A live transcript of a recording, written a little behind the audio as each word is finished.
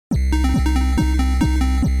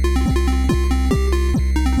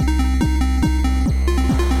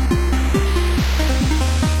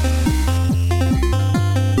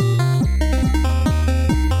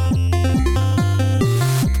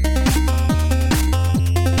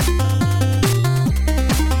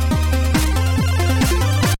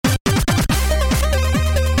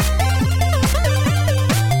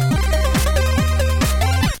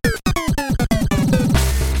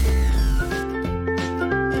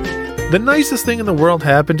The nicest thing in the world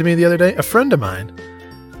happened to me the other day. A friend of mine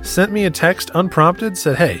sent me a text unprompted,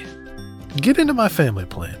 said, "Hey, get into my family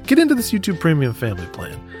plan. Get into this YouTube Premium family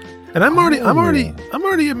plan." And I'm already a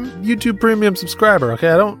YouTube Premium subscriber. Okay,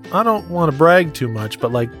 I don't want to brag too much,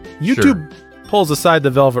 but like YouTube pulls aside the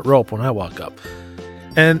velvet rope when I walk up.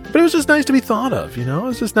 But it was just nice to be thought of, you know? It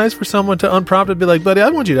was just nice for someone to unprompted be like, "Buddy, I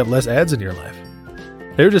want you to have less ads in your life."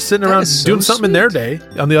 They were just sitting around doing something in their day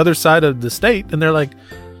on the other side of the state, and they're like,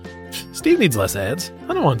 "Steve needs less ads.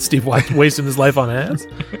 I don't want Steve wasting his life on ads."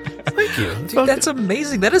 Thank you. Dude, that's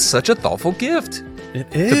amazing. That is such a thoughtful gift. It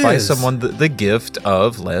is. To buy someone the gift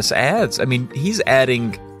of less ads. I mean, he's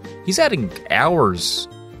adding hours.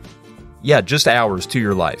 Yeah, just hours to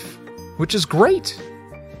your life, which is great.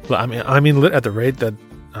 Well, I mean, at the rate that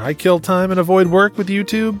I kill time and avoid work with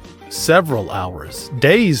YouTube, several hours,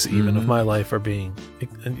 days even of my life are being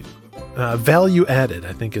value added,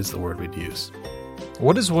 I think is the word we'd use.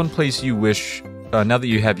 What is one place you wish, now that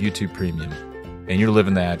you have YouTube Premium and you're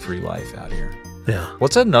living the ad-free life out here? Yeah.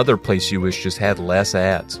 What's another place you wish just had less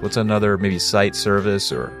ads? What's another maybe site,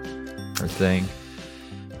 service, or thing?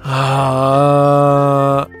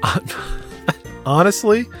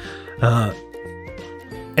 Honestly,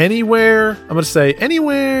 anywhere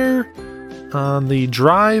on the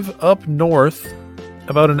drive up north,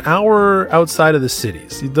 about an hour outside of the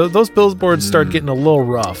cities. Those billboards start getting a little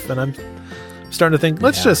rough, and I'm starting to think,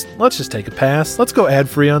 let's just take a pass. Let's go ad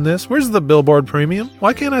free on this. Where's the Billboard Premium?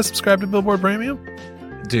 Why can't I subscribe to Billboard Premium?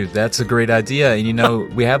 Dude, that's a great idea. And you know,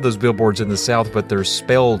 we have those billboards in the South, but they're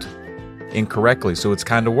spelled incorrectly, so it's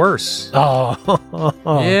kind of worse. Oh,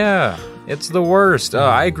 yeah. It's the worst.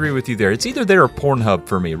 I agree with you there. It's either there or Pornhub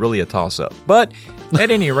for me. Really a toss-up. But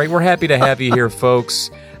at any rate, we're happy to have you here, folks.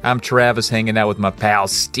 I'm Travis, hanging out with my pal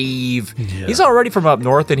Steve. Yeah. He's already from up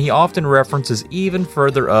north, and he often references even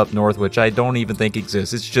further up north, which I don't even think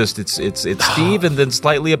exists. It's just it's Steve, and then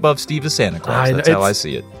slightly above Steve is Santa Claus. That's how I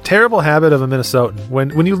see it. Terrible habit of a Minnesotan.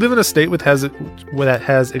 When you live in a state that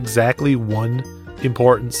has exactly one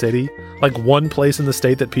important city, like one place in the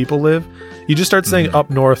state that people live, you just start saying up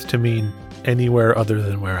north to mean anywhere other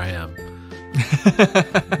than where I am.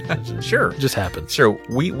 Sure. It just happens. Sure.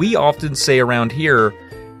 We often say around here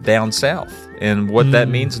down south, and what that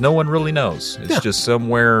means no one really knows. It's just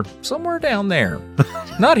somewhere down there.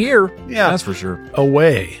 Not here. Yeah, that's for sure.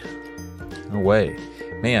 Away.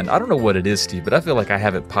 Man, I don't know what it is, Steve, but I feel like I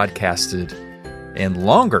haven't podcasted in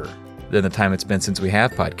longer than the time it's been since we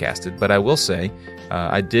have podcasted. But I will say,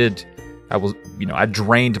 I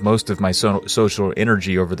drained most of my social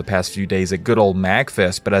energy over the past few days at good old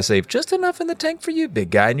MagFest, but I saved just enough in the tank for you, big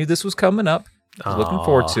guy. I knew this was coming up. I was looking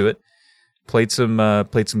forward to it. Played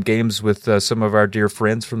some games with some of our dear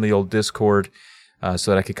friends from the old Discord,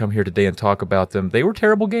 so that I could come here today and talk about them. They were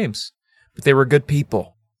terrible games, but they were good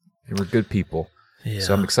people. Yeah.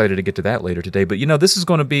 So I'm excited to get to that later today. But this is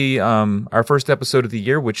going to be our first episode of the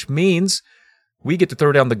year, which means we get to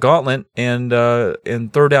throw down the gauntlet and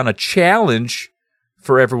throw down a challenge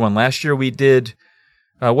for everyone. Last year we did,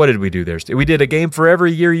 what did we do there? We did a game for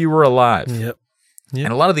every year you were alive. Yep. And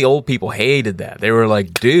a lot of the old people hated that. They were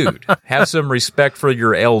like, dude, have some respect for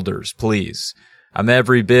your elders, please. I'm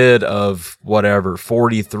every bit of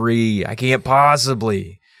 43. I can't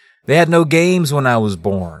possibly. They had no games when I was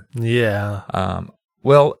born. Yeah.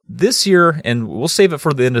 Well, this year, and we'll save it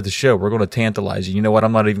for the end of the show, we're going to tantalize you. You know what?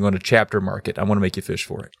 I'm not even going to chapter mark it. I want to make you fish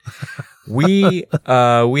for it. We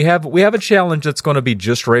have a challenge that's going to be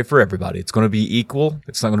just right for everybody. It's going to be equal.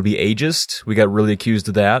 It's not going to be ageist. We got really accused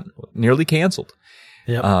of that. Nearly canceled.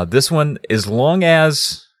 Yep. This one, as long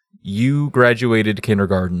as you graduated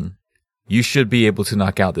kindergarten, you should be able to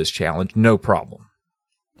knock out this challenge. No problem.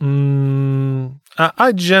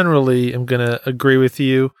 I generally am going to agree with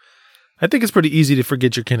you. I think it's pretty easy to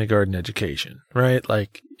forget your kindergarten education, right?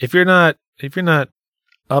 Like if you're not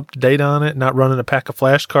up to date on it, not running a pack of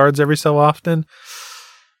flashcards every so often,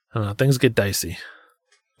 I don't know, things get dicey.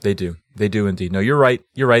 They do indeed. No, you're right.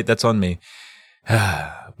 That's on me.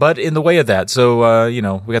 But in the way of that, so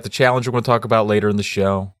we got the challenge we're going to talk about later in the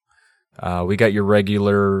show. We got your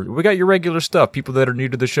regular stuff. People that are new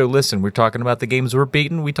to the show, listen, we're talking about the games we're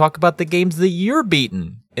beating. We talk about the games that you're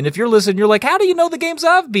beating. And if you're listening, you're like, how do you know the games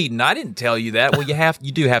I've beaten? I didn't tell you that. Well,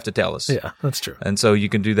 you do have to tell us. Yeah, that's true. And so you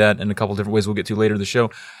can do that in a couple different ways we'll get to later in the show.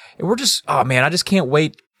 And we're just, I just can't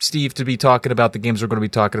wait, Steve, to be talking about the games we're going to be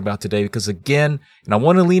talking about today, because again, and I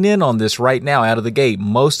want to lean in on this right now out of the gate,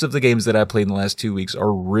 most of the games that I played in the last 2 weeks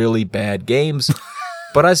are really bad games.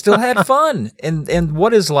 But I still had fun. And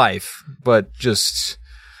what is life but just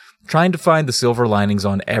trying to find the silver linings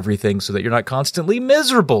on everything so that you're not constantly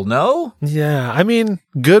miserable, no? Yeah, I mean,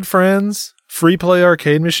 good friends, free play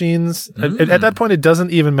arcade machines, at that point, it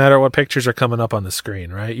doesn't even matter what pictures are coming up on the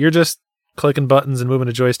screen, right? You're just clicking buttons and moving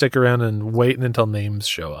a joystick around and waiting until names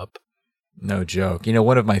show up. No joke. You know,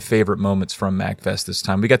 one of my favorite moments from MacFest this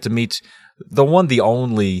time, we got to meet the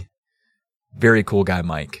only very cool guy,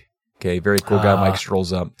 Mike. Okay, very cool guy. Mike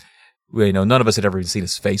strolls up. You know, none of us had ever even seen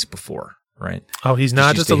his face before, right? Oh, he's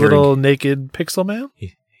not just a little naked pixel man?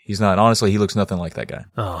 He's not. Honestly, he looks nothing like that guy.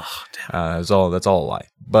 Oh, damn. That's all a lie.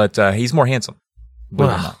 But he's more handsome.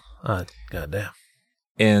 Believe it or not. Goddamn.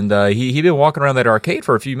 And he'd been walking around that arcade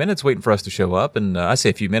for a few minutes waiting for us to show up. And I say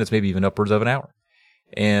a few minutes, maybe even upwards of an hour.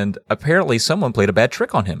 And apparently someone played a bad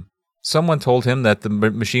trick on him. Someone told him that the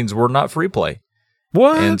machines were not free play.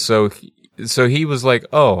 What? And so he was like,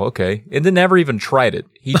 oh, okay. And then never even tried it.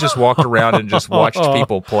 He just walked around and just watched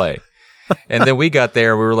people play. And then we got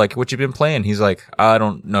there. We were like, what you been playing? He's like, I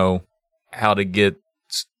don't know how to get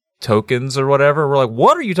tokens or whatever. We're like,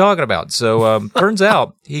 what are you talking about? So turns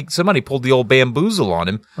out somebody pulled the old bamboozle on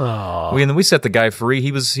him. Oh. And then we set the guy free.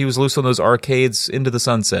 He was loose on those arcades into the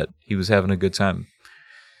sunset. He was having a good time.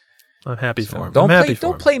 I'm happy for him.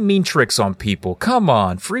 Don't play mean tricks on people. Come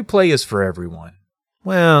on. Free play is for everyone.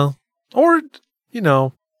 Well, or, you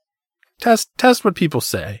know, test what people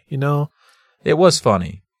say, you know? It was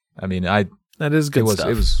funny. I mean, that is good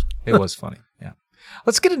stuff. It was funny. Yeah.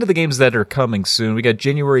 Let's get into the games that are coming soon. We got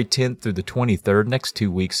January 10th through the 23rd, next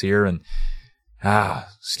 2 weeks here. And,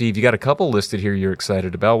 Steve, you got a couple listed here you're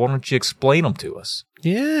excited about. Why don't you explain them to us?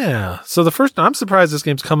 Yeah. So I'm surprised this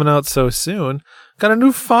game's coming out so soon. Got a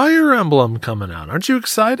new Fire Emblem coming out. Aren't you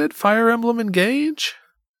excited? Fire Emblem Engage?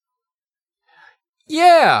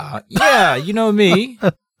 Yeah, you know me,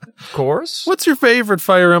 of course. What's your favorite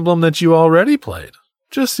Fire Emblem that you already played?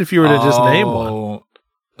 Just if you were to just name one.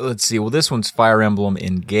 Let's see. Well, this one's Fire Emblem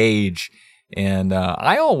Engage, and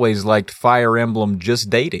I always liked Fire Emblem Just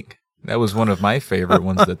Dating. That was one of my favorite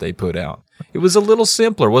ones that they put out. It was a little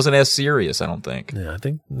simpler. It wasn't as serious, I don't think. Yeah,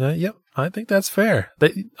 I think that's fair.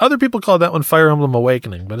 Other people call that one Fire Emblem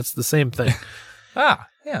Awakening, but it's the same thing.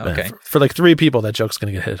 Yeah, okay. For like 3 people, that joke's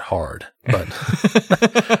going to get hit hard. But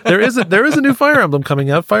there is a new Fire Emblem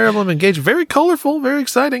coming out. Fire Emblem Engage, very colorful, very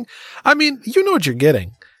exciting. I mean, you know what you're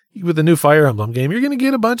getting with the new Fire Emblem game. You're going to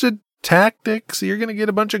get a bunch of tactics. You're going to get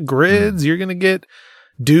a bunch of grids. You're going to get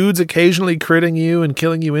dudes occasionally critting you and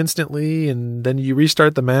killing you instantly, and then you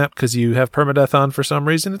restart the map because you have permadeath on for some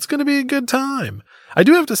reason. It's going to be a good time. I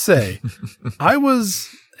do have to say, I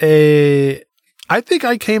think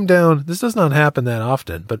I came down, this does not happen that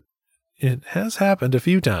often, but it has happened a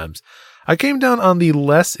few times. I came down on the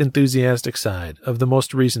less enthusiastic side of the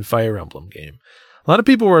most recent Fire Emblem game. A lot of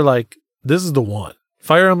people were like, this is the one.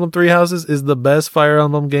 Fire Emblem Three Houses is the best Fire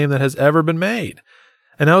Emblem game that has ever been made.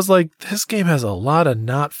 And I was like, this game has a lot of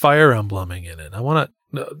not Fire Embleming in it. I want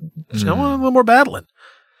a little more battling.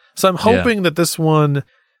 So I'm hoping that this one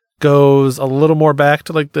goes a little more back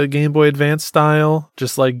to like the Game Boy Advance style,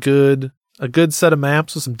 just like a good set of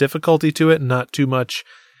maps with some difficulty to it and not too much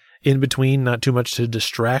in between, not too much to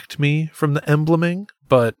distract me from the embleming.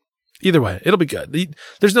 But either way, it'll be good.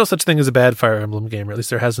 There's no such thing as a bad Fire Emblem game, or at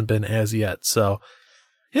least there hasn't been as yet. So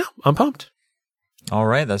yeah, I'm pumped. All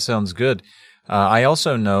right. That sounds good. I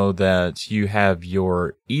also know that you have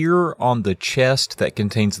your ear on the chest that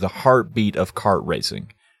contains the heartbeat of kart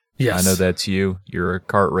racing. Yes. I know that's you. You're a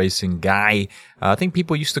kart racing guy. I think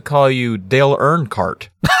people used to call you Dale Earnhardt,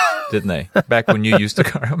 didn't they? Back when you used to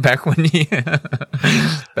kart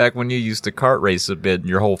race a bit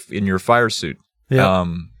in your fire suit. Yeah.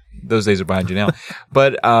 Those days are behind you now.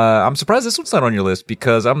 But I'm surprised this one's not on your list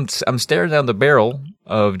because I'm staring down the barrel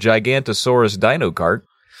of Gigantosaurus Dino Kart.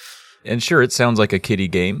 And sure, it sounds like a kiddie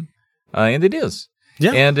game, and it is.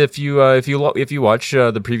 Yeah. And if you watch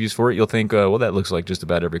the previews for it, you'll think, well, that looks like just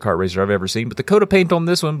about every kart racer I've ever seen. But the coat of paint on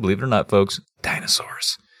this one, believe it or not, folks,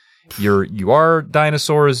 dinosaurs. You are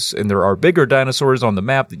dinosaurs, and there are bigger dinosaurs on the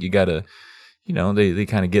map that you gotta, they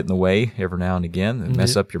kind of get in the way every now and again and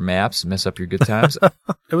mess up your maps, mess up your good times.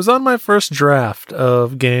 It was on my first draft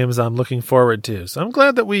of games I'm looking forward to, so I'm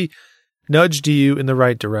glad that we nudged you in the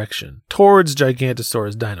right direction towards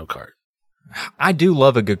Gigantosaurus Dino Kart. I do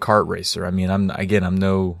love a good kart racer. I mean, I'm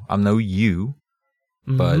no you,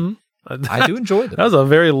 but I do enjoy them. That was a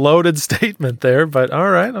very loaded statement there, but all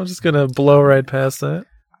right, I'm just gonna blow right past that.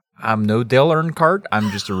 I'm no Dale Earnhardt.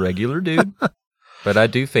 I'm just a regular dude, but I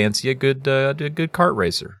do fancy a good kart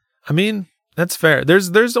racer. I mean, that's fair.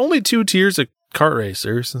 There's only 2 tiers of kart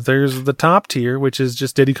racers. There's the top tier, which is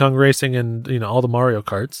just Diddy Kong Racing and all the Mario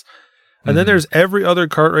Karts. And then there's every other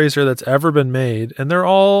kart racer that's ever been made, and they're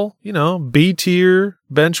all, B tier,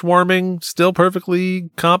 bench warming, still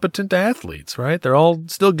perfectly competent athletes, right? They're all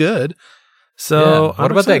still good. So What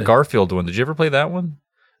I'm about excited. that Garfield one? Did you ever play that one?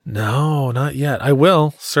 No, not yet. I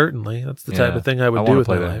will, certainly. That's the type of thing I would do with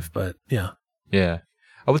my life, but yeah. Yeah.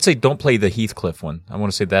 I would say don't play the Heathcliff one. I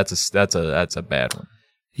want to say that's a bad one.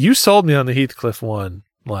 You sold me on the Heathcliff one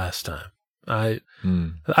last time.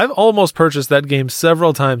 I've almost purchased that game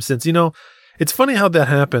several times since. You know, it's funny how that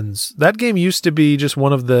happens. That game used to be just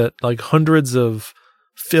one of the like hundreds of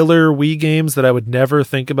filler Wii games that I would never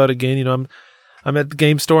think about again. You know, I'm at the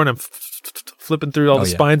game store and I'm flipping through all the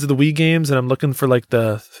spines of the Wii games, and I'm looking for like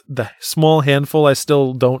the small handful I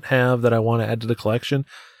still don't have that I want to add to the collection.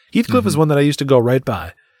 Heathcliff is one that I used to go right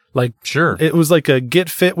by. Like, sure, it was like a get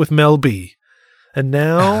fit with Mel B. And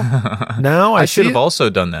now I should have also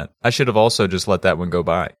done that. I should have also just let that one go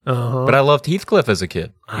by. But I loved Heathcliff as a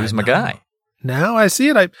kid. He was my guy. Now I see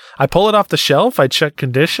it. I pull it off the shelf. I check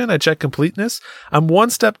condition. I check completeness. I'm one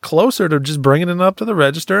step closer to just bringing it up to the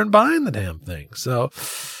register and buying the damn thing. So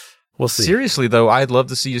we'll see. Seriously, though, I'd love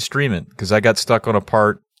to see you stream it because I got stuck on a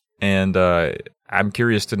part, and I'm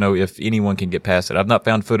curious to know if anyone can get past it. I've not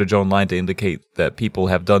found footage online to indicate that people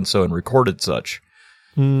have done so and recorded such.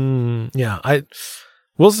 Yeah,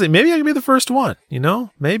 we'll see. Maybe I can be the first one, you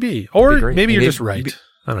know? Maybe. Or maybe you're just right.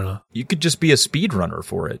 I don't know. You could just be a speedrunner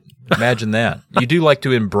for it. Imagine that. You do like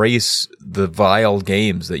to embrace the vile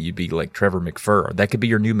games that you'd be like Trevor McFur. That could be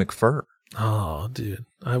your new McFur. Oh, dude.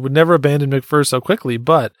 I would never abandon McFur so quickly,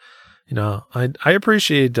 but, you know, I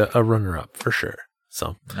appreciate a runner-up for sure.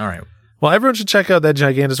 So, all right. Well, everyone should check out that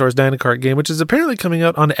Gigantosaurus Dynacart game, which is apparently coming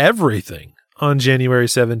out on everything on January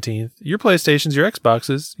 17th. Your PlayStations, your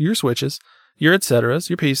Xboxes, your Switches, your etceteras,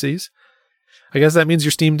 your PCs. I guess that means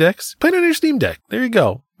your Steam Decks. Play it on your Steam Deck. There you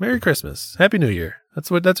go. Merry Christmas. Happy New Year. That's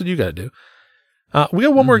what you got to do. We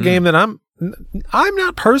got one more game that I'm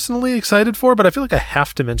not personally excited for, but I feel like I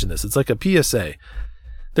have to mention this. It's like a PSA.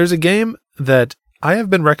 There's a game that I have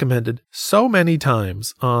been recommended so many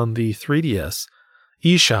times on the 3DS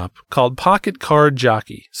eShop called Pocket Card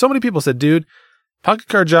Jockey. So many people said, dude, Pocket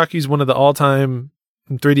Card Jockey is one of the all-time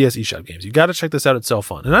 3DS eShop games. You got to check this out. It's so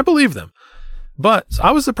fun. And I believe them. But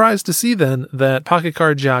I was surprised to see then that Pocket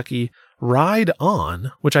Card Jockey Ride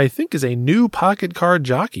On, which I think is a new Pocket Card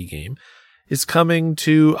Jockey game, is coming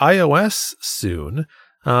to iOS soon.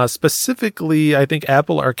 Specifically, I think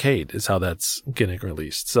Apple Arcade is how that's getting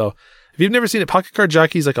released. So if you've never seen it, Pocket Card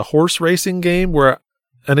Jockey is like a horse racing game where,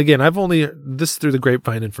 and again, this is through the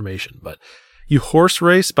grapevine information, but you horse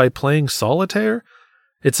race by playing solitaire.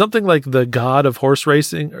 It's something like the god of horse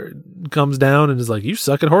racing comes down and is like, you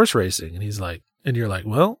suck at horse racing. And he's like, and you're like,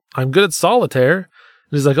 well, I'm good at solitaire. And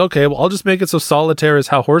he's like, okay, well, I'll just make it so solitaire is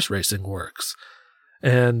how horse racing works.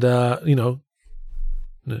 And, you know,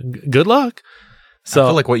 good luck. So I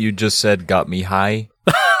feel like what you just said got me high.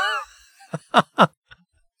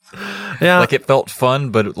 Yeah. Like it felt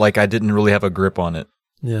fun, but like I didn't really have a grip on it.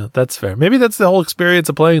 Yeah, that's fair. Maybe that's the whole experience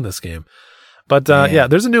of playing this game. But yeah,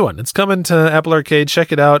 there's a new one. It's coming to Apple Arcade.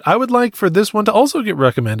 Check it out. I would like for this one to also get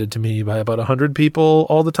recommended to me by about 100 people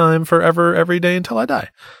all the time, forever, every day until I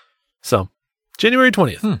die. So, January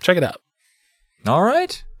 20th. Check it out. All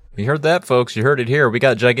right. You heard that, folks. You heard it here. We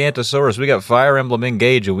got Gigantosaurus. We got Fire Emblem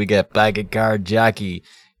Engage. And we got Pocket Card Jockey.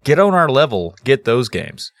 Get on our level. Get those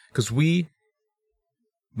games. Because we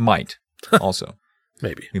might also.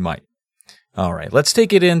 Maybe. We might. All right, let's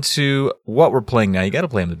take it into what we're playing now. You got to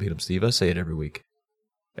play them to beat them, Steve. I say it every week.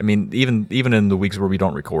 I mean, even in the weeks where we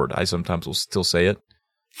don't record, I sometimes will still say it.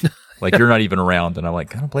 Like you're not even around, and I'm like,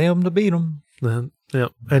 gotta play them to beat them. Yeah,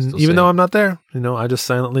 and even though I'm not there, you know, I just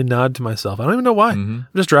silently nod to myself. I don't even know why. Mm-hmm. I'm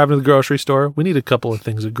just driving to the grocery store. We need a couple of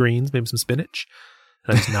things of greens, maybe some spinach.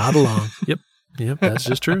 And I just nod along. Yep, that's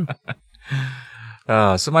just true.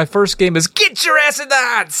 So my first game is Get Your Ass in the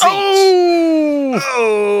Hot Seat.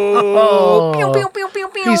 Oh! Pew, pew, pew, pew,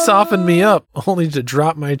 pew. He softened me up, only to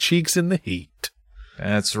drop my cheeks in the heat.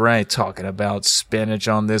 That's right. Talking about spinach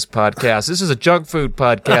on this podcast. This is a junk food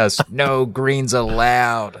podcast. No greens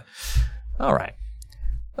allowed. All right.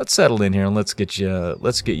 Let's settle in here and let's get you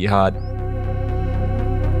hot.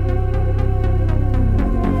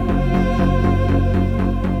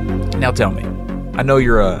 Now tell me. I know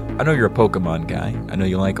you're a Pokemon guy. I know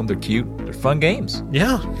you like them. They're cute. They're fun games.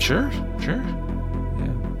 Yeah, sure. Yeah.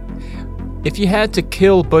 If you had to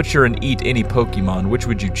kill, butcher, and eat any Pokemon, which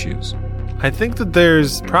would you choose? I think that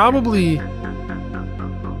there's probably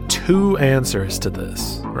two answers to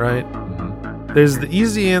this, right? Mm-hmm. There's the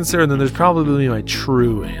easy answer, and then there's probably my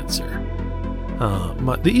true answer.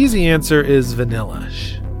 The easy answer is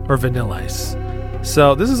Vanillish, or Vanillice.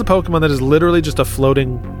 So this is a Pokemon that is literally just a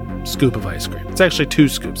floating scoop of ice cream. It's actually 2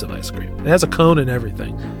 scoops of ice cream. It has a cone and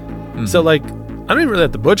everything. Mm-hmm. So, like, I don't even really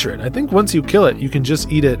have to butcher it. I think once you kill it, you can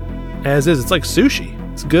just eat it as is. It's like sushi.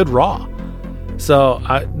 It's good raw. So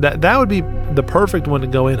that would be the perfect one to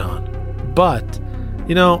go in on. But,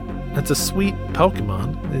 it's a sweet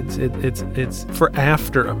Pokemon. It's for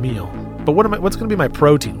after a meal. But what's going to be my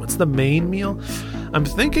protein? What's the main meal? I'm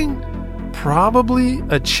thinking probably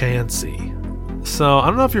a Chansey. So I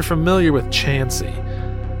don't know if you're familiar with Chansey,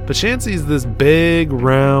 but Chansey is this big,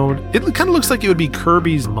 round. It kind of looks like it would be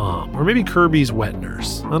Kirby's mom, or maybe Kirby's wet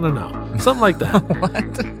nurse. I don't know, something like that.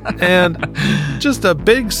 What? And just a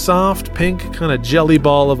big, soft, pink kind of jelly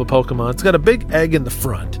ball of a Pokemon. It's got a big egg in the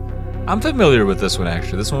front. I'm familiar with this one,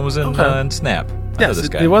 actually. This one was in Snap. Yes,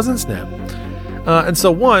 it was in Snap. And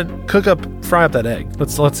so fry up that egg.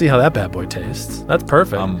 Let's see how that bad boy tastes. That's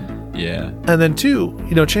perfect. Yeah. And then 2,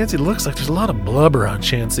 Chansey looks like there's a lot of blubber on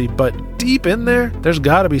Chansey, but deep in there's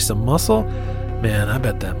got to be some muscle. Man, I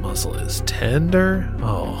bet that muscle is tender.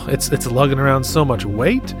 Oh, it's lugging around so much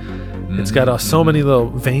weight. Mm-hmm. It's got so many little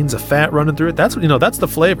veins of fat running through it. That's that's the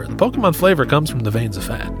flavor. The Pokemon flavor comes from the veins of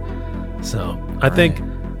fat. So I think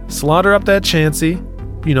slaughter up that Chansey,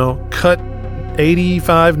 cut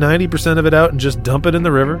 85-90% of it out and just dump it in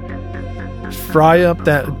the river. Fry up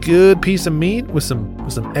that good piece of meat with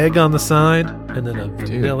some egg on the side, and then a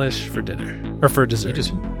vanilla-ish for dinner or for dessert. You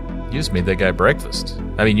just made that guy breakfast.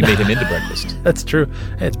 I mean, you made him into breakfast. That's true.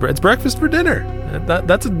 Hey, it's breakfast for dinner.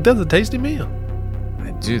 That's a tasty meal.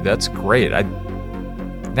 Dude, that's great.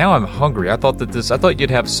 Now I'm hungry. I thought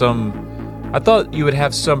you would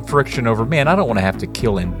have some friction over, man, I don't want to have to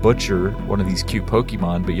kill and butcher one of these cute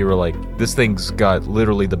Pokemon, but you were like, this thing's got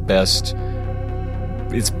literally the best.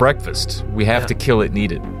 It's breakfast. We have to kill it and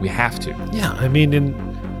eat it. We have to. Yeah, I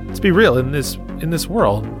mean, let's be real. In this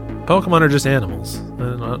world, Pokemon are just animals.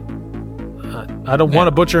 I don't want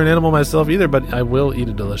to butcher an animal myself either, but I will eat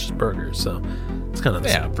a delicious burger. So it's kind of the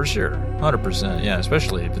same. For sure, 100%. Yeah,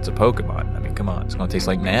 especially if it's a Pokemon. I mean, come on, it's going to taste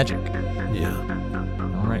like magic. Yeah.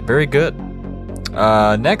 All right, very good.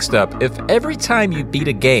 Next up, if every time you beat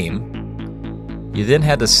a game, you then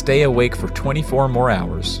had to stay awake for 24 more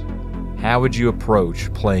hours, how would you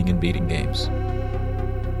approach playing and beating games?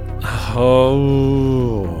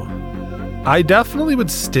 Oh, I definitely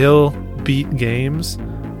would still beat games,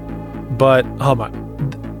 but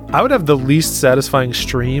I would have the least satisfying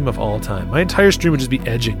stream of all time. My entire stream would just be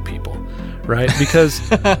edging people, right? Because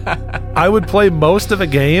I would play most of a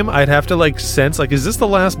game. I'd have to sense is this the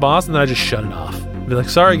last boss? And then I just shut it off. Be like,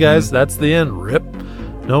 sorry guys, that's the end. Rip.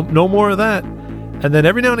 No more of that. And then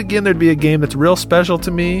every now and again there'd be a game that's real special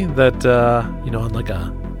to me that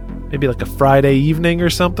on maybe a Friday evening or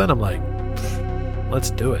something, I'm like,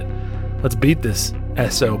 let's do it. Let's beat this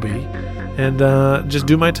SOB and just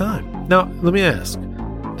do my time. Now, let me ask,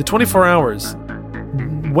 the 24 hours,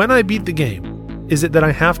 when I beat the game, is it that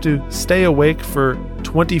I have to stay awake for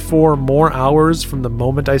 24 more hours from the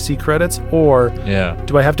moment I see credits, or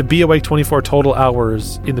do I have to be awake 24 total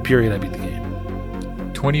hours in the period I beat the game?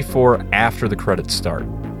 24 after the credits start.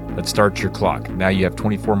 That starts your clock. Now you have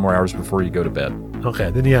 24 more hours before you go to bed.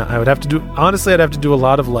 Okay, then I would have to do, honestly, I'd have to do a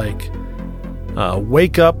lot of wake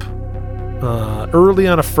up early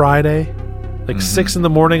on a Friday, 6 in the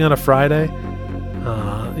morning on a Friday,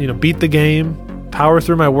 beat the game, power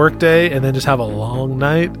through my work day, and then just have a long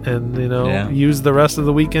night and, use the rest of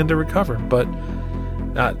the weekend to recover. But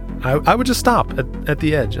I would just stop at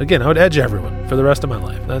the edge. Again, I would edge everyone for the rest of my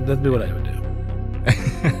life. That'd be what I would do.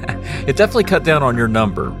 It definitely cut down on your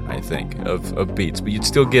number, I think, of beats, but you'd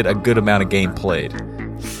still get a good amount of game played.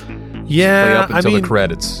 Yeah, play up until the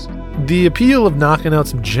credits. The appeal of knocking out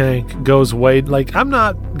some jank goes way. I'm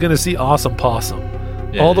not gonna see Awesome Possum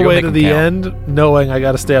all the way to the end, knowing I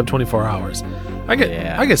got to stay up 24 hours. I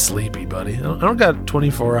get sleepy, buddy. I don't got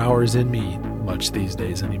 24 hours in me much these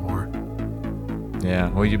days anymore. Yeah,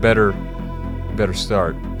 well, you better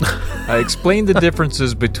start. Explain the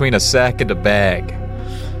differences between a sack and a bag.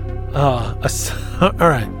 All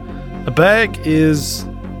right. A bag is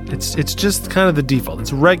it's just kind of the default.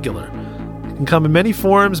 It's regular. It can come in many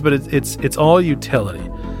forms, but it's all utility.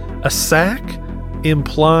 A sack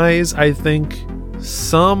implies, I think,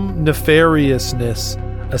 some nefariousness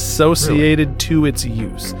associated to its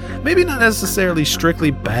use. Maybe not necessarily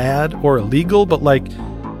strictly bad or illegal, but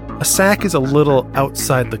a sack is a little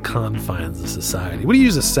outside the confines of society. What do you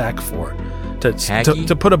use a sack for?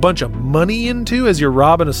 To put a bunch of money into as you're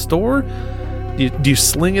robbing a store? Do you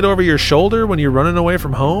sling it over your shoulder when you're running away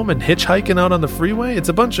from home and hitchhiking out on the freeway? It's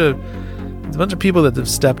a bunch of people that have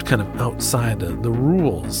stepped kind of outside the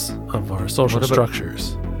rules of our social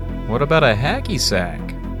structures. What about a hacky sack?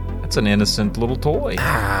 That's an innocent little toy.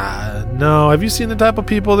 No. Have you seen the type of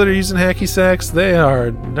people that are using hacky sacks?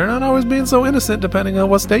 They're not always being so innocent, depending on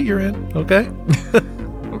what state you're in. Okay.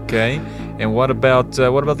 Okay. And what about the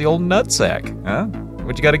old nutsack? Huh?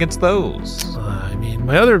 What you got against those? I mean,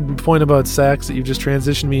 my other point about sacks that you just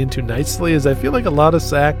transitioned me into nicely is I feel like a lot of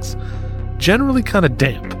sacks generally kind of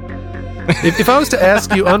damp. If I was to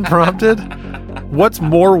ask you unprompted, what's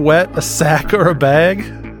more wet, a sack or a bag?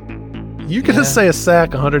 You're going to say a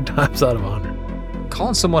sack 100 times out of 100.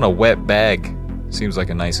 Calling someone a wet bag seems like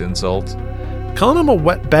a nice insult. Calling them a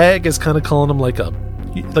wet bag is kind of calling them like a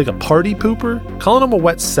party pooper. Calling them a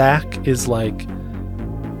wet sack is like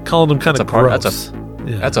calling them kind of gross.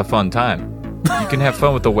 That's a fun time. You can have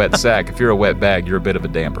fun with a wet sack. If you're a wet bag, you're a bit of a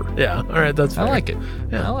damper. Yeah, all right, that's fair. I like it.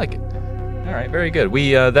 Yeah, I like it. All right, very good.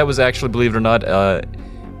 We that was actually, believe it or not,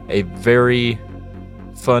 a very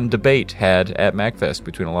fun debate had at MagFest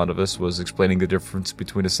between a lot of us, was explaining the difference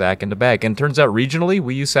between a sack and a bag. And it turns out regionally,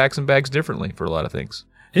 we use sacks and bags differently for a lot of things.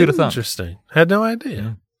 Interesting. Had no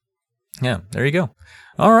idea. Yeah, there you go.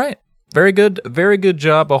 All right. Very good. Very good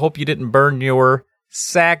job. I hope you didn't burn your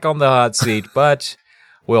sack on the hot seat, but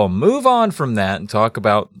we'll move on from that and talk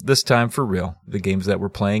about, this time for real, the games that we're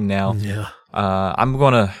playing now. Yeah. I'm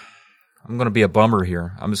gonna be a bummer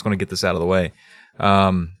here. I'm just gonna get this out of the way.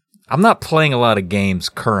 I'm not playing a lot of games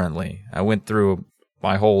currently. I went through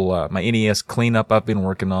my whole my NES cleanup I've been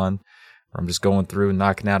working on. I'm just going through and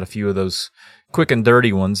knocking out a few of those quick and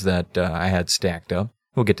dirty ones that I had stacked up.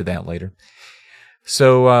 We'll get to that later.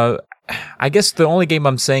 So I guess the only game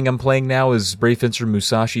I'm saying I'm playing now is Brave Fencer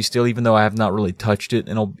Musashi still, even though I have not really touched it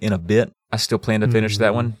in a bit. I still plan to finish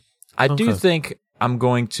that one. I do think I'm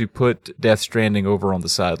going to put Death Stranding over on the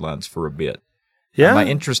sidelines for a bit. Yeah. My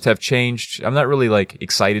interests have changed. I'm not really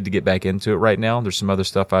excited to get back into it right now. There's some other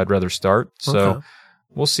stuff I'd rather start. So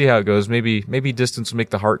we'll see how it goes. Maybe distance will make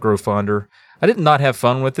the heart grow fonder. I did not have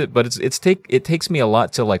fun with it, but it takes me a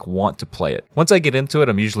lot to want to play it. Once I get into it,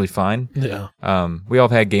 I'm usually fine. Yeah. We all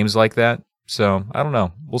have had games like that. So I don't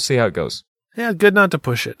know. We'll see how it goes. Yeah, good not to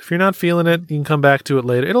push it. If you're not feeling it, you can come back to it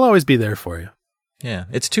later. It'll always be there for you. Yeah.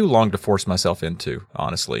 It's too long to force myself into,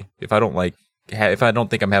 honestly. If I don't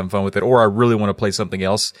think I'm having fun with it, or I really want to play something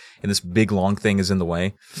else, and this big long thing is in the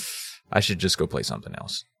way, I should just go play something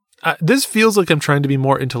else. This feels like I'm trying to be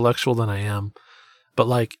more intellectual than I am,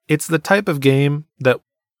 but it's the type of game that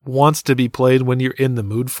wants to be played when you're in the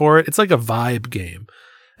mood for it. It's like a vibe game.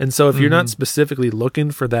 And so if you're not specifically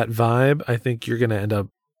looking for that vibe, I think you're going to end up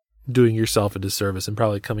doing yourself a disservice and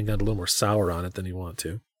probably coming out a little more sour on it than you want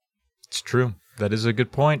to. It's true. That is a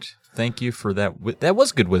good point. Thank you for that. That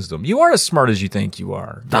was good wisdom. You are as smart as you think you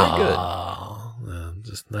are. Very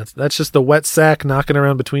good. That's just the wet sack knocking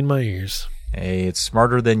around between my ears. Hey, it's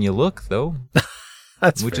smarter than you look, though.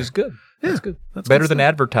 Which is good. Yeah, that's good. That's better than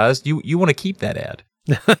advertised. You want to keep that ad.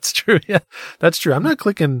 That's true. Yeah, that's true. I'm not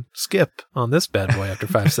clicking skip on this bad boy after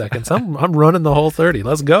 5 seconds. I'm running the whole 30.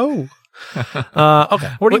 Let's go.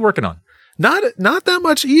 Okay. What are you working on? Not that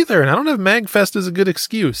much either, and I don't have MagFest as a good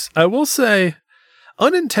excuse. I will say,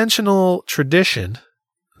 unintentional tradition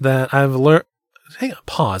that I've learned. Hang on,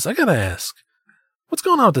 pause. I gotta ask, what's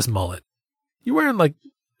going on with this mullet? You wearing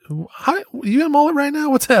you got a mullet right now?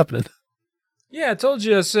 What's happening? Yeah, I told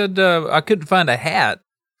you. I said I couldn't find a hat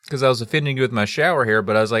because I was offending you with my shower hair,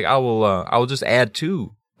 but I was like, I will just add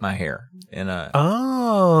to my hair, and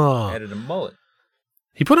added a mullet.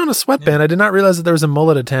 He put on a sweatband. Yeah. I did not realize that there was a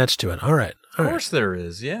mullet attached to it. All right. Of course there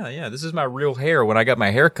is. Yeah. This is my real hair. When I got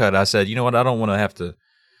my hair cut, I said, you know what? I don't want to have to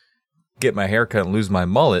get my hair cut and lose my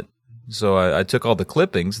mullet. So I took all the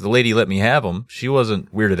clippings. The lady let me have them. She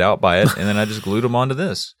wasn't weirded out by it. And then I just glued them onto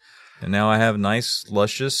this. And now I have nice,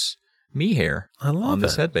 luscious me hair on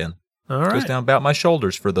this headband. All right. It goes down about my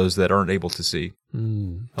shoulders for those that aren't able to see.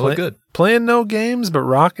 I look good. Playing no games, but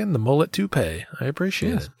rocking the mullet toupee. I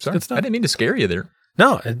appreciate it. Sorry. Good stuff. I didn't mean to scare you there.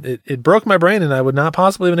 No, it broke my brain and I would not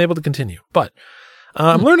possibly have been able to continue. But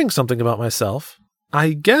I'm learning something about myself.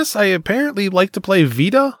 I guess I apparently like to play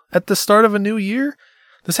Vita at the start of a new year.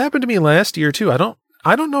 This happened to me last year too. I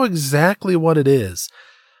don't know exactly what it is,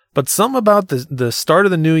 but something about the start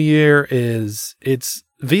of the new year it's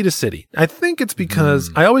Vita City. I think it's because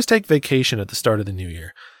I always take vacation at the start of the new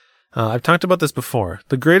year. I've talked about this before.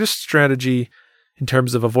 The greatest strategy in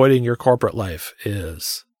terms of avoiding your corporate life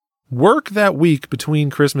is work that week between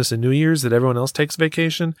Christmas and New Year's that everyone else takes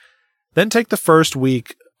vacation, then take the first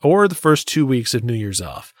week or the first 2 weeks of New Year's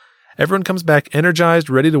off. Everyone comes back energized,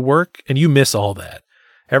 ready to work, and you miss all that.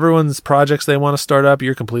 Everyone's projects they want to start up,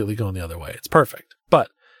 you're completely going the other way. It's perfect. But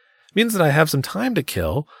it means that I have some time to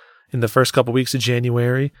kill in the first couple weeks of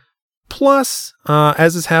January. Plus,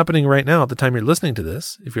 as is happening right now at the time you're listening to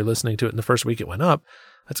this, if you're listening to it in the first week it went up,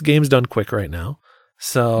 that's Games Done Quick right now.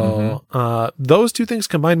 So those two things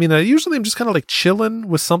combined mean that I usually am just kind of chilling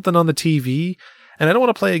with something on the TV and I don't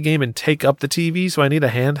want to play a game and take up the TV, so I need a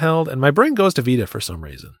handheld, and my brain goes to Vita for some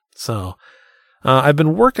reason. So I've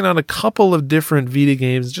been working on a couple of different Vita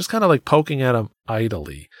games, just kind of like poking at them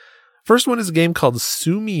idly. First one is a game called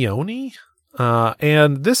Sumioni,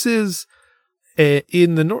 and this is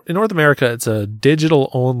in North America, it's a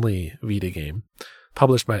digital-only Vita game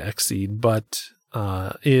published by Xseed, but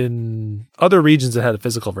in other regions it had a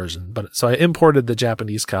physical version. So I imported the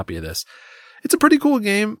Japanese copy of this. It's a pretty cool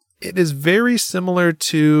game. It is very similar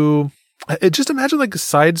to, just imagine like a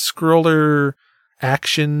side-scroller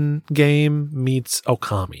action game meets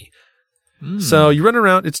Okami. So you run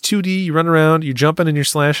around, it's 2D, you run around, you're jumping and you're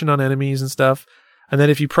slashing on enemies and stuff. And then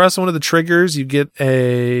if you press one of the triggers, you get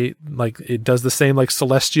it does the same like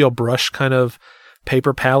celestial brush kind of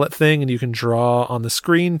paper palette thing, and you can draw on the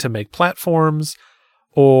screen to make platforms.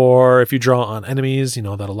 Or if you draw on enemies,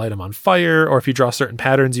 that'll light them on fire. Or if you draw certain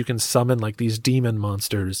patterns, you can summon like these demon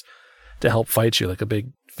monsters to help fight you, like a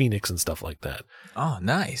big phoenix and stuff like that. Oh,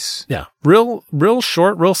 nice. Yeah. Real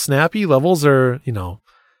short, real snappy. Levels are,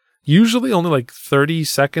 usually only like 30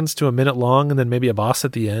 seconds to a minute long, and then maybe a boss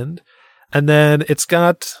at the end. And then it's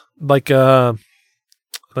got like a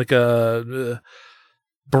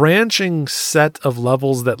branching set of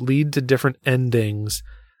levels that lead to different endings,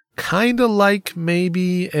 kind of like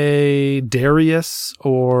maybe a Darius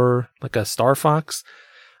or like a Star Fox.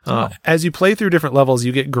 As you play through different levels,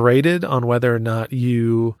 you get graded on whether or not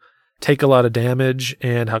you take a lot of damage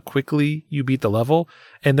and how quickly you beat the level.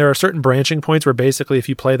 And there are certain branching points where basically if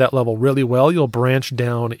you play that level really well, you'll branch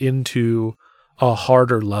down into a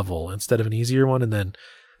harder level instead of an easier one. And then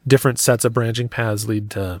different sets of branching paths lead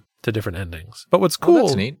to different endings. But what's cool,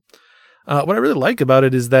 that's neat. What I really like about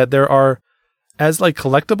it is that there are, as like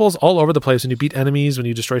collectibles all over the place, when you beat enemies, when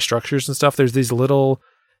you destroy structures and stuff, there's these little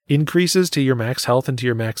increases to your max health and to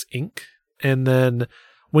your max ink. And then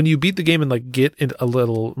when you beat the game and like get into a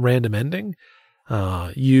little random ending,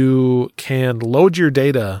 you can load your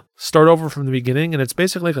data, start over from the beginning, and it's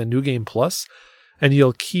basically like a new game plus, and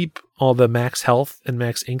you'll keep all the max health and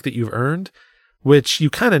max ink that you've earned, which you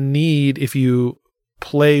kind of need if you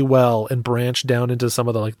play well and branch down into some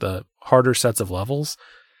of the harder sets of levels.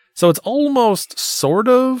 So it's almost sort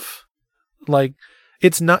of like,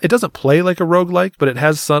 it doesn't play like a roguelike, but it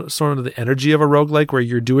has sort of the energy of a roguelike where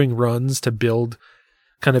you're doing runs to build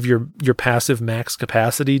kind of your passive max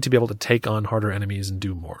capacity to be able to take on harder enemies and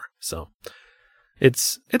do more. So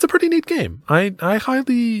it's a pretty neat game. I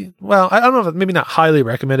highly, well, I don't know if maybe not highly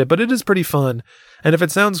recommend it, but it is pretty fun. And if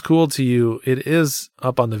it sounds cool to you, it is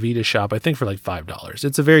up on the Vita shop, I think for like $5.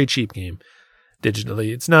 It's a very cheap game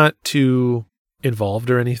digitally. It's not too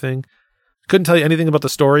involved or anything. Couldn't tell you anything about the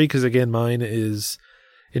story because again, mine is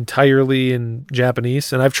entirely in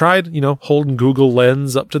Japanese, and I've tried, holding Google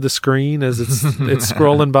Lens up to the screen as it's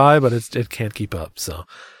scrolling by, but it can't keep up. So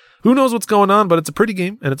who knows what's going on, but it's a pretty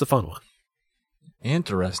game and it's a fun one.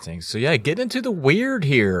 Interesting. So yeah, get into the weird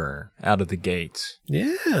here out of the gate.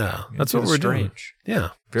 Yeah, that's what we're doing. Yeah,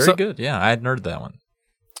 very good. Yeah, I hadn't heard that one.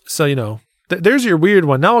 So there's your weird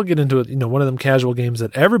one. Now I'll get into it. One of them casual games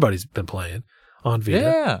that everybody's been playing on Vita.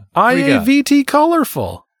 Yeah, IAVT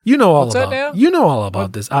Colorful. You know all What's about that now? You know all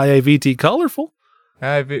about this IAVT Colorful.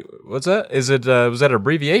 What's that? Is it? Was that an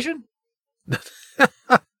abbreviation?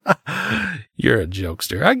 You're a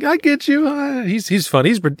jokester. I get you. He's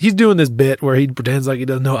funny. He's doing this bit where he pretends like he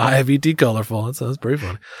doesn't know IAVT Colorful. That's pretty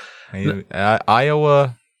funny.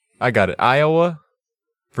 Iowa. I got it. Iowa,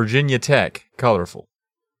 Virginia Tech, Colorful.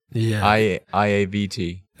 Yeah.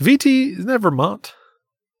 IAVT. VT, isn't that Vermont?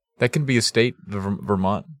 That can be a state,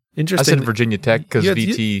 Vermont. Interesting. I said Virginia Tech because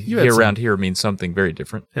VT here around here means something very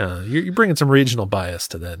different. Yeah, you're bringing some regional bias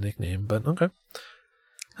to that nickname, but okay.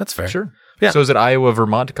 That's fair. Sure. Yeah. So is it Iowa,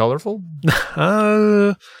 Vermont, Colorful?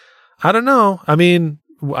 I don't know. I mean,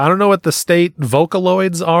 I don't know what the state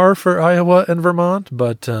Vocaloids are for Iowa and Vermont,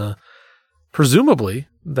 but presumably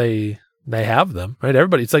they have them, right?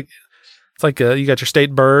 Everybody, it's like you got your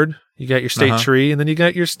state bird, you got your state tree, and then you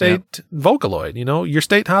got your state Vocaloid. Your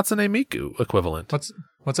state Hatsune Miku equivalent.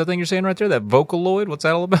 What's that thing you're saying right there? That Vocaloid? What's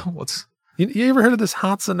that all about? You ever heard of this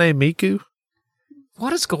Hatsune Miku?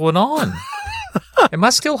 What is going on? Am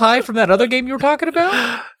I still high from that other game you were talking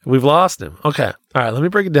about? We've lost him. Okay. All right. Let me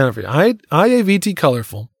break it down for you. IAVT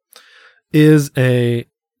Colorful is a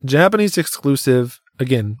Japanese exclusive,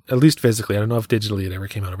 again, at least physically. I don't know if digitally it ever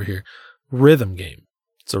came out over here. Rhythm game.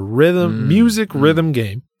 It's a music rhythm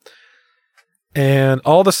game. And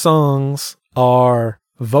all the songs are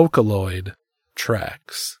Vocaloid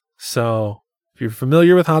tracks. So if you're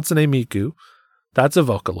familiar with Hatsune Miku, that's a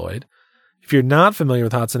Vocaloid. If you're not familiar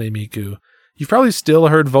with Hatsune Miku, you've probably still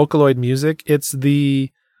heard Vocaloid music. It's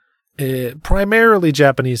the primarily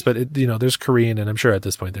Japanese, but there's Korean, and I'm sure at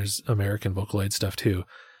this point there's American Vocaloid stuff too.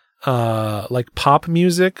 Like pop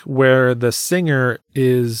music where the singer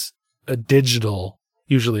is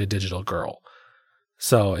usually a digital girl.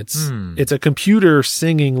 So it's a computer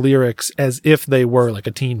singing lyrics as if they were like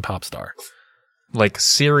a teen pop star. Like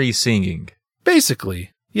Siri singing.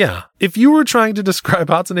 Basically, yeah. If you were trying to describe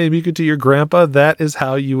Hatsune Miku to your grandpa, that is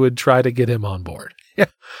how you would try to get him on board. Yeah.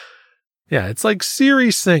 Yeah, it's like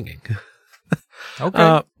Siri singing.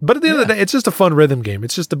 Okay. But at the end of the day, it's just a fun rhythm game.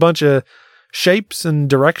 It's just a bunch of shapes and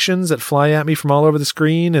directions that fly at me from all over the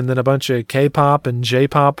screen, and then a bunch of K-pop and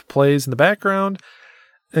J-pop plays in the background.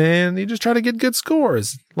 And you just try to get good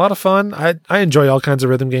scores. A lot of fun. I enjoy all kinds of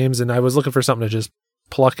rhythm games, and I was looking for something to just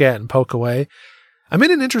pluck at and poke away. I'm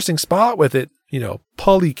in an interesting spot with it,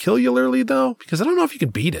 polycularly though, because I don't know if you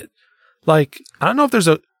can beat it. Like, I don't know if there's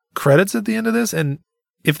credits at the end of this, and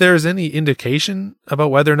if there's any indication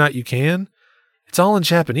about whether or not you can. It's all in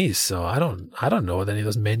Japanese, so I don't know what any of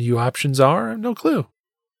those menu options are. I have no clue.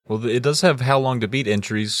 Well, it does have how long to beat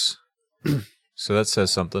entries, so that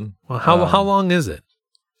says something. Well, how long is it?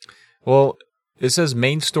 Well, it says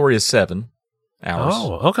main story is 7 hours.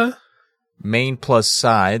 Oh, okay. Main plus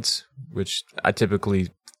sides, which I typically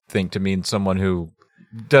think to mean someone who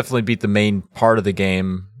definitely beat the main part of the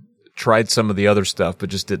game, tried some of the other stuff, but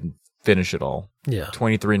just didn't finish it all. Yeah.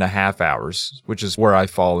 23 and a half hours, which is where I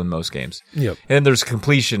fall in most games. Yep. And then there's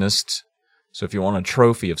completionist. So if you want a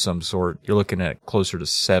trophy of some sort, you're looking at closer to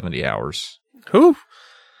 70 hours. Whew.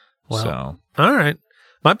 Well, so. All right.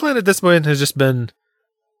 My plan at this point has just been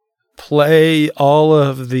play all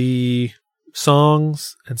of the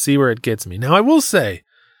songs and see where it gets me. Now, I will say,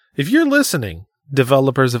 if you're listening,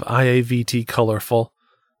 developers of IAVT Colorful,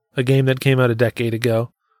 a game that came out a decade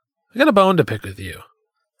ago, I got a bone to pick with you.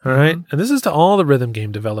 All right? And this is to all the rhythm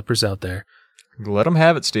game developers out there. Let them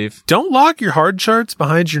have it, Steve. Don't lock your hard charts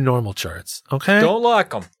behind your normal charts, okay? Don't lock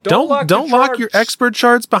them. Don't lock your expert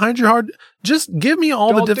charts behind your hard. Just give me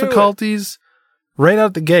all the difficulties right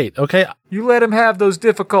out the gate, okay? You let them have those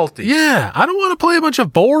difficulties. Yeah, I don't want to play a bunch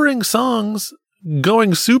of boring songs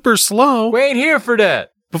going super slow. We ain't here for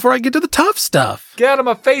that. Before I get to the tough stuff. Get out of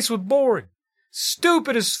my face with boring.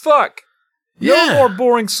 Stupid as fuck. Yeah. No more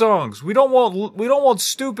boring songs. We don't want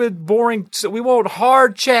stupid, boring. We want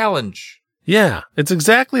hard challenge. Yeah, it's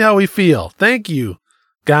exactly how we feel. Thank you,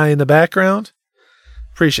 guy in the background.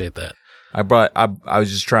 Appreciate that. I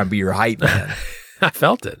was just trying to be your hype man. I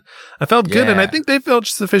felt it. I felt good, and I think they felt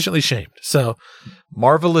sufficiently shamed. So,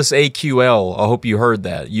 Marvelous AQL. I hope you heard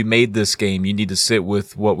that. You made this game. You need to sit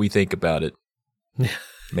with what we think about it.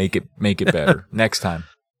 Make it better next time.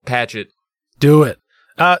 Patch it. Do it.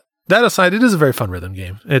 That aside, it is a very fun rhythm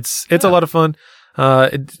game. It's a lot of fun.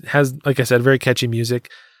 It has, like I said, very catchy music.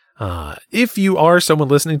 If you are someone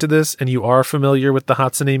listening to this and you are familiar with the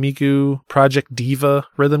Hatsune Miku Project Diva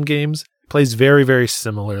rhythm games, it plays very, very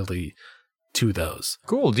similarly to those.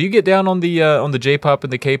 Cool. Do you get down on the J-pop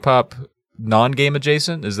and the K-pop non-game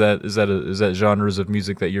adjacent? Is that genres of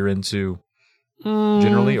music that you're into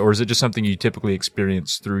generally, or is it just something you typically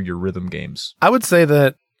experience through your rhythm games? I would say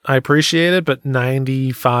that I appreciate it, but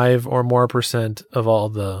 95 or more % of all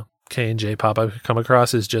the K and J pop I've come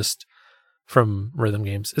across is just from rhythm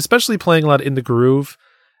games, especially playing a lot in the groove.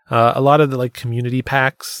 A lot of the like community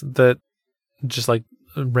packs that just like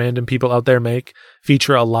random people out there make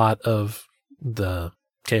feature a lot of the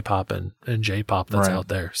K-pop and J-pop that's out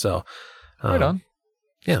there. So, right on.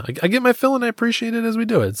 Yeah, I get my fill and I appreciate it as we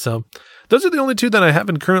do it. So those are the only two that I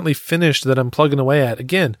haven't currently finished that I'm plugging away at.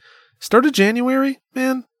 Again, start of January,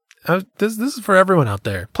 man. This is for everyone out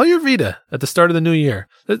there. Play your Vita at the start of the new year.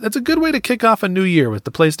 That's a good way to kick off a new year with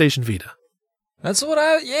the PlayStation Vita. That's what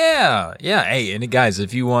yeah. Hey, and guys,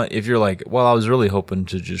 if you're like, well, I was really hoping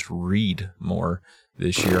to just read more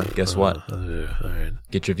this year. Guess what? All right.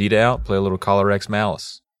 Get your Vita out, play a little Color X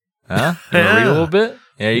Malice. Huh? You want to read a little bit?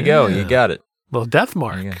 There you go. You got it. Little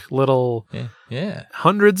Deathmark. Little yeah.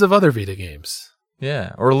 Hundreds of other Vita games.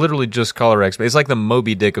 Yeah, or literally just Color X. It's like the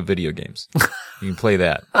Moby Dick of video games. You can play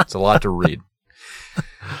that. It's a lot to read.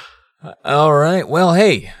 All right. Well,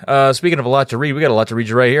 hey, speaking of a lot to read, we got a lot to read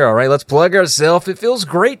you right here. All right, let's plug ourselves. It feels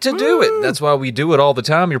great to do it. That's why we do it all the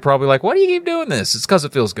time. You're probably like, why do you keep doing this? It's because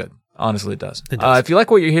it feels good. Honestly, it does. If you like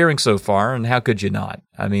what you're hearing so far, and how could you not?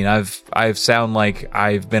 I mean, I've sound like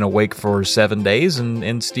I've been awake for 7 days,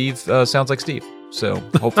 and Steve sounds like Steve. So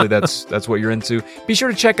hopefully that's what you're into. Be sure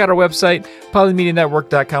to check out our website,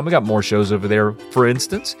 polymedianetwork.com. We got more shows over there. For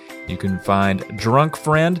instance, you can find Drunk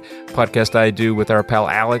Friend, podcast I do with our pal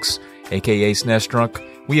Alex, a.k.a. SNES Drunk.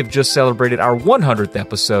 We have just celebrated our 100th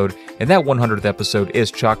episode, and that 100th episode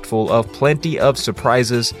is chock full of plenty of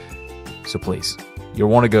surprises. So please, you'll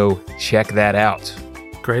want to go check that out.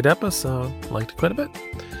 Great episode. Liked it quite a bit.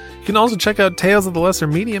 You can also check out Tales of the Lesser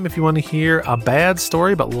Medium if you want to hear a bad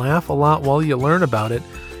story but laugh a lot while you learn about it.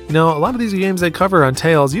 You know, a lot of these games they cover on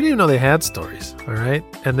Tales, you didn't even know they had stories, all right?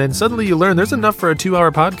 And then suddenly you learn there's enough for a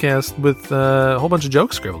 2-hour podcast with a whole bunch of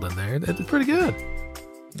jokes scribbled in there. It's pretty good.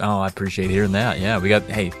 Oh, I appreciate hearing that. Yeah, we got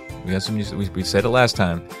some news. We said it last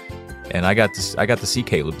time, and I got to see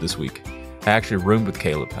Caleb this week. I actually roomed with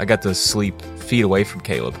Caleb. I got to sleep feet away from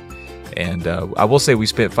Caleb. And I will say we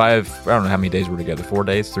spent I don't know how many days we're together, 4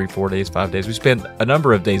 days, 3, 4 days, 5 days. We spent a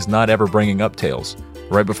number of days not ever bringing up Tales.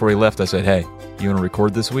 Right before he left, I said, hey, you want to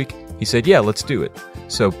record this week? He said, yeah, let's do it.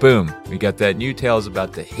 So boom, we got that new Tales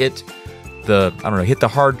about to hit the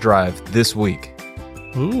hard drive this week.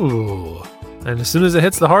 Ooh. And as soon as it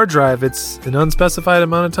hits the hard drive, it's an unspecified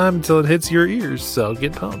amount of time until it hits your ears, so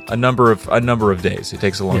get pumped. A number of days. It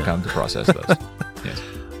takes a long time to process those. Yes.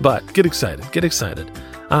 But get excited.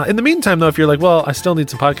 In the meantime, though, if you're like, well, I still need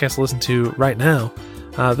some podcasts to listen to right now,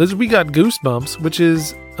 we got Goosebumps, which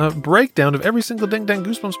is a breakdown of every single Ding Dang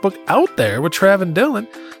Goosebumps book out there with Trav and Dylan.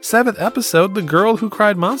 7th episode, The Girl Who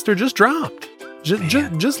Cried Monster, just dropped.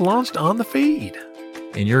 Just launched on the feed.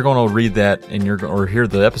 And you're going to read that or hear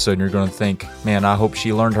the episode, and you're going to think, man, I hope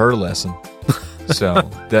she learned her lesson. So,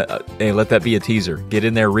 hey, let that be a teaser. Get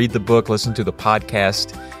in there, read the book, listen to the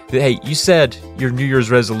podcast. Hey, you said your New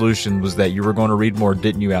Year's resolution was that you were going to read more,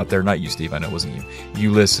 didn't you, out there? Not you, Steve. I know it wasn't you.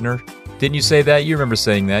 You listener. Didn't you say that? You remember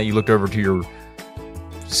saying that. You looked over to your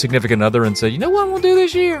significant other and said, you know what I'm going to do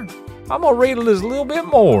this year? I'm going to read a little bit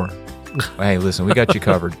more. Well, hey, listen, we got you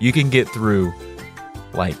covered. You can get through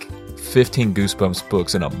like 15 Goosebumps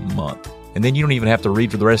books in a month. And then you don't even have to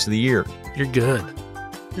read for the rest of the year. You're good.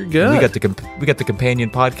 You're good. We got the companion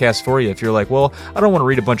podcast for you. If you're like, well, I don't want to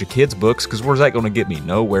read a bunch of kids' books because where's that going to get me?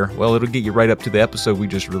 Nowhere. Well, it'll get you right up to the episode we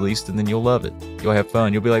just released, and then you'll love it. You'll have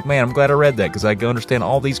fun. You'll be like, man, I'm glad I read that because I can understand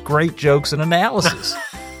all these great jokes and analysis.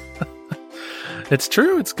 It's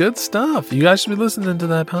true. It's good stuff. You guys should be listening to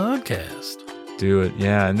that podcast. Do it,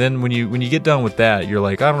 yeah. And then when you get done with that, you're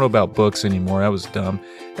like, I don't know about books anymore. That was dumb.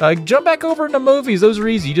 Jump back over into movies. Those are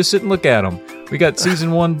easy. You just sit and look at them. We got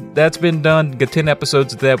season 1. That's been done. Got 10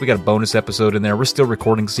 episodes of that. We got a bonus episode in there. We're still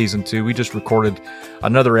recording season 2. We just recorded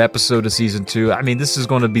another episode of season 2. I mean, this is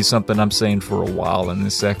going to be something I'm saying for a while in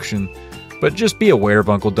this section. But just be aware of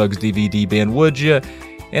Uncle Doug's DVD bin, would you?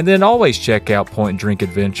 And then always check out Point and Drink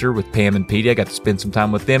Adventure with Pam and Petey. I got to spend some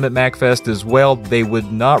time with them at MacFest as well. They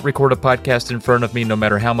would not record a podcast in front of me no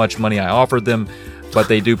matter how much money I offered them, but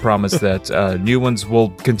they do promise that new ones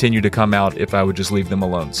will continue to come out if I would just leave them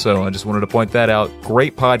alone. So I just wanted to point that out.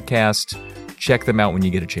 Great podcast. Check them out when you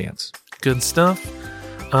get a chance. Good stuff.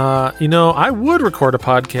 I would record a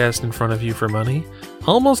podcast in front of you for money.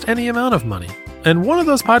 Almost any amount of money. And one of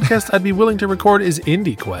those podcasts I'd be willing to record is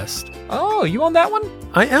Indie Quest. Oh, you on that one?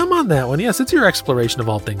 I am on that one. Yes, it's your exploration of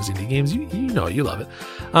all things indie games. You know you love it.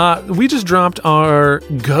 We just dropped our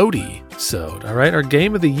GOTY-sode, all right? Our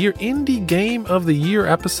Game of the Year, Indie Game of the Year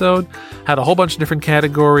episode. Had a whole bunch of different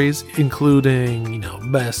categories, including,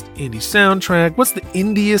 best indie soundtrack, what's the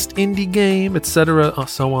indiest indie game, etc.,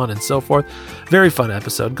 so on and so forth. Very fun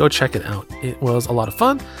episode. Go check it out. It was a lot of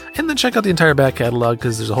fun. And then check out the entire back catalog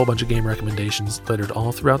because there's a whole bunch of game recommendations littered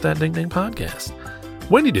all throughout that Ding Dang podcast.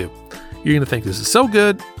 When you do, you're going to think this is so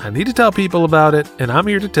good, I need to tell people about it, and I'm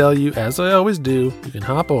here to tell you, as I always do, you can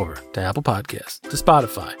hop over to Apple Podcasts, to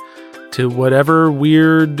Spotify, to whatever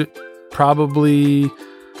weird, probably,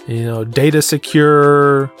 data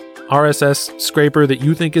secure RSS scraper that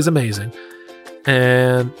you think is amazing.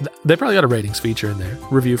 And they probably got a ratings feature in there,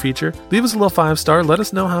 review feature. Leave us a little 5-star. Let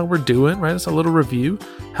us know how we're doing. Write us a little review.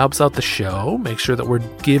 Helps out the show. Make sure that we're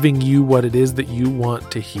giving you what it is that you want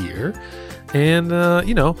to hear. And,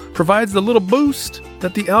 provides the little boost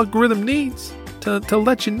that the algorithm needs to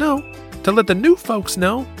let you know, to let the new folks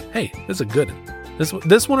know, hey, this is a good one.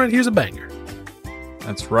 This one right here's a banger.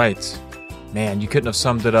 That's right. Man, you couldn't have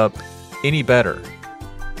summed it up any better.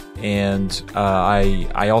 And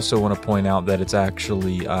I also want to point out that it's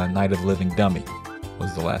actually Night of the Living Dummy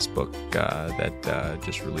was the last book that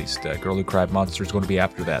just released. Girl Who Cried Monster is going to be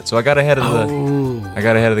after that. So I got ahead of the.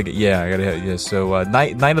 So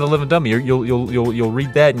Night of the Living Dummy. You'll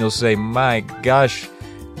read that and you'll say, my gosh,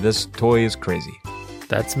 this toy is crazy.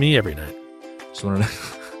 That's me every night. Just wanted to.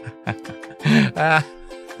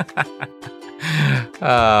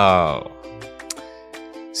 Oh.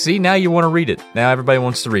 See, now you want to read it. Now everybody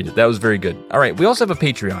wants to read it. That was very good. All right, we also have a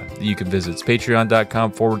Patreon that you can visit. It's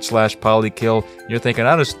patreon.com/polykill. You're thinking,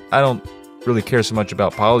 I really care so much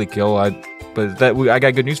about Polykill. I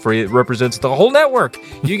got good news for you. It represents the whole network.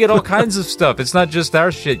 You get all kinds of stuff. It's not just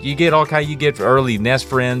our shit. You get You get early Nest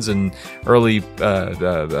friends and early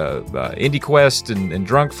Indie Quest and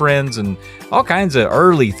Drunk friends and all kinds of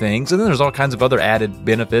early things. And then there's all kinds of other added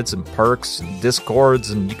benefits and perks and Discords,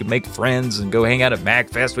 and you can make friends and go hang out at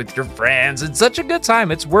MagFest with your friends. It's such a good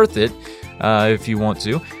time. It's worth it if you want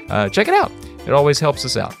to. Check it out. It always helps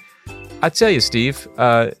us out. I tell you, Steve.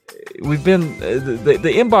 We've been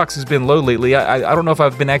the inbox has been low lately. I don't know if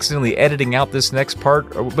I've been accidentally editing out this next part,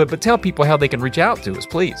 but tell people how they can reach out to us,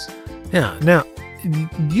 please. Yeah. Now,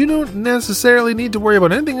 you don't necessarily need to worry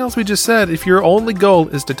about anything else we just said. If your only goal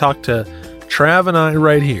is to talk to Trav and I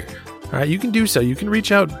right here, all right, you can do so. You can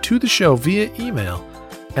reach out to the show via email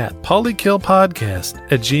at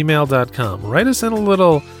polykillpodcast@gmail.com. Write us in a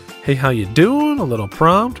little, hey, how you doing? A little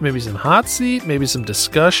prompt, maybe some hot seat, maybe some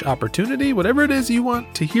discuss opportunity, whatever it is you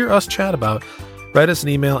want to hear us chat about. Write us an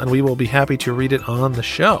email and we will be happy to read it on the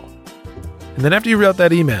show. And then after you wrote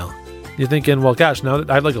that email, you're thinking, well, gosh, now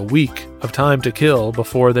that I have like a week of time to kill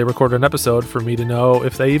before they record an episode for me to know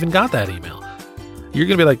if they even got that email. You're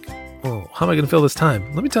going to be like, oh, how am I going to fill this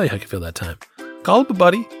time? Let me tell you how you can fill that time. Call up a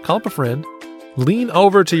buddy, call up a friend, lean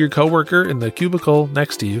over to your coworker in the cubicle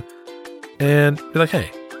next to you and be like,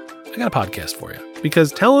 hey, I got a podcast for you.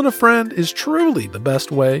 Because telling a friend is truly the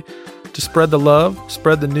best way to spread the love,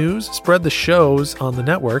 spread the news, spread the shows on the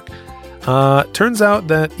network. Turns out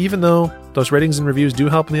that even though those ratings and reviews do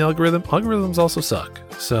help in the algorithm, algorithms also suck.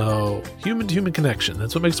 So human-to-human connection,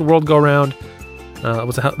 that's what makes the world go around.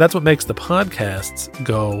 That's what makes the podcasts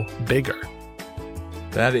go bigger.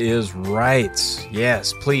 That is right.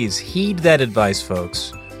 Yes, please heed that advice,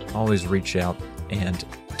 folks. Always reach out and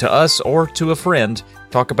to us or to a friend,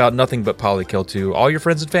 talk about nothing but Polykill to all your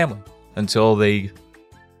friends and family until they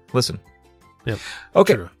listen. Yep.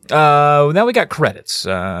 Okay. Now we got credits,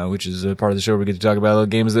 which is a part of the show where we get to talk about the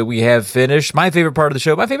games that we have finished. My favorite part of the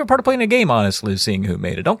show, my favorite part of playing a game, honestly, is seeing who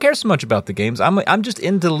made it. Don't care so much about the games. I'm just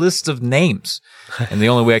into lists of names, and the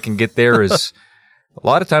only way I can get there is a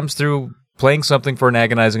lot of times through playing something for an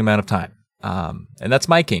agonizing amount of time. And that's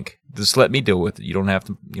my kink. Just let me deal with it. You don't have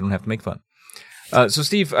to make fun. So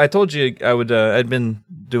Steve, I told you I'd been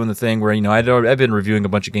doing the thing where, I've been reviewing a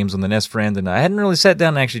bunch of games on the Nest Friend, and I hadn't really sat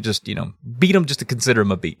down and actually just, beat them just to consider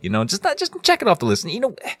them a beat, just check it off the list.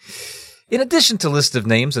 And, in addition to list of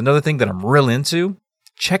names, another thing that I'm real into,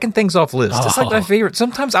 checking things off lists. It's like my favorite.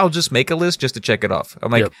 Sometimes I'll just make a list just to check it off.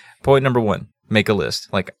 I'm like, Point number 1, make a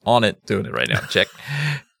list. Like on it, doing it right now. Check.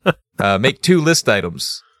 Make 2 list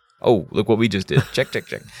items. Oh, look what we just did. Check.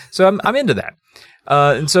 So I'm into that.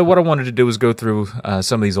 And so what I wanted to do was go through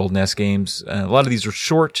some of these old NES games. A lot of these are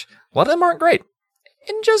short. A lot of them aren't great.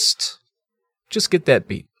 And just get that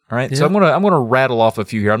beat. All right. Yeah. So I'm gonna rattle off a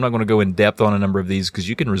few here. I'm not going to go in depth on a number of these because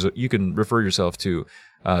you can refer yourself to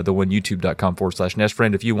the one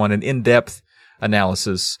youtube.com/NESFriend if you want an in-depth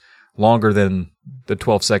analysis longer than the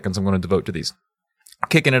 12 seconds I'm going to devote to these.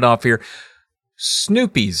 Kicking it off here.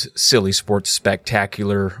 Snoopy's Silly Sports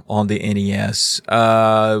Spectacular on the NES.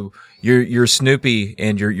 You're Snoopy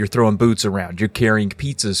and you're throwing boots around. You're carrying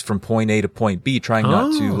pizzas from point A to point B, trying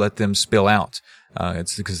not to let them spill out.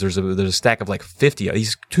 It's because there's a stack of like 50.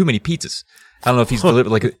 He's too many pizzas. I don't know if he's delivered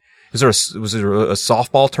like. Was there a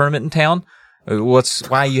softball tournament in town?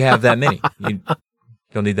 Why you have that many? You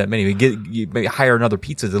don't need that many. You may hire another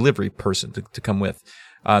pizza delivery person to come with.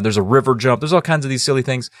 There's a river jump. There's all kinds of these silly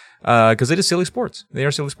things, because it is silly sports. They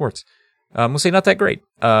are silly sports. We'll say not that great.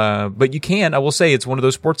 But I will say it's one of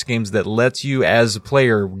those sports games that lets you as a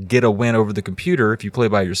player get a win over the computer if you play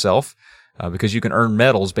by yourself, because you can earn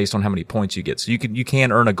medals based on how many points you get. So you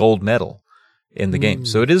can earn a gold medal in the game.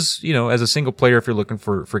 So it is, as a single player, if you're looking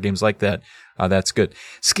for games like that, that's good.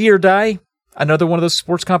 Ski or Die. Another one of those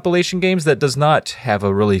sports compilation games that does not have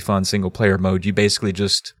a really fun single player mode. You basically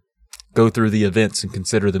just go through the events and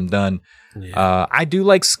consider them done. Yeah. I do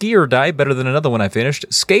like Ski or Die better than another one I finished,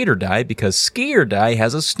 Skate or Die, because Ski or Die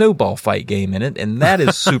has a snowball fight game in it, and that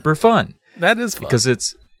is super fun. That is fun. Because I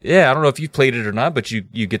don't know if you've played it or not, but you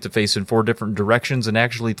get to face in 4 different directions and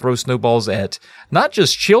actually throw snowballs at not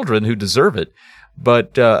just children who deserve it,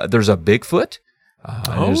 but there's a Bigfoot.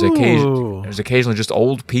 There's occasionally just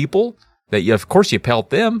old people that of course you pelt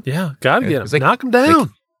them. Yeah, gotta get them. Knock them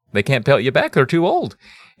down. They can't pelt you back. They're too old.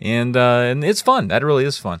 And it's fun. That really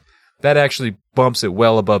is fun. That actually bumps it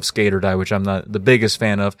well above Skate or Die, which I'm not the biggest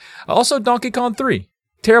fan of. Also, Donkey Kong 3.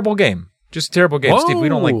 Terrible game. Just a terrible game. Whoa. Steve, we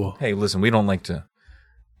don't like to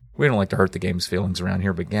hurt the game's feelings around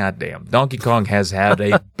here, but goddamn, Donkey Kong has had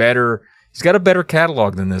he's got a better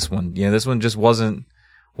catalog than this one. This one just wasn't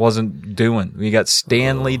wasn't doing. We got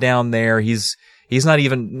Stanley down there. He's not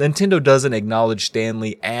even, Nintendo doesn't acknowledge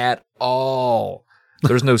Stanley at all.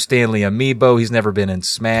 There's no Stanley amiibo. He's never been in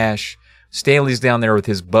Smash. Stanley's down there with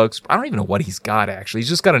his bugs. I don't even know what he's got, actually. He's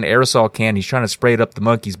just got an aerosol can. He's trying to spray it up the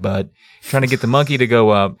monkey's butt, trying to get the monkey to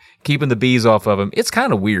go up, keeping the bees off of him. It's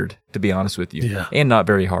kind of weird, to be honest with you, and not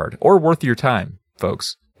very hard or worth your time,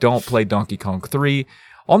 folks. Don't play Donkey Kong 3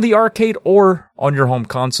 on the arcade or on your home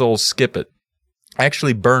console. Skip it.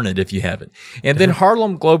 Actually burn it if you haven't. And then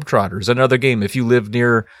Harlem Globetrotters, another game. If you live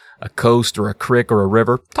near a coast or a creek or a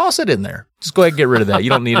river, toss it in there. Just go ahead and get rid of that. You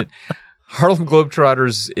don't need it. Harlem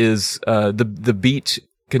Globetrotters is the beat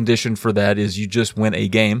condition for that is you just win a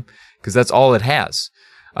game because that's all it has.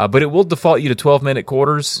 But it will default you to 12-minute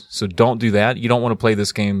quarters, so don't do that. You don't want to play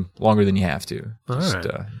this game longer than you have to. Just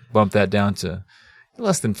bump that down to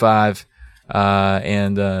less than 5.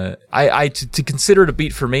 To consider it a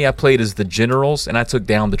beat for me, I played as the Generals and I took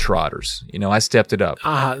down the Trotters. I stepped it up.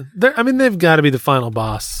 They've got to be the final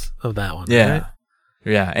boss of that one. Yeah. Right?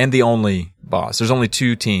 Yeah. And the only boss. There's only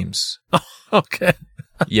 2 teams. Oh, okay.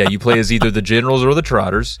 Yeah. You play as either the Generals or the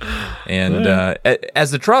Trotters. And, as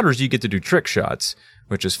the Trotters, you get to do trick shots,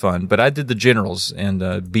 which is fun. But I did the Generals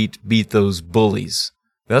and, beat those bullies.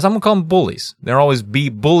 I'm going to call them bullies. They're always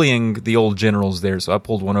bullying the old Generals there. So I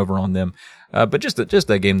pulled one over on them. But just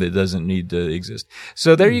a game that doesn't need to exist.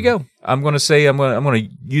 So there you go. I'm going to say I'm going to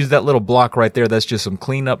use that little block right there. That's just some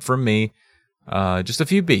cleanup from me. Just a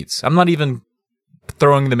few beats. I'm not even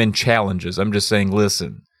throwing them in challenges. I'm just saying,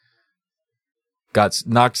 listen,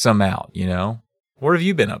 knocked some out, What have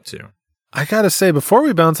you been up to? I got to say, before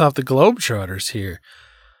we bounce off the Globetrotters here,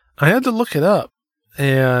 I had to look it up,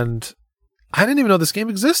 and I didn't even know this game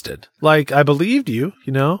existed. Like, I believed you,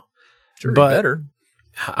 Sure, but better.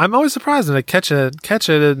 I'm always surprised when I catch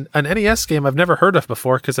an NES game I've never heard of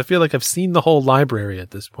before because I feel like I've seen the whole library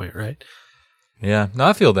at this point, right? Yeah, no,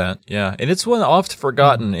 I feel that. Yeah, and it's one oft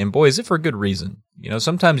forgotten, and boy, is it for a good reason.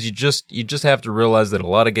 Sometimes you just have to realize that a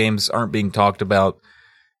lot of games aren't being talked about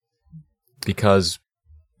because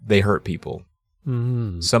they hurt people.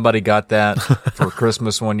 Mm. Somebody got that for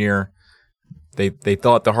Christmas one year. They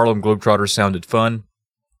thought the Harlem Globetrotters sounded fun.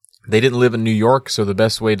 They didn't live in New York, so the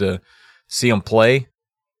best way to see them play,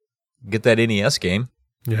 get that NES game.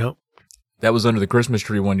 Yeah, that was under the Christmas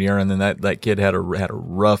tree one year, and then that kid had a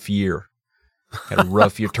rough year.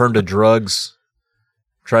 Turned to drugs,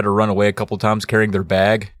 tried to run away a couple times carrying their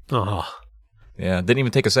bag. Oh, yeah, didn't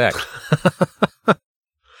even take a sack.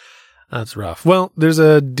 That's rough. Well, there's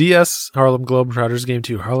a DS Harlem Globetrotters game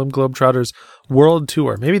too, Harlem Globetrotters World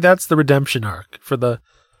Tour. Maybe that's the redemption arc for the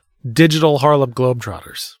digital Harlem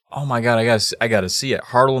Globetrotters. Oh my God, I gotta see it.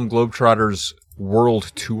 Harlem Globetrotters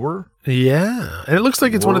World Tour? Yeah. And it looks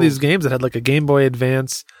like it's one of these games that had like a Game Boy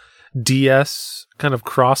Advance DS kind of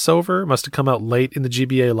crossover. It must have come out late in the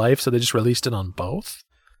GBA life, so they just released it on both.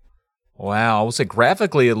 Wow. I will say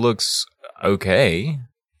graphically it looks okay.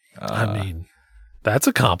 That's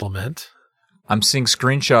a compliment. I'm seeing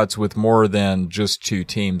screenshots with more than just 2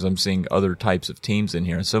 teams. I'm seeing other types of teams in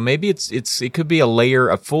here. So maybe it could be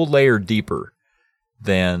a full layer deeper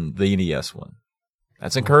than the NES one.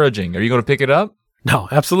 That's encouraging. Are you going to pick it up? No,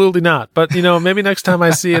 absolutely not. But, maybe next time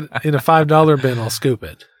I see it in a $5 bin, I'll scoop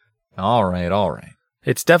it. All right.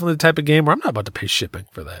 It's definitely the type of game where I'm not about to pay shipping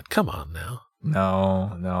for that. Come on now.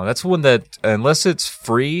 No. That's one that, unless it's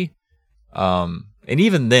free, and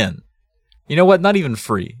even then, you know what? Not even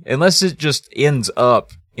free. Unless it just ends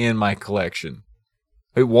up in my collection.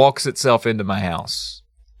 It walks itself into my house.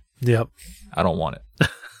 Yep. I don't want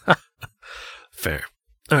it. Fair.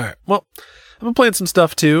 All right. Well, I've been playing some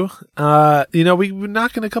stuff too. We were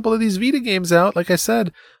knocking a couple of these Vita games out. Like I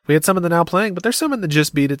said, we had some in the Now Playing, but there's some in the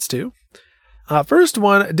Just Beat It's too. First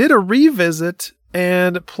one, did a revisit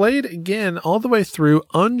and played again all the way through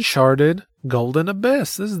Uncharted Golden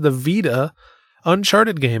Abyss. This is the Vita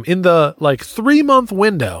Uncharted game in the 3-month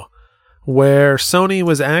window where Sony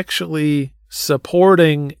was actually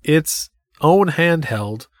supporting its own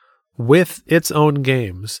handheld with its own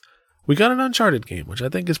games. We got an Uncharted game, which I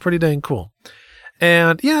think is pretty dang cool.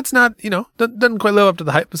 And yeah, it's not, doesn't quite live up to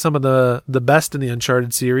the hype of some of the best in the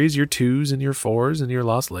Uncharted series, your 2s and your 4s and your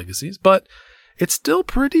Lost Legacies, but it's still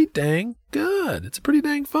pretty dang good. It's a pretty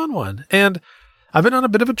dang fun one. And I've been on a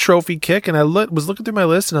bit of a trophy kick, and I was looking through my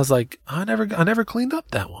list, and I was like, I never cleaned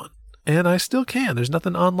up that one. And I still can. There's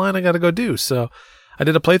nothing online I got to go do. So I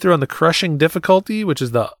did a playthrough on the crushing difficulty, which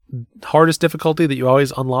is the hardest difficulty that you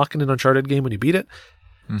always unlock in an Uncharted game when you beat it.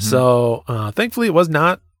 Mm-hmm. So thankfully it was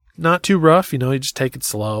not too rough. You just take it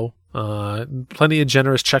slow. Plenty of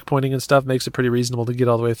generous checkpointing and stuff makes it pretty reasonable to get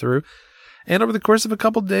all the way through. and over the course of a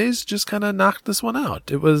couple days, just kind of knocked this one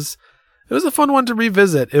out. It was a fun one to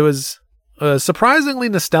revisit. It was surprisingly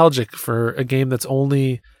nostalgic for a game that's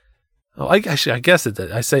only, I guess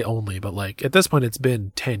I say only, but like at this point it's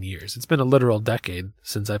been 10 years. It's been a literal decade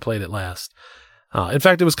since I played it last. In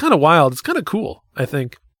fact, it was kind of wild. It's kind of cool, I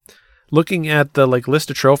think. Looking at the like list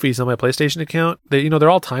of trophies on my PlayStation account, they're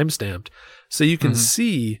all time stamped. So you can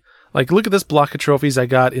see, like, look at this block of trophies I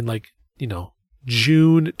got in like,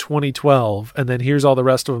 June 2012, and then here's all the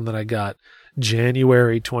rest of them that I got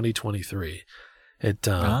January 2023.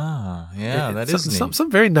 That is neat.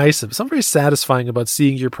 Some very nice, some very satisfying about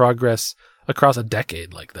seeing your progress across a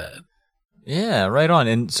decade like that. Yeah, right on.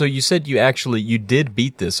 And so you said you did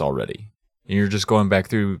beat this already. And you're just going back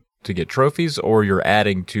through to get trophies, or you're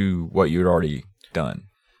adding to what you'd already done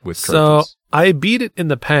with trophies? So I beat it in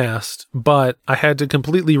the past, but I had to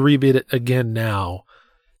completely rebeat it again now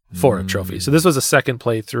for a trophy. So this was a second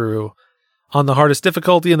playthrough on the hardest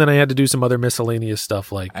difficulty, and then I had to do some other miscellaneous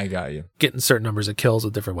stuff like I got you. Getting certain numbers of kills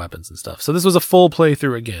with different weapons and stuff. So this was a full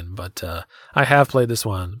playthrough again, but I have played this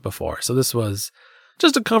one before. So this was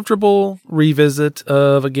just a comfortable revisit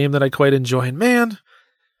of a game that I quite enjoy. And man,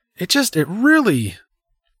 it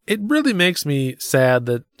really makes me sad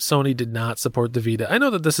that Sony did not support the Vita. I know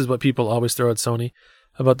that this is what people always throw at Sony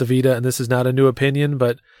about the Vita, and this is not a new opinion,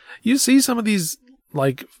 but you see some of these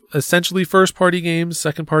like essentially first-party games,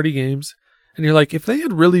 second-party games, and you're like, if they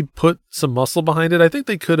had really put some muscle behind it, I think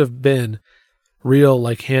they could have been real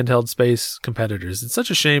like handheld space competitors. It's such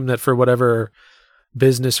a shame that for whatever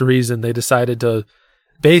business reason they decided to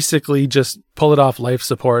basically just pull it off life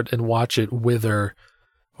support and watch it wither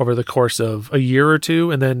over the course of a year or two,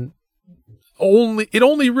 and then it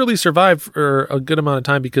only really survived for a good amount of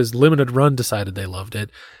time because Limited Run decided they loved it.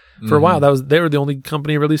 For a while, they were the only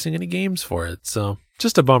company releasing any games for it. So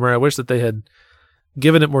just a bummer. I wish that they had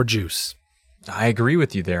given it more juice. I agree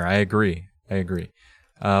with you there. I agree.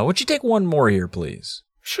 Would you take one more here, please?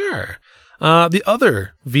 Sure. The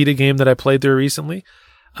other Vita game that I played through recently,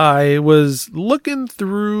 I was looking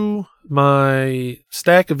through my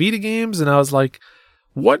stack of Vita games, and I was like,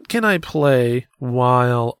 what can I play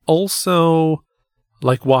while also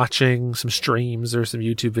like watching some streams or some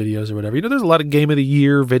YouTube videos or whatever? There's a lot of Game of the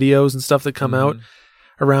Year videos and stuff that come out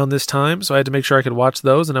around this time, so I had to make sure I could watch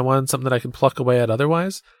those, and I wanted something that I could pluck away at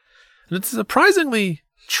otherwise. And it's surprisingly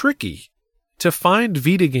tricky to find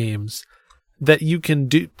Vita games that you can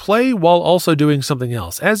play while also doing something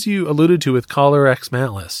else. As you alluded to with Collar X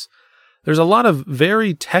Malice, there's a lot of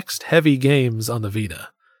very text-heavy games on the Vita.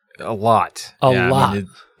 A lot. A lot. I mean,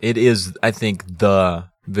 it is, I think, the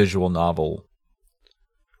visual novel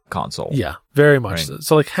console. Yeah, very much. Right?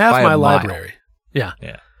 So like half by my library. Yeah.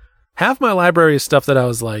 Half my library is stuff that I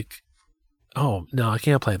was like, oh, no, I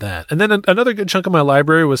can't play that. And then another good chunk of my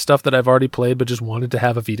library was stuff that I've already played but just wanted to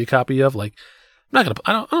have a Vita copy of. Like, I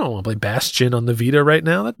don't want to play Bastion on the Vita right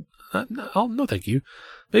now. No, thank you.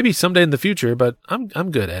 Maybe someday in the future, but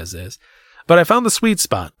I'm good as is. But I found the sweet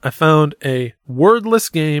spot. I found a wordless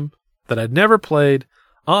game that I'd never played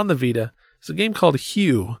on the Vita. It's a game called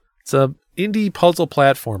Hue. It's a indie puzzle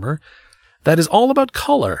platformer that is all about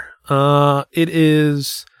color. It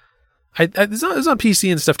is... It's on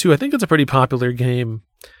PC and stuff too. I think it's a pretty popular game,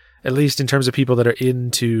 at least in terms of people that are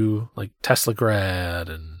into like Teslagrad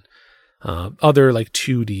and other like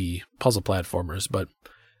 2D puzzle platformers. But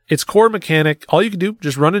its core mechanic, all you can do,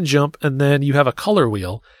 just run and jump, and then you have a color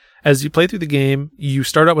wheel. As you play through the game, you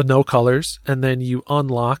start out with no colors, and then you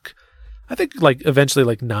unlock, I think like eventually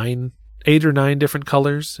like 8 or 9 different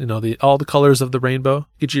colors. All the colors of the rainbow.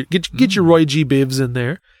 Get your Roy G. Biv in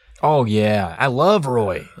there. Oh yeah, I love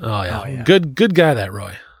Roy. Oh yeah, good guy that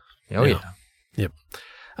Roy. Oh yeah. Yep.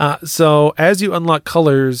 So as you unlock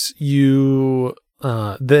colors,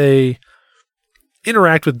 they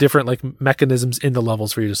interact with different like mechanisms in the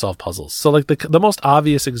levels for you to solve puzzles. So like the most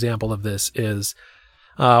obvious example of this is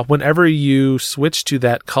whenever you switch to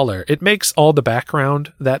that color, it makes all the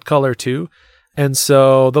background that color too. And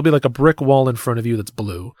so there'll be like a brick wall in front of you that's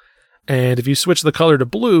blue. And if you switch the color to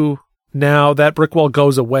blue, now that brick wall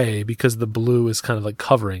goes away because the blue is kind of like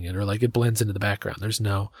covering it, or like it blends into the background. There's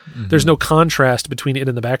no contrast between it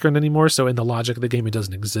and the background anymore. So in the logic of the game, it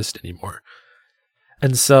doesn't exist anymore.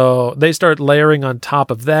 And so they start layering on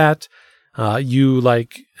top of that. You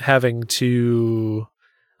like having to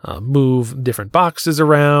move different boxes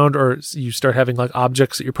around, or you start having like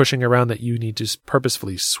objects that you're pushing around that you need to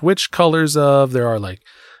purposefully switch colors of. There are like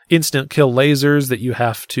instant kill lasers that you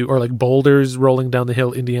have to, or like boulders rolling down the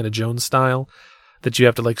hill Indiana Jones style that you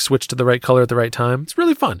have to like switch to the right color at the right time. It's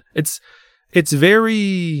really fun. It's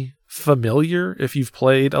very familiar if you've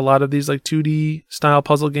played a lot of these like 2D style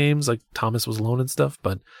puzzle games, like Thomas Was Alone and stuff.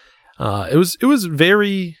 But it was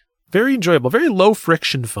very, very enjoyable, very low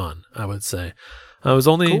friction fun, I would say. It was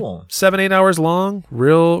only 7-8 hours long,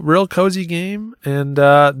 real cozy game, and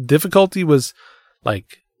difficulty was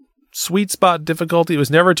like sweet spot difficulty. It was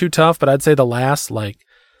never too tough, but I'd say the last like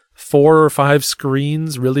 4 or 5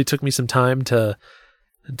 screens really took me some time to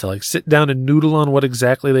like sit down and noodle on what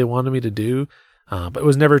exactly they wanted me to do. But it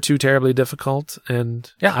was never too terribly difficult,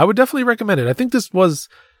 and yeah, I would definitely recommend it. I think this was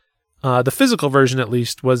the physical version, at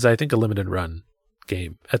least, was I think a limited run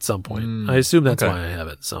game at some point. I assume that's why I have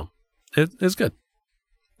it. So it's good.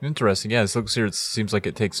 Interesting. Yeah, this looks here. It seems like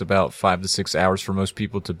it takes about 5 to 6 hours for most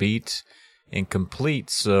people to beat and complete.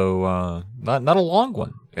 So not a long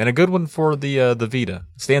one, and a good one for the Vita.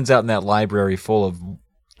 Stands out in that library full of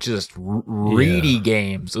just reedy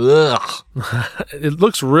games. Ugh. It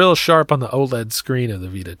looks real sharp on the OLED screen of the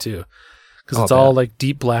Vita too, because it's all like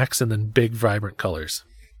deep blacks and then big vibrant colors.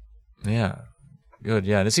 Yeah. Good,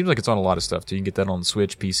 yeah. And it seems like it's on a lot of stuff, too. You can get that on the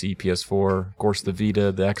Switch, PC, PS4, of course, the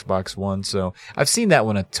Vita, the Xbox One. So I've seen that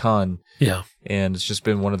one a ton. Yeah. And it's just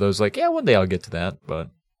been one of those, like, yeah, one day I'll get to that. But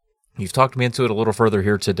you've talked me into it a little further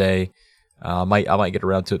here today. I might get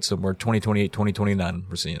around to it somewhere. 2028, 2029,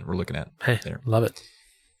 we're looking at. Hey, there. Love it.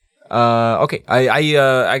 Okay,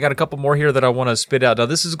 I got a couple more here that I want to spit out. Now,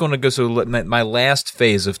 this is going to go, so my last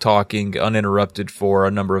phase of talking uninterrupted for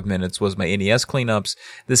a number of minutes was my NES cleanups.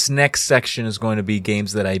 This next section is going to be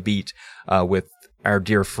games that I beat with our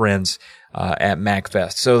dear friends at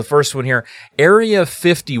MacFest. So the first one here, Area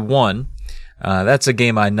 51. That's a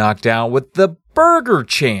game I knocked out with the Burger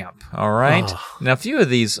Champ. All right. Oh. Now, a few of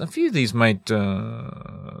these might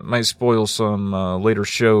spoil some later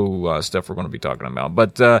show stuff we're going to be talking about.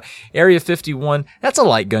 But Area 51, that's a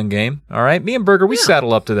light gun game. All right. Me and Burger, we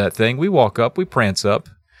saddle up to that thing. We walk up. We prance up.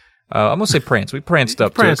 I'm going to say prance. We pranced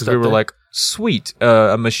up to it because we were like, sweet,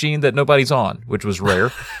 a machine that nobody's on, which was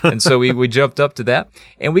rare. And so we jumped up to that.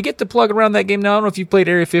 And we get to plug around that game. Now, I don't know if you played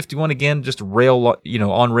Area 51 again, just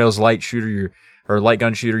on rails light shooter. Or light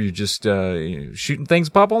gun shooter, you're just shooting things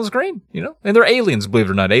pop on the screen, and they're aliens, believe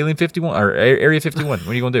it or not. Alien 51 or Area 51. What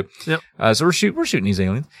are you gonna do? Yep. So we're shooting these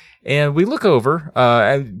aliens, and we look over,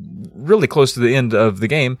 really close to the end of the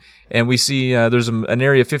game, and we see there's an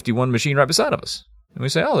Area 51 machine right beside of us, and we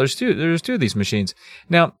say, "Oh, there's two of these machines."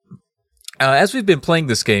 Now, as we've been playing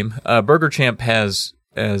this game, Burger Champ has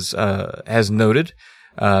noted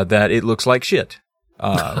that it looks like shit.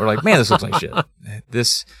 We're like, man, this looks like shit.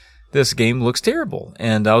 This game looks terrible.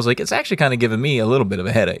 And I was like, it's actually kind of giving me a little bit of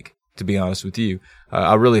a headache, to be honest with you.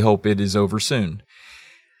 I really hope it is over soon.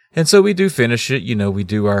 And so we do finish it. We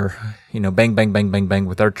do our, bang, bang, bang, bang, bang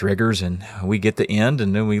with our triggers, and we get the end,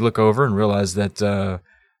 and then we look over and realize that,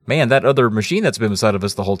 man, that other machine that's been beside of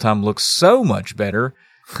us the whole time looks so much better.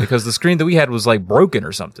 Because the screen that we had was like broken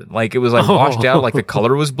or something. Like it was like washed out, like the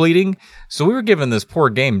color was bleeding. So we were giving this poor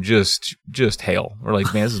game just hell. We're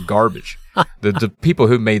like, man, this is garbage. The people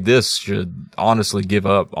who made this should honestly give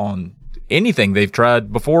up on anything they've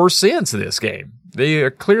tried before or since this game. They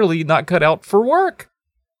are clearly not cut out for work,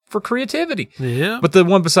 for creativity. Yeah. But the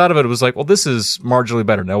one beside of it was like, well, this is marginally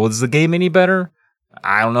better. Now, was the game any better?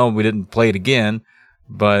 I don't know. We didn't play it again,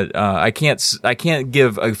 but I can't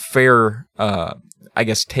give a fair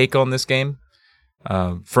take on this game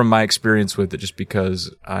from my experience with it, just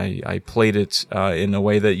because I played it in a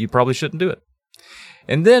way that you probably shouldn't do it.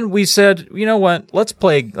 And then we said, you know what? Let's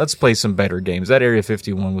play some better games. That Area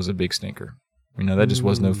 51 was a big stinker. That just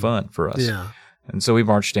was no fun for us. Yeah. And so we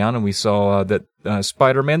marched down and we saw that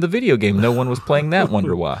Spider-Man the video game. No one was playing that.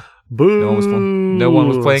 Wonder why? Boo! No one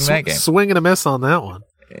was playing that game. Swing and a miss on that one.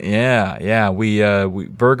 Yeah. We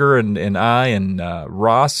Burger and I and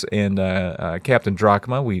Ross and Captain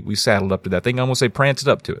Drachma, we saddled up to that thing. I almost say pranced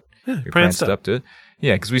up to it. Yeah, we pranced up to it.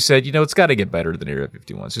 Yeah, because we said, it's got to get better than Area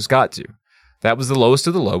 51. It's just got to. That was the lowest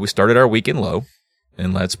of the low. We started our weekend low,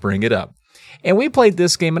 and let's bring it up. And we played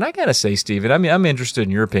this game, and I gotta say, Steven, I'm interested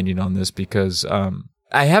in your opinion on this because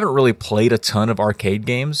I haven't really played a ton of arcade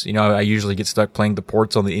games. I usually get stuck playing the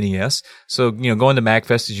ports on the NES. So, going to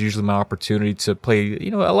MacFest is usually my opportunity to play,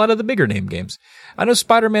 a lot of the bigger name games. I know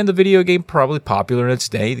Spider-Man, the video game, probably popular in its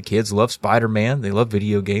day. The kids love Spider-Man. They love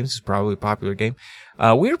video games. It's probably a popular game.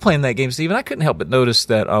 We were playing that game, Steven. I couldn't help but notice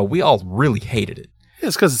that we all really hated it. Yeah,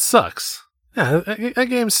 it's because it sucks. Yeah, that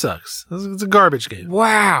game sucks. It's a garbage game.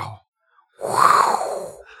 Wow.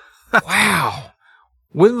 Wow.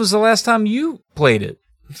 When was the last time you played it?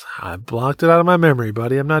 I blocked it out of my memory,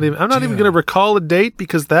 buddy. I'm not even going to recall a date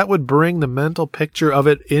because that would bring the mental picture of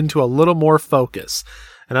it into a little more focus.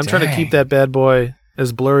 And I'm trying to keep that bad boy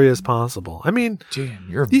as blurry as possible. I mean, dude,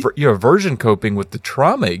 you're version coping with the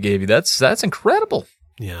trauma it gave you. That's incredible.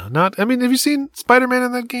 Yeah, have you seen Spider-Man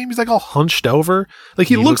in that game? He's like all hunched over. Like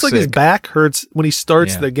he looks like sick. His back hurts when he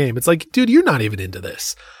starts the game. It's like, dude, you're not even into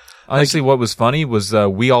this. Honestly, what was funny was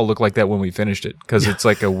we all looked like that when we finished it because it's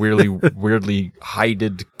like a weirdly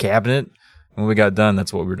heighted cabinet. When we got done,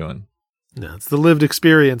 that's what we were doing. No, it's the lived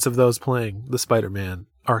experience of those playing the Spider-Man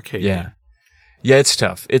arcade game. Yeah, it's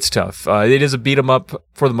tough. It is a beat 'em up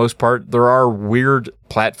for the most part. There are weird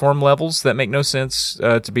platform levels that make no sense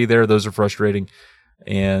to be there. Those are frustrating.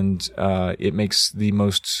 And it makes the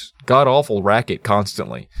most god-awful racket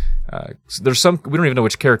constantly. There's some, we don't even know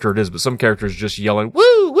which character it is, but some characters just yelling,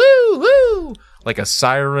 woo, woo, woo, like a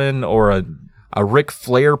siren or a Ric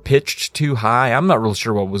Flair pitched too high. I'm not real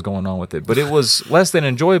sure what was going on with it, but it was less than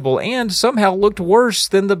enjoyable and somehow looked worse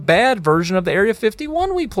than the bad version of the Area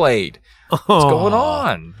 51 we played. What's going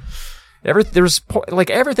on?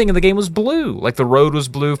 Everything in the game was blue. Like the road was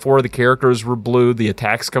blue, 4 of the characters were blue, the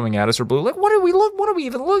attacks coming at us are blue. Like what are we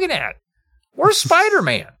even looking at? Where's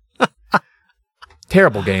Spider-Man?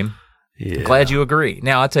 Terrible game. Yeah. Glad you agree.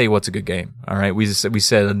 Now I'll tell you what's a good game. All right, we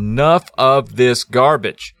said enough of this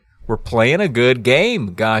garbage. We're playing a good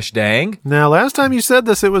game. Gosh dang. Now last time you said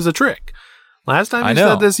this, it was a trick. Last time you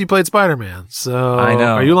said this, you played Spider-Man. So I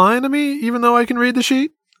know. Are you lying to me? Even though I can read the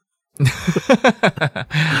sheet.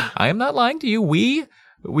 I am not lying to you. We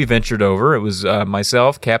ventured over. It was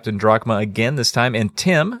myself, Captain Drachma again this time, and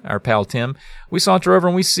Tim, our pal Tim. We saunter over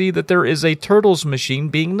and we see that there is a Turtles machine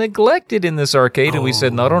being neglected in this arcade, and we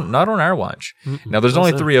said, not on our watch. Now, there's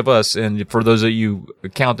only 3 of us, and for those of you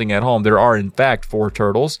counting at home, there are in fact 4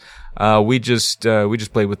 Turtles. We just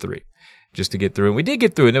played with 3 just to get through, and we did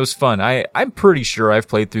get through, and it was fun. I'm pretty sure I've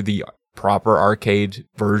played through the proper arcade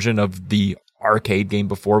version of the arcade game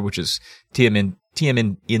before, which is TMNT.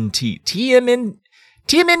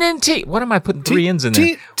 What am I putting 3 N's in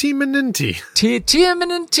there? TMNT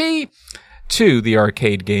 2, the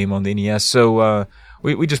arcade game on the NES. So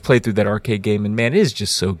we just played through that arcade game, and man, it is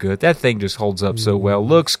just so good. That thing just holds up so well.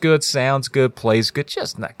 Looks good, sounds good, plays good.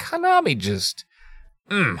 Just not Konami, just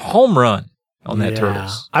home run on that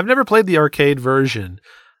Turtles. I've never played the arcade version.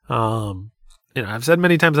 I've said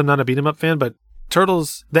many times I'm not a beat 'em up fan, but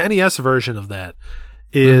Turtles, the NES version of that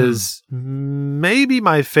is maybe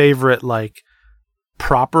my favorite, like,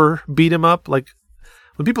 proper beat 'em up. Like,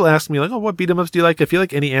 when people ask me, like, oh, what beat 'em ups do you like? I feel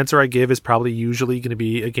like any answer I give is probably usually going to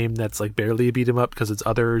be a game that's, like, barely a beat 'em up because it's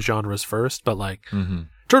other genres first. But, like,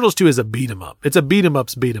 Turtles 2 is a beat 'em up. It's a beat 'em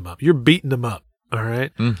up's beat 'em up. You're beating them up. All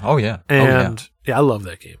right. Oh, yeah. And, I love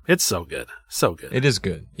that game. It's so good. So good. It is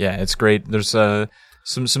good. Yeah, it's great. There's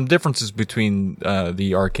some differences between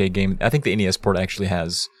the arcade game. I think the NES port actually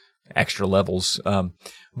has extra levels,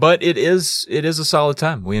 but it is a solid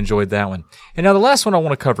time. We enjoyed that one. And now the last one I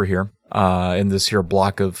want to cover here in this here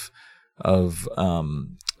block of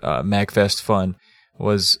MagFest fun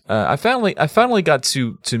was I finally got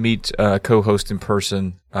to meet a co-host in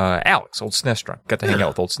person, Alex, old SNES Drunk. Got to hang out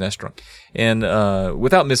with old SNES Drunk, and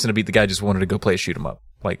without missing a beat, the guy just wanted to go play a shoot 'em up.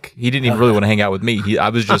 Like he didn't even really want to hang out with me. I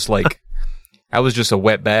was just like. I was just a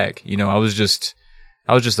wet bag, I was just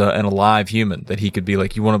an alive human that he could be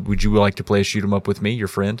like, would you like to play a shoot 'em up with me, your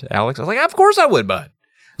friend, Alex? I was like, of course I would, bud.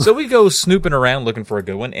 So we go snooping around looking for a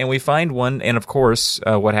good one, and we find one. And of course,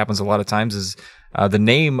 what happens a lot of times is the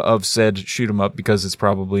name of said shoot 'em up, because it's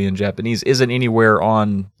probably in Japanese, isn't anywhere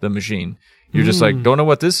on the machine. You're just like, don't know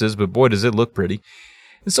what this is, but boy, does it look pretty.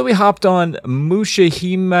 And so we hopped on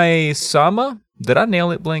Mushihime-sama. Did I nail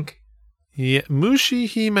it, Blink? Yeah,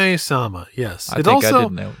 Mushihime-sama, yes. I did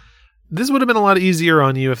nail it. This would have been a lot easier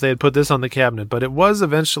on you if they had put this on the cabinet, but it was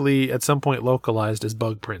eventually at some point localized as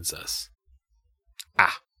Bug Princess.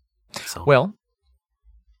 So. Well,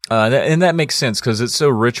 and that makes sense because it's so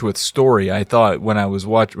rich with story. I thought when I was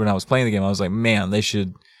playing the game, I was like, man, they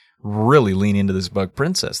should really lean into this Bug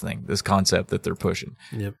Princess thing, this concept that they're pushing.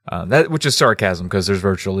 Yep. Which is sarcasm because there's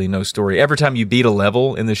virtually no story. Every time you beat a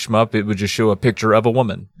level in the shmup, it would just show a picture of a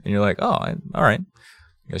woman, and you're like, oh, all right.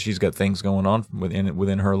 I guess she's got things going on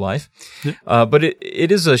within her life. Yep. But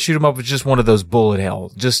it is a shoot 'em up with just one of those bullet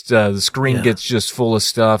hell. Just the screen gets just full of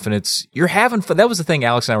stuff, and you're having fun. That was the thing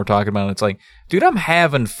Alex and I were talking about. And it's like, dude, I'm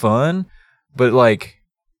having fun, but like,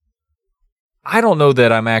 I don't know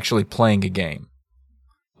that I'm actually playing a game.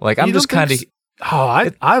 Like I'm just kind of.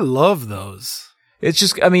 I love those. It's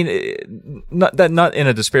just, I mean, not in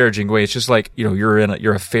a disparaging way. It's just like,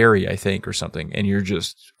 you're a fairy, I think, or something, and you're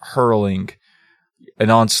just hurling an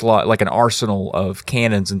onslaught, like an arsenal of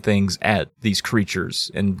cannons and things at these creatures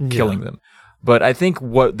and killing them. But I think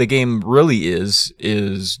what the game really is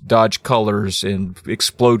dodge colors and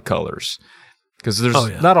explode colors. Because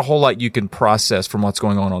there's not a whole lot you can process from what's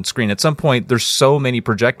going on screen. At some point, there's so many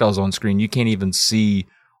projectiles on screen, you can't even see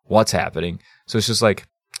what's happening. So it's just like,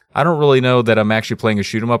 I don't really know that I'm actually playing a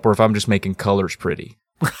shoot 'em up or if I'm just making colors pretty.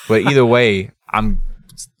 But either way,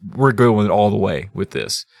 we're going all the way with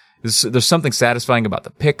this. There's something satisfying about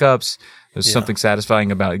the pickups. There's something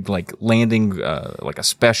satisfying about like landing like a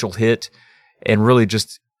special hit and really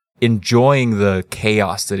just enjoying the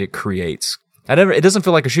chaos that it creates. It doesn't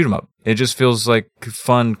feel like a shoot 'em up. It just feels like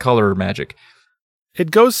fun color magic.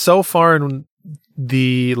 It goes so far in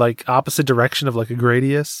the like opposite direction of like a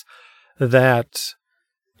Gradius that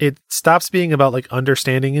it stops being about like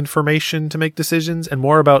understanding information to make decisions and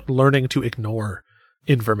more about learning to ignore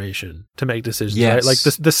information to make decisions. Yes. Right? Like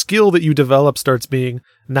the skill that you develop starts being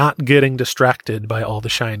not getting distracted by all the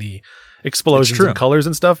shiny explosions and colors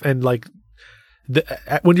and stuff. And like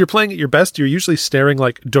when you're playing at your best, you're usually staring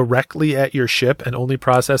like directly at your ship and only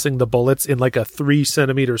processing the bullets in like a 3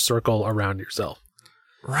 centimeter circle around yourself.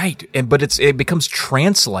 Right. But it becomes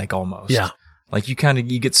trance-like almost. Yeah. Like you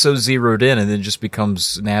get so zeroed in and then it just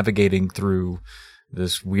becomes navigating through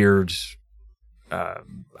this weird, I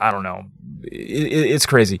don't know. It's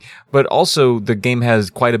crazy. But also the game has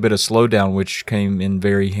quite a bit of slowdown, which came in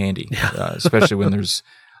very handy, especially when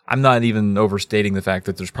I'm not even overstating the fact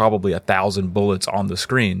that there's probably 1,000 bullets on the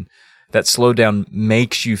screen. That slowdown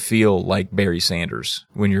makes you feel like Barry Sanders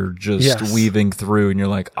when you're just weaving through and you're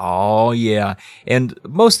like, oh yeah. And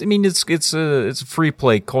it's a free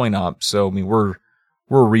play coin op. So, I mean, we're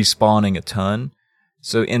respawning a ton.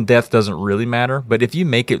 So in death doesn't really matter. But if you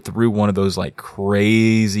make it through one of those like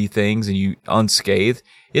crazy things and you unscathed,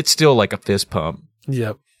 it's still like a fist pump.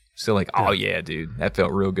 Yep. Still like, oh yeah, dude, that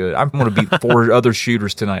felt real good. I'm going to beat 4 other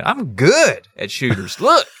shooters tonight. I'm good at shooters.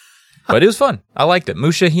 Look. But it was fun. I liked it.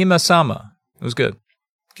 Mushihima-sama. It was good.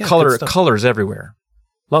 Yeah, colors everywhere.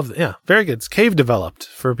 Love it. Yeah, very good. It's Cave developed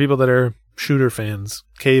for people that are shooter fans.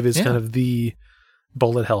 Cave is kind of the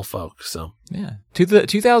bullet hell folk. So yeah,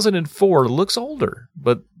 2004 looks older,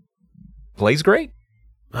 but plays great.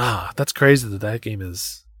 That's crazy that game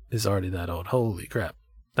is already that old. Holy crap!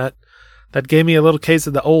 That gave me a little case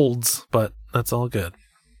of the olds, but that's all good.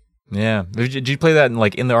 Yeah. Did you play that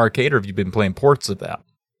in the arcade, or have you been playing ports of that?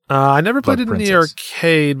 I never played it in the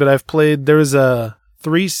arcade, but I've played. There was a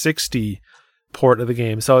 360 port of the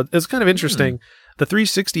game, so it's kind of interesting. The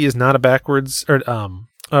 360 is not a backwards or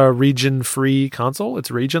a region-free console;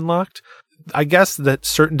 it's region-locked. I guess that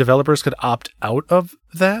certain developers could opt out of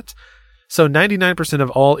that. So 99% of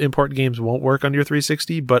all import games won't work on your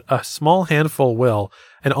 360, but a small handful will,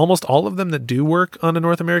 and almost all of them that do work on a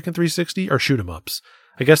North American 360 are shoot 'em ups.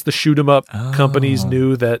 I guess the shoot 'em up companies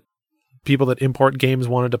knew that people that import games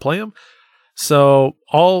wanted to play them. So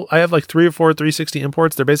I have like 3 or 4 360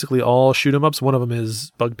 imports. They're basically all shoot 'em ups. One of them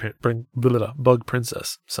is Bug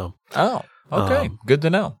Princess. So okay, good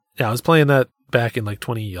to know. Yeah, I was playing that back in like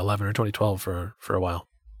 2011 or 2012 for a while.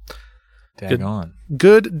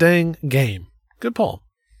 Good dang game. Good poll.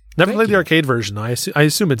 Never played the arcade version. I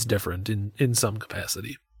assume it's different in some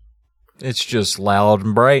capacity. It's just loud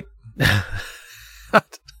and bright.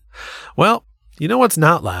 Well, you know what's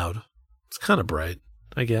not loud? It's kind of bright,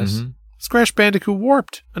 I guess. Mm-hmm. It's Crash Bandicoot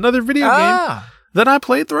Warped, another video game that I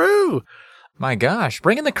played through. My gosh,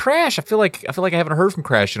 bringing the Crash. I feel like I haven't heard from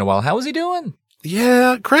Crash in a while. How is he doing?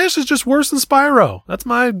 Yeah, Crash is just worse than Spyro. That's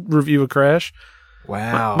my review of Crash.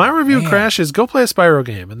 Wow. My review of Crash is go play a Spyro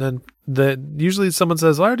game, and then usually someone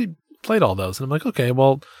says, well, I already played all those, and I'm like, okay,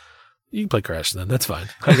 well, you can play Crash then. That's fine,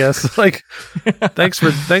 I guess. Like, thanks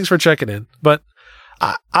for checking in. But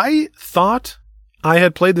I thought I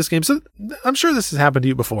had played this game, so I'm sure this has happened to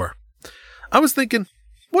you before. I was thinking,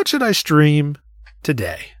 what should I stream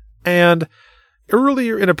today? And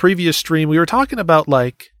earlier in a previous stream, we were talking about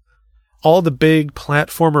like all the big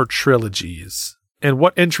platformer trilogies and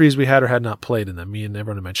what entries we had or had not played in them, me and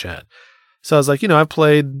everyone in my chat. So I was like, I've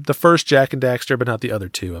played the first Jak and Daxter, but not the other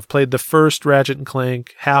two. I've played the first Ratchet and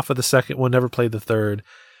Clank, half of the second one, never played the third.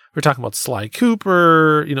 We're talking about Sly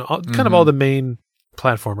Cooper, kind of all the main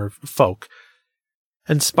platformer folk.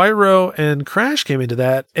 And Spyro and Crash came into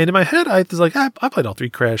that. And in my head, I was like, I played all 3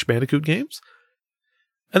 Crash Bandicoot games.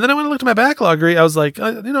 And then I went and looked at my backloggery. I was like,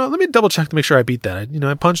 let me double check to make sure I beat that.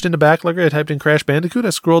 I punched into backloggery. I typed in Crash Bandicoot. I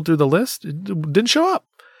scrolled through the list. It didn't show up.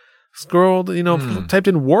 Scrolled, typed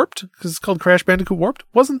in Warped because it's called Crash Bandicoot Warped.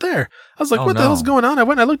 Wasn't there. I was like, what the hell's going on? I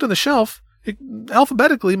went and I looked on the shelf.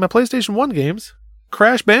 Alphabetically, my PlayStation 1 games,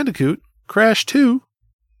 Crash Bandicoot, Crash 2,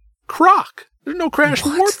 Croc. There's no Crash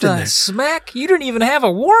Warped in there. Smack? You didn't even have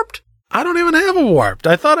a Warped? I don't even have a Warped.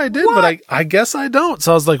 I thought I did, but I guess I don't.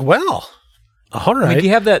 So I was like, well, all right. Do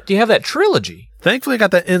you have that trilogy? Thankfully, I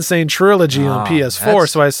got that Insane Trilogy on PS4,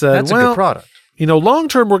 so I said, that's a good product. Long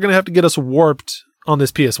term, we're going to have to get us Warped on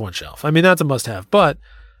this PS1 shelf. I mean, that's a must-have, but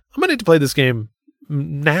I'm going to need to play this game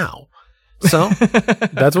now. So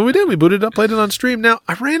that's what we did. We booted it up, played it on stream. Now,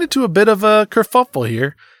 I ran into a bit of a kerfuffle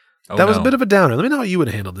here. That was a bit of a downer. Let me know how you would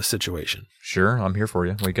have handled this situation. Sure, I'm here for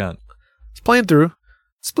you. What you got? It's playing through.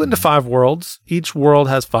 Split into 5 worlds. Each world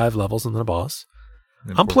has 5 levels and then a boss.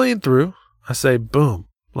 I'm playing through. I say, boom,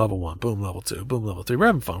 level 1, boom, level 2, boom, level 3. We're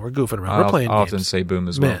having fun. We're goofing around. We're playing games. I often say boom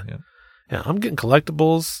as well. Yeah, I'm getting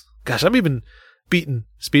collectibles. Gosh, I'm even beating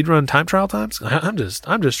speedrun time trial times. I'm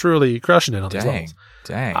just truly crushing it on these levels.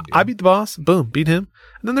 Dang. I beat the boss. Boom, beat him.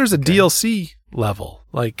 And then there's a DLC level,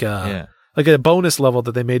 like a bonus level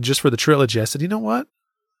that they made just for the trilogy. I said, you know what?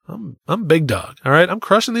 I'm big dog. All right, I'm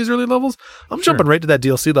crushing these early levels. I'm jumping right to that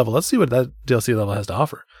DLC level. Let's see what that DLC level has to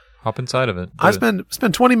offer. Hop inside of it. I spend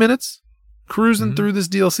 20 minutes cruising through this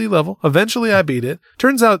DLC level. Eventually, I beat it.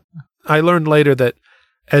 Turns out, I learned later that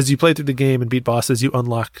as you play through the game and beat bosses, you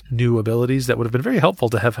unlock new abilities that would have been very helpful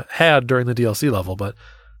to have had during the DLC level, but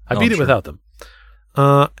I beat it without them.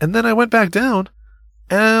 And then I went back down,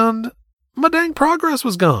 and my dang progress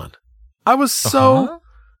was gone. I was so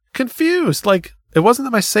confused. Like, it wasn't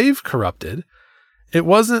that my save corrupted. It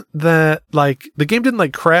wasn't that, like, the game didn't,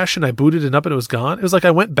 like, crash and I booted it up and it was gone. It was like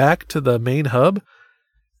I went back to the main hub,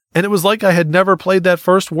 and it was like I had never played that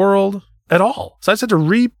first world at all. So I just had to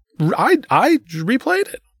I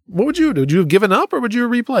replayed it. What would you do? Would you have given up or would you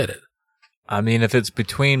have replayed it? I mean, if it's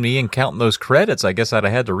between me and counting those credits, I guess I'd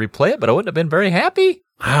have had to replay it, but I wouldn't have been very happy.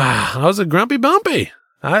 I was a grumpy bumpy.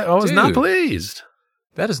 I was not pleased.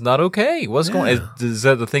 That is not okay. What's going on? Is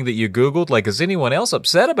that the thing that you Googled? Like, is anyone else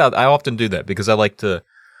upset about it? I often do that because I like to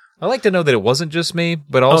know that it wasn't just me,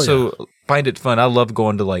 but also find it fun. I love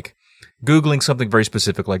going to, like, Googling something very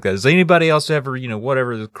specific like that. Is anybody else ever,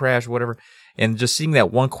 whatever, the crash, whatever, and just seeing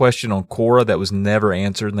that one question on Quora that was never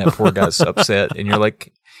answered and that poor guy's upset, and you're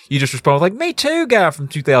like, you just respond with, like, me too, guy from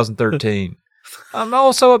 2013. I'm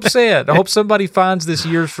also upset. I hope somebody finds this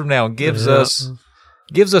years from now and gives us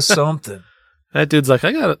something. That dude's like,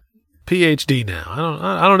 I got a PhD now.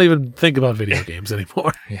 I don't even think about video games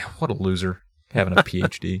anymore. Yeah, what a loser having a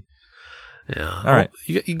PhD. Yeah. All right.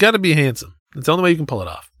 You got to be handsome. It's the only way you can pull it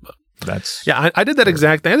off. But I did that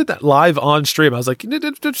exact thing. I did that live on stream. I was like,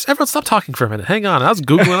 everyone stop talking for a minute. Hang on. I was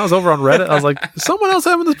Googling. I was over on Reddit. I was like, is someone else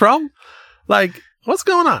having this problem? Like, what's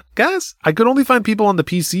going on? Guys, I could only find people on the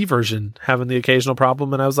PC version having the occasional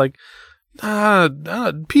problem. And I was like,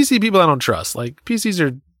 PC people I don't trust. Like, PCs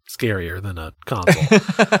are scarier than a console.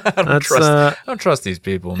 I don't trust these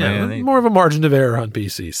people, man. More of a margin of error on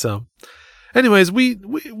PC. So anyways, we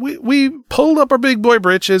pulled up our big boy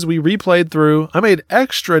britches. We replayed through. I made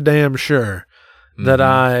extra damn sure that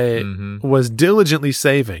I was diligently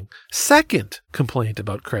saving. Second complaint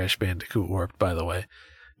about Crash Bandicoot Warped, by the way.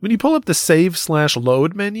 When you pull up the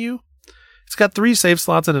save/load menu, it's got 3 save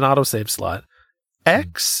slots and an autosave slot.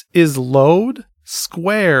 X is load,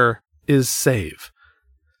 square is save.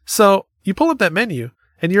 So you pull up that menu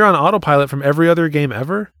and you're on autopilot from every other game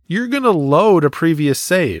ever, you're going to load a previous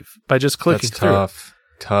save by just clicking through. That's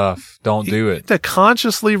tough. Don't do it. To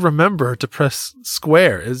consciously remember to press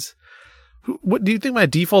square is... What do you think my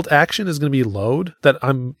default action is going to be load? That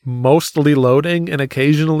I'm mostly loading and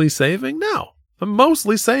occasionally saving? No. I'm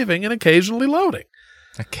mostly saving and occasionally loading.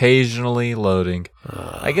 Occasionally loading.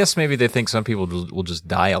 I guess maybe they think some people will just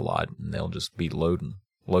die a lot and they'll just be loading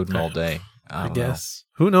all day. I guess.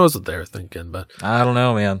 Who knows what they're thinking, but I don't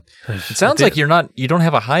know, man. It sounds like you don't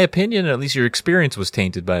have a high opinion, and at least your experience was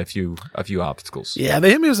tainted by a few obstacles. Yeah,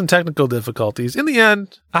 they hit me with some technical difficulties. In the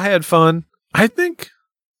end, I had fun. I think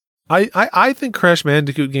Crash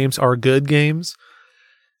Bandicoot games are good games.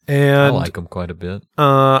 And I like them quite a bit.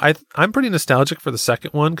 I'm pretty nostalgic for the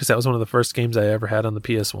second one because that was one of the first games I ever had on the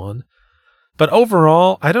PS1. But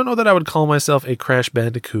overall, I don't know that I would call myself a Crash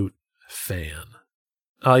Bandicoot fan.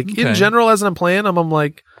 In general, as I'm playing them, I'm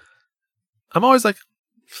always like,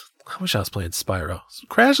 I wish I was playing Spyro.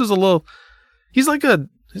 Crash is he's like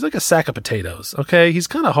a sack of potatoes. Okay, he's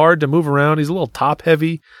kind of hard to move around. He's a little top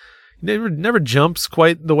heavy. He never jumps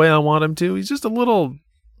quite the way I want him to. He's just a little.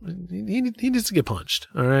 He needs to get punched.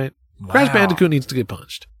 All right, wow. Crash Bandicoot needs to get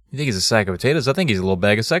punched. You think he's a sack of potatoes? I think he's a little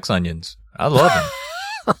bag of sex onions. I love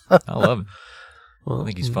him. I love him. Well, I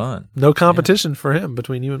think he's fun. No competition for him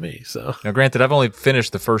between you and me. So now, granted, I've only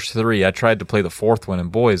finished the first 3. I tried to play the 4th one,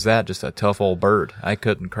 and boy, is that just a tough old bird. I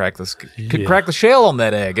couldn't crack crack the shell on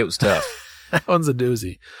that egg. It was tough. That one's a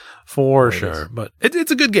doozy, for sure. But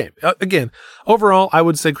it's a good game. Again, overall, I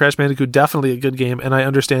would say Crash Bandicoot definitely a good game, and I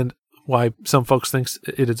understand why some folks think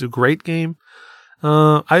it is a great game.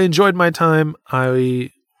 I enjoyed my time.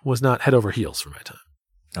 I was not head over heels for my time.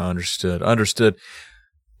 Understood.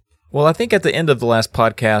 Well, I think at the end of the last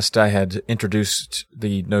podcast, I had introduced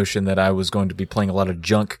the notion that I was going to be playing a lot of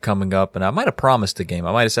junk coming up, and I might have promised a game.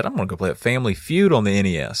 I might have said, I'm going to go play a Family Feud on the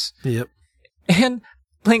NES. Yep. And,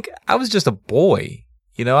 I was just a boy.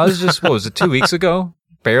 I was just, what was it, 2 weeks ago?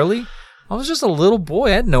 Barely? I was just a little boy.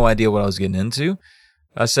 I had no idea what I was getting into.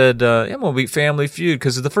 I said, I'm going to beat Family Feud,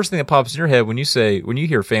 because the first thing that pops in your head when you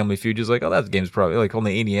hear Family Feud, you're like, oh, that game's probably, like, on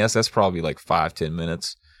the NES, that's probably like 5-10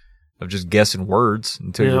 minutes of just guessing words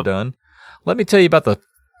until you're done. Let me tell you about the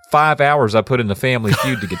 5 hours I put into Family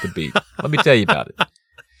Feud to get the beat. Let me tell you about it.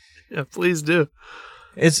 Yeah, please do.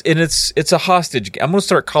 It's a hostage. I'm going to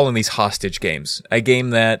start calling these hostage games. A game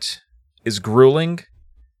that is grueling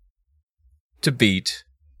to beat,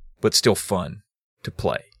 but still fun to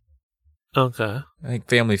play. Okay. I think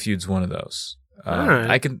Family Feud's one of those. All right.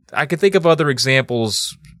 I can think of other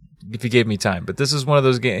examples if you gave me time, but this is one of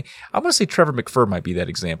those games. I'm going to say Trevor McFur might be that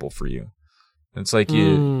example for you. It's like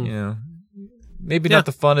maybe not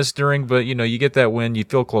the funnest during, but you get that win, you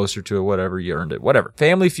feel closer to it, whatever, you earned it, whatever.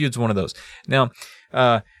 Family Feud's one of those. Now,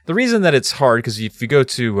 the reason that it's hard, because if you go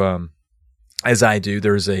to, as I do,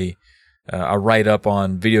 there's a write-up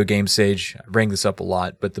on Video Game Sage. I bring this up a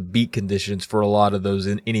lot, but the beat conditions for a lot of those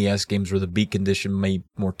NES games where the beat condition may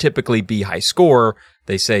more typically be high score,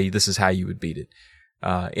 they say this is how you would beat it.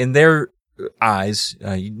 In their eyes,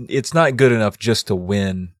 it's not good enough just to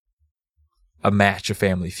win a match of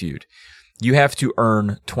Family Feud. You have to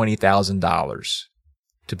earn $20,000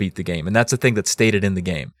 to beat the game, and that's the thing that's stated in the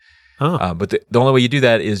game. Oh. But the only way you do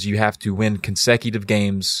that is you have to win consecutive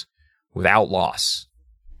games without loss.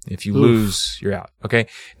 If you lose, you're out. Okay.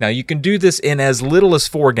 Now you can do this in as little as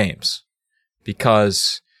 4 games,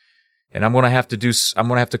 because, and I'm going to have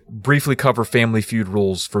to briefly cover Family Feud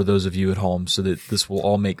rules for those of you at home, so that this will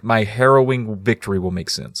all make my harrowing victory will make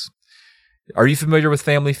sense. Are you familiar with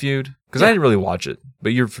Family Feud? Because I didn't really watch it,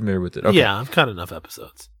 but you're familiar with it. Okay. Yeah, I've cut enough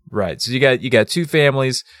episodes. Right. So you got 2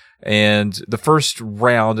 families, and the first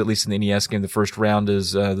round, at least in the NES game, the first round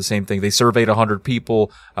is the same thing. They surveyed 100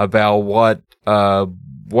 people about what are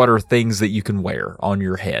things that you can wear on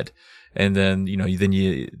your head, and then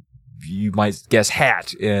you might guess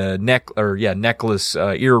hat, necklace,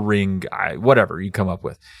 earring, whatever you come up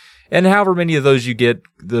with, and however many of those you get,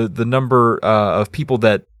 the number of people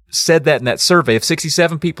that said that in that survey, if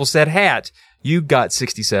 67 people said hat, you got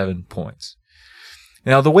 67 points.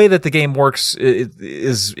 Now, the way that the game works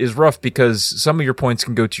is rough, because some of your points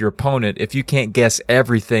can go to your opponent if you can't guess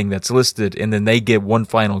everything that's listed, and then they get one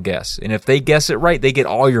final guess. And if they guess it right, they get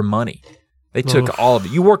all your money. They took all of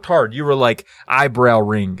it. You worked hard. You were like eyebrow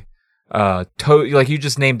ring, like you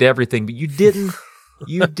just named everything, but you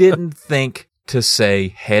didn't think to say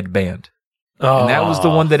headband. And that was the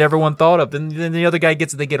one that everyone thought of. Then the other guy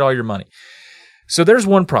gets it, they get all your money. So there's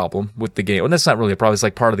one problem with the game. And that's not really a problem. It's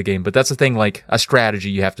like part of the game. But that's the thing, like a strategy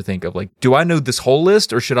you have to think of. Like, do I know this whole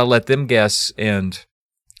list, or should I let them guess and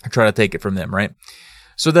try to take it from them, right?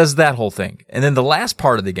 So there's that whole thing. And then the last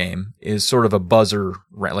part of the game is sort of a buzzer,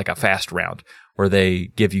 like a fast round, where they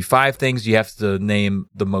give you 5 things. You have to name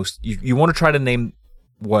the most. You want to try to name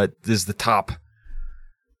what is the top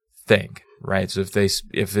thing, right? So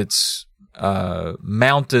if it's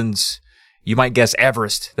mountains, you might guess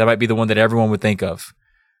Everest. That might be the one that everyone would think of.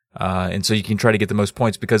 And so you can try to get the most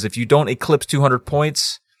points, because if you don't eclipse 200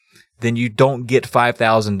 points, then you don't get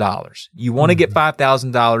 $5,000. You want to get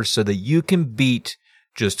 $5,000 so that you can beat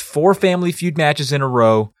just 4 Family Feud matches in a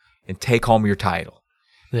row and take home your title.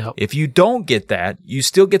 Yep. If you don't get that, you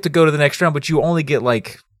still get to go to the next round, but you only get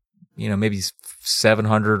maybe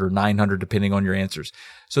 700 or 900 depending on your answers.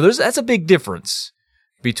 So that's a big difference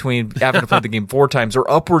between having to play the game 4 times or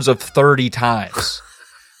upwards of 30 times.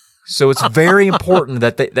 So it's very important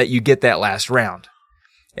that you get that last round.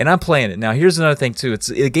 And I'm playing it. Now, here's another thing, too.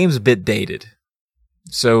 The game's a bit dated.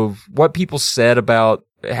 So what people said about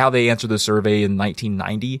how they answered the survey in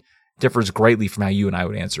 1990 differs greatly from how you and I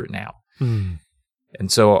would answer it now.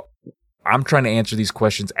 And so I'm trying to answer these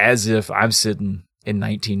questions as if I'm sitting in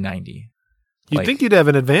 1990. You'd think you'd have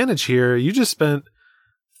an advantage here. You just spent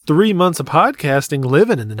 3 months of podcasting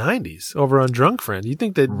living in the 90s over on Drunk Friend. You'd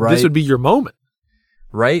think that this would be your moment.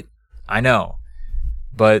 Right? I know.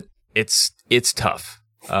 But it's tough.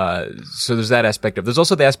 So there's that aspect of it. There's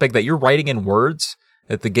also the aspect that you're writing in words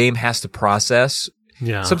that the game has to process.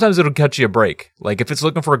 Yeah. Sometimes it'll cut you a break. Like if it's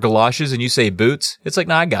looking for galoshes and you say boots, it's like,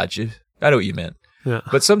 nah, I got you. I know what you meant. Yeah.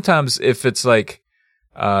 But sometimes if it's like,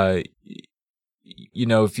 I'm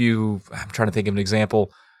trying to think of an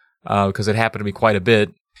example, because it happened to me quite a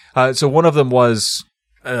bit. So one of them was,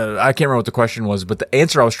 I can't remember what the question was, but the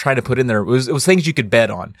answer I was trying to put in there was things you could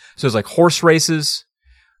bet on. So it was like horse races,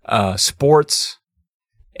 sports,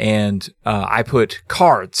 and I put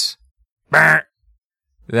cards. Then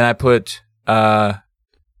I put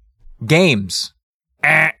games.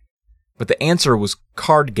 But the answer was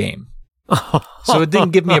card game. So it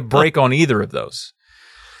didn't give me a break on either of those.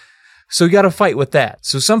 So you got to fight with that.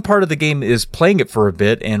 So some part of the game is playing it for a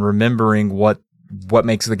bit and remembering what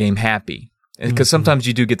makes the game happy. Because sometimes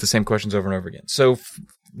you do get the same questions over and over again. So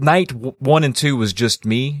night 1 and 2 was just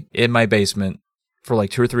me in my basement for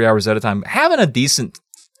like 2 or 3 hours at a time, having a decent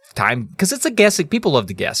time because it's a guessing. People love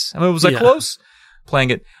to guess. I mean, it was like close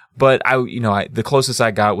playing it, but the closest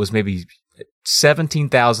I got was maybe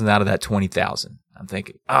 17,000 out of that 20,000. I'm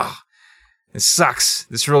thinking, it sucks.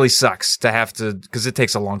 This really sucks to have to, because it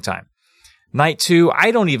takes a long time. Night 2,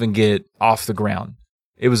 I don't even get off the ground.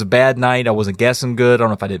 It was a bad night. I wasn't guessing good. I don't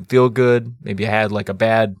know if I didn't feel good. Maybe I had like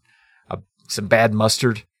some bad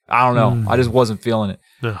mustard. I don't know. I just wasn't feeling it.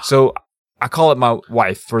 Ugh. So I call up my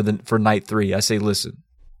wife for night 3. I say, listen,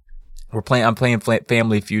 I'm playing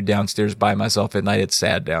Family Feud downstairs by myself at night. It's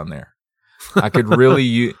sad down there. I could really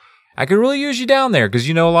use you down there because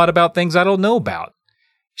you know a lot about things I don't know about.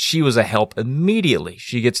 She was a help immediately.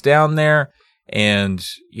 She gets down there, and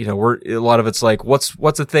a lot of it's like,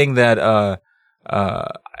 what's a thing that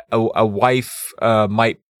a wife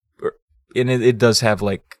might, and it does have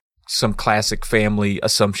like some classic family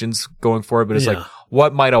assumptions going for it, but it's like,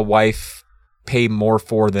 what might a wife pay more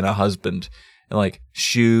for than a husband? And like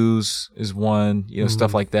shoes is one,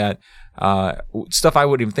 stuff like that. Stuff I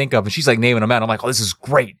wouldn't even think of. And she's like naming them out. I'm like, oh, this is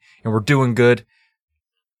great. And we're doing good.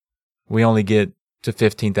 We only get to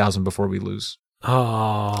 15,000 before we lose.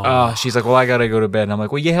 Oh. She's like, well, I got to go to bed. And I'm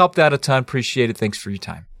like, well, you helped out a ton. Appreciate it. Thanks for your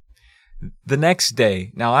time. The next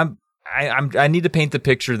day, now I need to paint the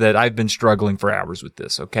picture that I've been struggling for hours with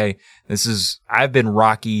this. Okay. I've been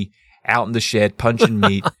Rocky out in the shed punching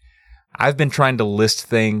meat. I've been trying to list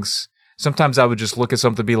things. Sometimes I would just look at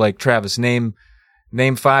something and be like, Travis, name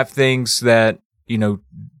 5 things that,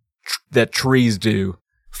 that trees do.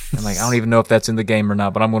 I'm like, I don't even know if that's in the game or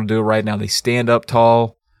not, but I'm going to do it right now. They stand up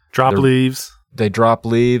tall. Drop leaves. They drop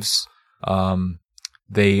leaves.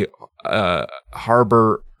 They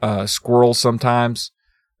harbor squirrels sometimes,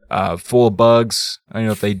 full of bugs. I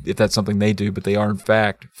don't know if that's something they do, but they are in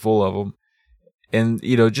fact full of them. And,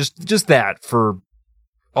 just that for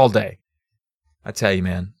all day. I tell you,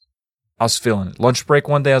 man. I was feeling it. Lunch break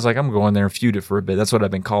one day, I was like, I'm going to go in there and feud it for a bit. That's what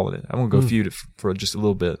I've been calling it. I'm going to go feud it for just a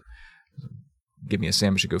little bit. Give me a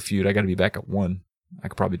sandwich and go feud. I got to be back at 1. I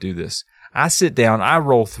could probably do this. I sit down. I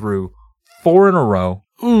roll through 4 in a row.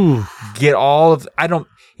 Ooh. Get all of...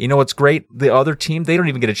 You know what's great? The other team, they don't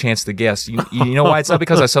even get a chance to guess. You know why? It's not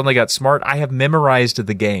because I suddenly got smart. I have memorized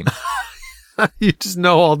the game. You just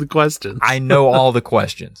know all the questions. I know all the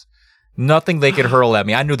questions. Nothing they could hurl at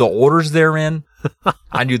me. I knew the orders they're in.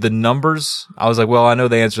 I knew the numbers. I was like, well, I know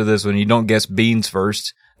the answer to this one. You don't guess beans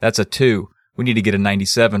first. That's a 2. We need to get a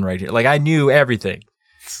 97 right here. Like, I knew everything.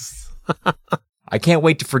 I can't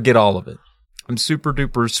wait to forget all of it. I'm super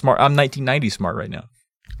duper smart. I'm 1990 smart right now.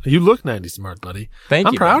 You look 90 smart, buddy. Thank you.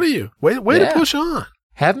 I'm proud of you. Way to push on.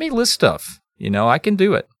 Have me list stuff. I can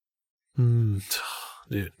do it.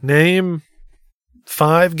 Dude, name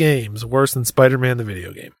 5 games worse than Spider-Man the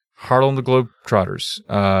video game. Harlem the Globetrotters,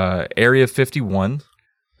 Area 51,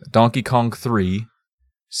 Donkey Kong 3,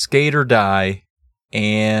 Skate or Die,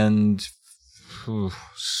 and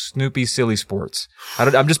Snoopy Silly Sports.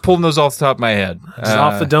 I'm just pulling those off the top of my head. Just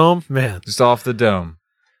off the dome? Man. Just off the dome.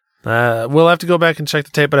 We'll have to go back and check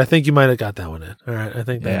the tape, but I think you might have got that one in. All right, I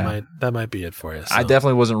think that might be it for you. So. I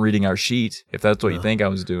definitely wasn't reading our sheet, if that's what you think I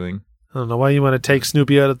was doing. I don't know why you want to take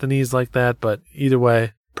Snoopy out at the knees like that, but either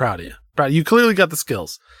way, proud of you. You clearly got the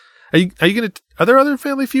skills. Are there other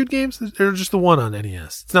Family Feud games, or just the one on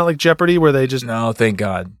NES? It's not like Jeopardy where they just no, thank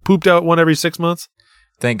God, pooped out one every 6 months.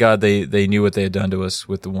 Thank God they knew what they had done to us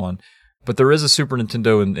with the one. But there is a Super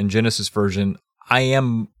Nintendo and Genesis version. I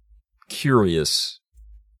am curious,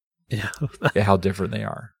 how different they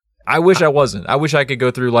are. I wish I wasn't. I wish I could go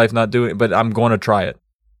through life not doing it, but I'm going to try it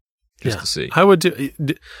just to see. I would do.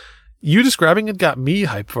 You describing it got me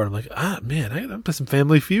hyped for it. I'm like, man, I gotta play some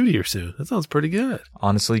Family Feud here soon. That sounds pretty good.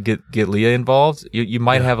 Honestly, get Leah involved. You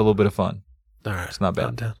might have a little bit of fun. All right, it's not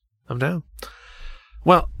bad. I'm down.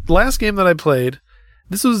 Well, the last game that I played,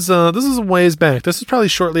 this was a ways back. This was probably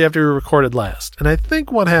shortly after we recorded last, and I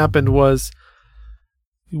think what happened was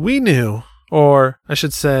we knew, or I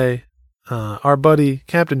should say, our buddy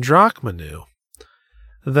Captain Drachma knew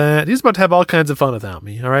that he's about to have all kinds of fun without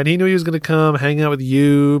me. All right. He knew he was going to come hang out with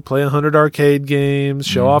you, play 100 arcade games,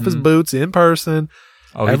 show off his boots in person.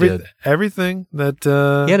 Oh, he did. Everything that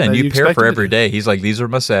he had a that new you pair for expected every to do. day. He's like, these are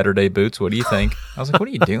my Saturday boots. What do you think? I was like, what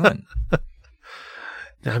are you doing?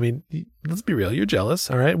 I mean, let's be real. You're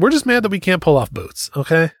jealous, all right? We're just mad that we can't pull off boots,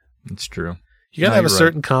 okay? It's true. You gotta No, have a you're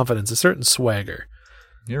certain confidence, a certain swagger.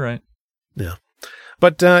 You're right. Yeah.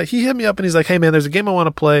 But he hit me up and he's like, hey, man, there's a game I want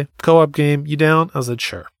to play, co-op game. You down? I was like,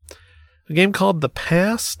 sure. A game called The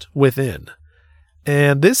Past Within.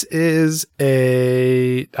 And this is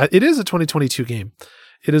it is a 2022 game.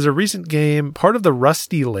 It is a recent game, part of the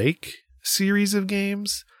Rusty Lake series of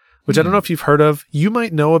games, which I don't know if you've heard of. You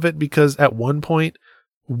might know of it because at one point,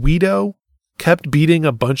 Weedo kept beating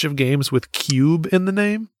a bunch of games with Cube in the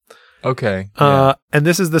name. Okay. Yeah. And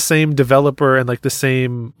this is the same developer and like the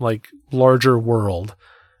same like larger world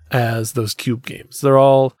as those Cube games.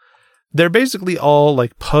 They're basically all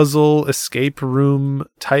like puzzle escape room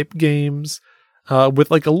type games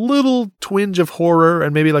with like a little twinge of horror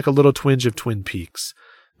and maybe like a little twinge of Twin Peaks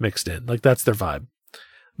mixed in. Like that's their vibe.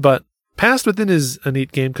 But Past Within is a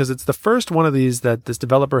neat game because it's the first one of these that this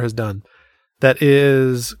developer has done that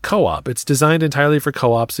is co-op. It's designed entirely for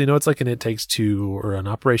co-op. So, it's like an It Takes Two or an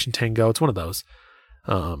Operation Tango. It's one of those.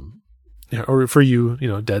 Or for you,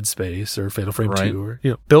 Dead Space or Fatal Frame 2 or,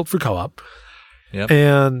 built for co-op. Yep.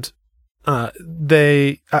 And I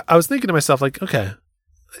was thinking to myself, like, okay,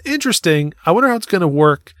 interesting. I wonder how it's going to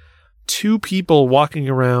work. Two people walking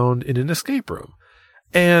around in an escape room.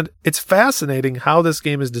 And it's fascinating how this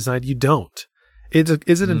game is designed. You don't.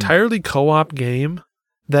 It's an entirely co-op game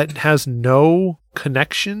that has no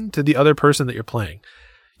connection to the other person that you're playing.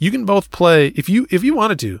 You can both play if you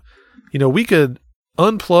wanted to. We could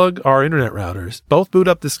unplug our internet routers, both boot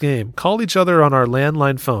up this game, call each other on our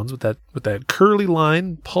landline phones with that curly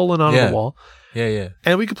line pulling on the wall. Yeah.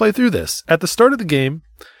 And we could play through this. At the start of the game,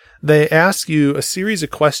 they ask you a series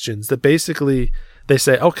of questions that basically they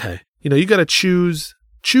say, okay, you got to choose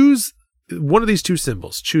one of these two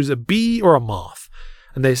symbols. Choose a bee or a moth.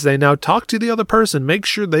 And they say, now talk to the other person. Make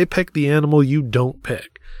sure they pick the animal you don't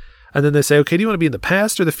pick. And then they say, okay, do you want to be in the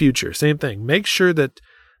past or the future? Same thing. Make sure that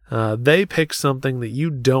they pick something that you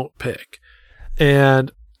don't pick.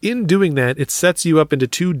 And in doing that, it sets you up into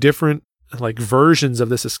two different like versions of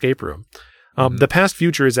this escape room. The past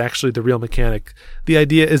future is actually the real mechanic. The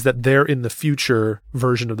idea is that they're in the future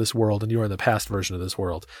version of this world and you are in the past version of this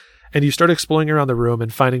world. And you start exploring around the room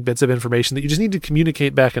and finding bits of information that you just need to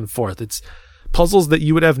communicate back and forth. It's puzzles that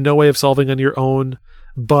you would have no way of solving on your own,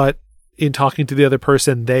 but in talking to the other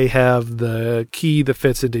person, they have the key that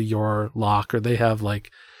fits into your lock, or they have like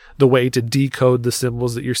the way to decode the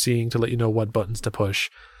symbols that you're seeing to let you know what buttons to push,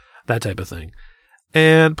 that type of thing.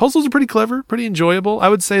 And puzzles are pretty clever, pretty enjoyable. I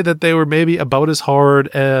would say that they were maybe about as hard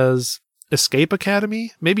as Escape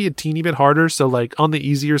Academy, maybe a teeny bit harder. So like on the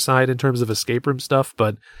easier side in terms of escape room stuff,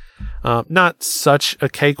 but not such a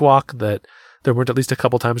cakewalk that there weren't at least a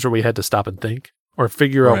couple times where we had to stop and think or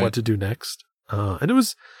figure out what to do next. And it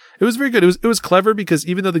was very good. It was clever because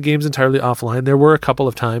even though the game's entirely offline, there were a couple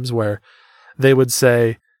of times where they would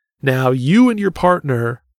say, now you and your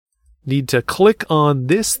partner need to click on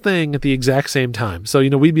this thing at the exact same time. So,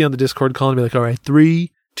 we'd be on the Discord call and be like, all right,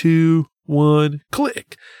 3, 2, 1,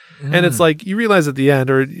 click. And it's like, you realize at the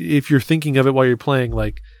end, or if you're thinking of it while you're playing,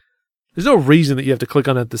 like, there's no reason that you have to click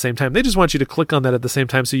on it at the same time. They just want you to click on that at the same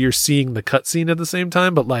time so you're seeing the cutscene at the same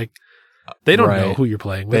time, but like, they don't know who you're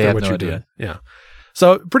playing with or what you're doing. Yeah.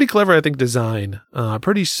 So pretty clever, I think, design.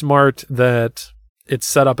 Pretty smart that it's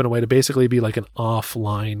set up in a way to basically be like an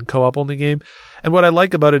offline co-op only game. And what I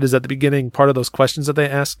like about it is at the beginning, part of those questions that they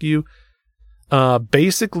ask you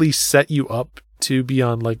basically set you up to be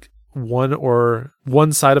on like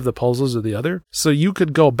one side of the puzzles or the other. So you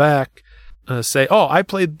could go back, say, I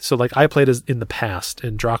played as in the past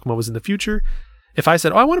and Drachma was in the future. If I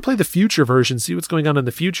said, I want to play the future version, see what's going on in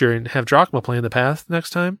the future and have Drachma play in the past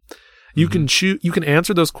next time, you can you can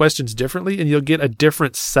answer those questions differently and you'll get a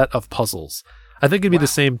different set of puzzles. I think it'd be the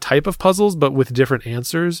same type of puzzles, but with different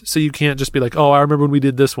answers. So you can't just be like, I remember when we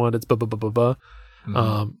did this one. It's blah, blah, blah, blah,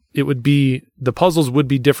 blah. It would be, the puzzles would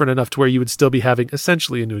be different enough to where you would still be having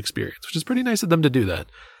essentially a new experience, which is pretty nice of them to do that.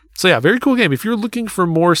 So yeah, very cool game. If you're looking for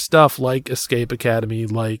more stuff like Escape Academy,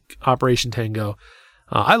 like Operation Tango,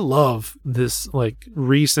 I love this like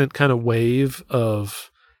recent kind of wave of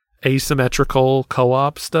asymmetrical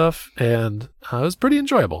co-op stuff, and it was pretty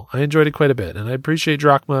enjoyable. I enjoyed it quite a bit, and I appreciate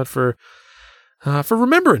Drachma for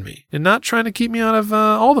remembering me and not trying to keep me out of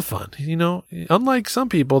all the fun. Unlike some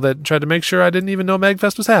people that tried to make sure I didn't even know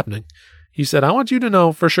MagFest was happening. He said, I want you to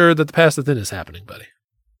know for sure that the Past Within is happening, buddy.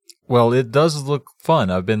 Well, it does look fun.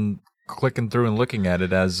 I've been clicking through and looking at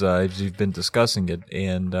it as you've been discussing it,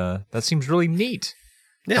 and that seems really neat.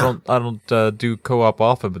 Yeah. I don't do co-op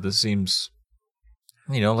often, but this seems,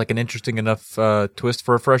 like an interesting enough twist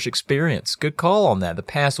for a fresh experience. Good call on that. The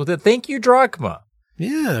past with it. Thank you, Drachma.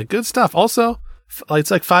 Yeah, good stuff. Also,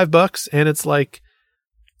 it's like $5, and it's like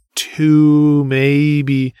 2,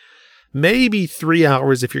 maybe 3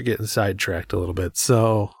 hours if you're getting sidetracked a little bit.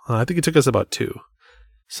 So I think it took us about 2.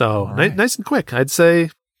 So right. Nice and quick. I'd say,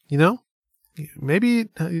 maybe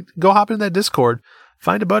go hop into that Discord,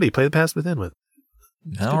 find a buddy, play the Past Within with.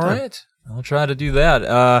 All right. I'll try to do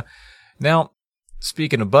that. Now,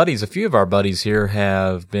 speaking of buddies, a few of our buddies here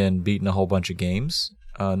have been beating a whole bunch of games.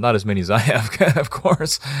 Not as many as I have, of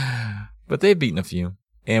course, but they've beaten a few.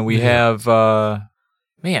 And we have,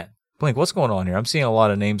 Blink, what's going on here? I'm seeing a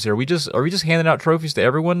lot of names here. Are we just handing out trophies to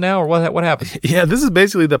everyone now, or what happened? Yeah, this is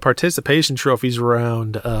basically the participation trophies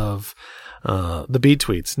round of the beat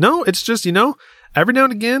tweets. No, it's just, every now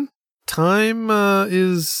and again, time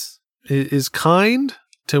is kind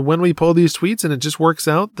to when we pull these tweets, and it just works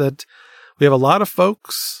out that we have a lot of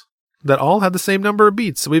folks that all have the same number of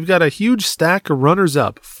beats. So we've got a huge stack of runners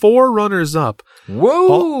up, 4 runners up.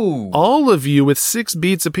 Whoa! All of you with 6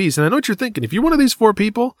 beats apiece. And I know what you're thinking. If you're one of these 4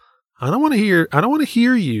 people, I don't want to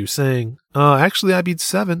hear you saying, actually I beat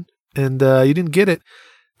 7 and you didn't get it.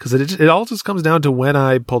 Because it all just comes down to when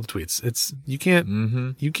I pull the tweets. You can't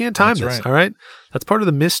time this. Right. All right. That's part of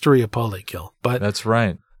the mystery of Polykill. But that's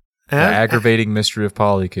right. The aggravating mystery of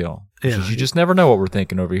Polykill. Yeah. You just never know what we're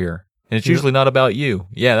thinking over here. And it's usually not about you.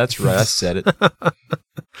 Yeah, that's right. I said it.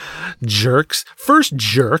 Jerks. First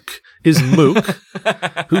jerk is Mook,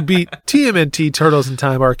 who beat TMNT Turtles in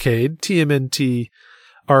Time Arcade, TMNT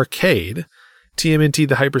Arcade, TMNT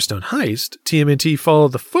The Hyperstone Heist, TMNT Follow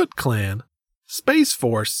the Foot Clan, Space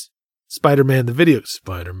Force, Spider-Man the video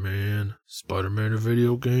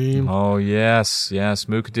game. Oh yes.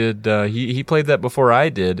 Mook did. He played that before I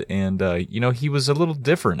did, and he was a little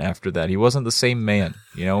different after that. He wasn't the same man.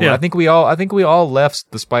 Yeah. I think we all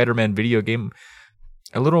left the Spider-Man video game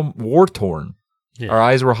a little war torn. Yeah. Our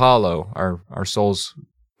eyes were hollow. Our souls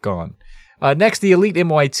gone. Next, the Elite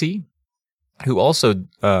MYT, who also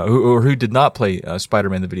who did not play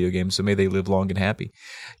Spider-Man the video game. So may they live long and happy.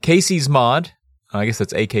 Casey's Mod. I guess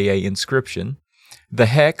that's AKA Inscription. The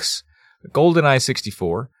Hex, GoldenEye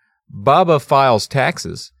 64, Baba Files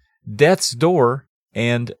Taxes, Death's Door,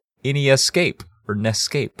 and Nescape.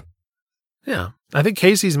 Yeah, I think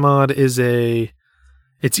Casey's Mod is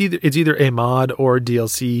it's either a mod or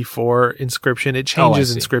DLC for Inscription. It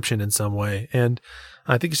changes Inscription in some way, and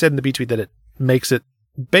I think you said in the B-tweet that it makes it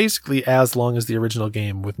basically as long as the original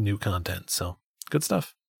game with new content. So good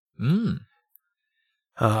stuff.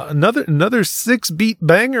 Another 6-beat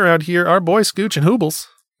banger out here. Our boy Scooch and Hoobles.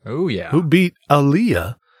 Oh yeah. Who beat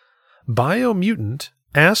Aaliyah, Biomutant,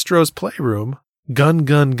 Astro's Playroom, Gun,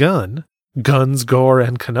 Guns, Gore,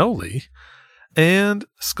 and Cannoli, and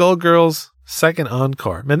Skullgirl's Second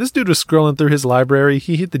Encore. Man, this dude was scrolling through his library.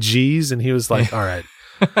 He hit the G's and he was like, all right,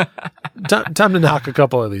 time to knock a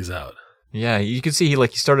couple of these out. Yeah, you can see he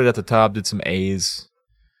started at the top, did some A's,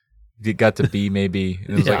 got to B maybe, and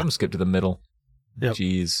it was like, I'm going to skip to the middle. Yep.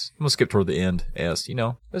 Jeez, I'm gonna skip toward the end. Yes,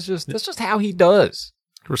 that's just how he does.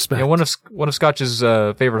 Respect. One of Scotch's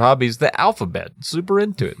favorite hobbies, the alphabet. Super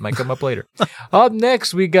into it. Might come up later. Up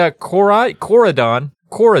next, we got Corydon.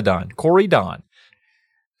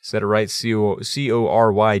 Said it right,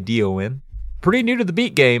 Corydon. Pretty new to the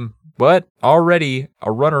beat game, but already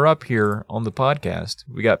a runner-up here on the podcast.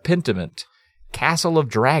 We got Pentiment, Castle of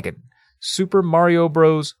Dragon, Super Mario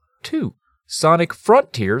Bros. 2, Sonic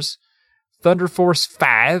Frontiers, Thunder Force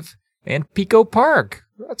 5, and Pico Park.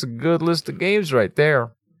 That's a good list of games right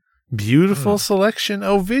there. Beautiful selection,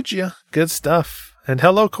 Ovidia. Good stuff. And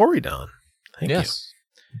hello, Corydon. Thank you.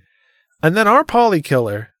 And then our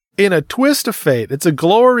Polykiller, in a twist of fate, it's a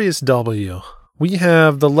glorious W. We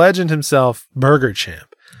have the legend himself, Burger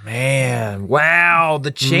Champ. Man, wow,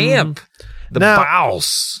 the champ. The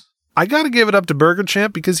boss. I got to give it up to Burger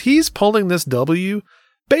Champ because he's pulling this W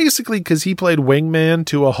basically because he played wingman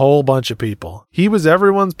to a whole bunch of people. He was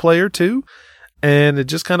everyone's player too, and it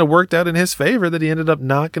just kind of worked out in his favor that he ended up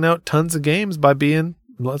knocking out tons of games by being,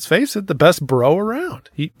 let's face it, the best bro around.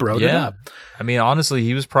 He broed it up. I mean, honestly,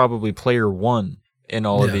 he was probably player 1 in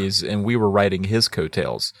all of these, and we were riding his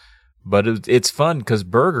coattails. But it's fun because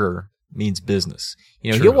Burger means business.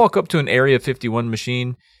 He'll walk up to an Area 51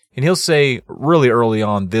 machine, and he'll say really early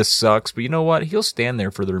on, this sucks. But you know what? He'll stand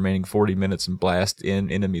there for the remaining 40 minutes and blast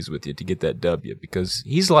in enemies with you to get that W because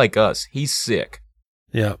he's like us. He's sick.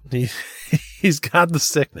 Yeah, he's got the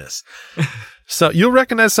sickness. So you'll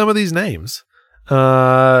recognize some of these names.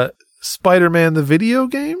 Spider-Man the video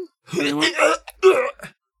game?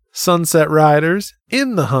 Sunset Riders,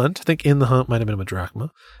 In the Hunt. I think In the Hunt might have been a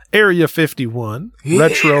drachma. Area 51,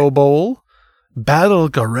 Retro Bowl, Battle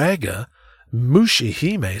Garaga,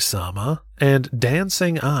 Mushihime-sama, and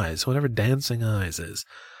Dancing Eyes, whatever Dancing Eyes is.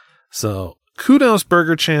 So, kudos,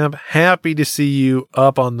 Burger Champ. Happy to see you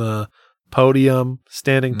up on the podium,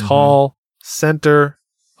 standing tall, center,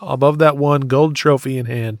 above that one gold trophy in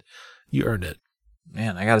hand. You earned it.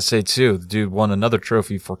 Man, I gotta say, too, the dude won another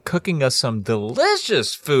trophy for cooking us some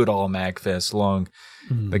delicious food all MagFest long.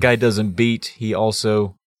 The guy doesn't beat, he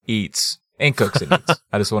also eats. And cooks and eats.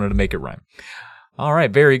 I just wanted to make it rhyme. All right,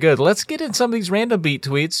 very good. Let's get in some of these random beat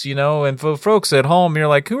tweets, and for folks at home, you're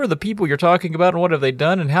like, who are the people you're talking about and what have they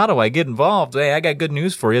done and how do I get involved? Hey, I got good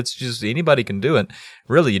news for you. It's just anybody can do it.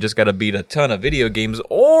 Really, you just got to beat a ton of video games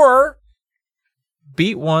or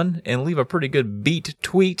beat one and leave a pretty good beat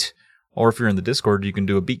tweet. Or if you're in the Discord, you can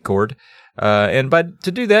do a beat chord.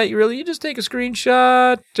 To do that, you just take a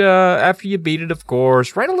screenshot after you beat it, of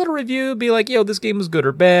course. Write a little review. Be like, this game was good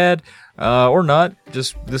or bad, or not.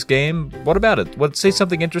 Just this game. What about it? Say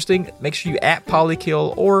something interesting. Make sure you at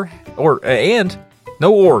Polykill and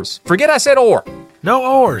no ors. Forget I said or. No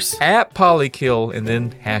ors. At Polykill and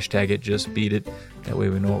then hashtag it. Just beat it. That way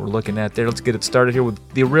we know what we're looking at there. Let's get it started here with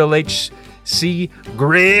the real HC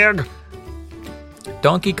Greg.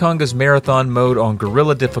 Donkey Konga's marathon mode on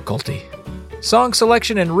gorilla difficulty. Song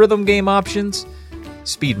selection and rhythm game options,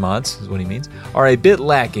 speed mods is what he means, are a bit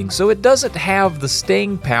lacking, so it doesn't have the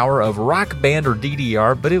staying power of Rock Band or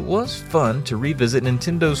DDR, but it was fun to revisit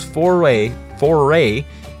Nintendo's foray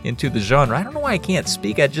into the genre. I don't know why I can't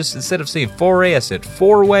speak. I just, instead of saying foray, I said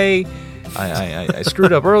four-way. I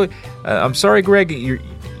screwed up early. I'm sorry, Greg.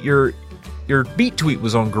 Your beat tweet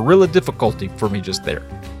was on gorilla difficulty for me just there.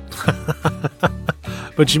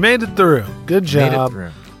 But you made it through. Good job. Made it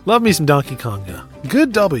through. Love me some Donkey Konga.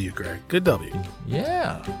 Good W, Greg. Good W.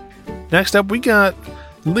 Yeah. Next up, we got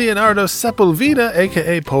Leonardo Sepulveda,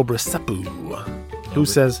 a.k.a. Pobra Sepu, who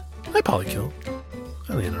says, Hi, Polykill.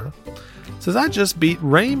 Hi, Leonardo. Says, I just beat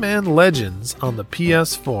Rayman Legends on the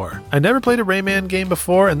PS4. I never played a Rayman game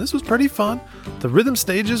before, and this was pretty fun. The rhythm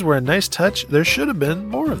stages were a nice touch. There should have been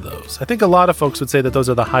more of those. I think a lot of folks would say that those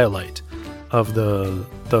are the highlight of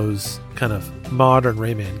those kind of modern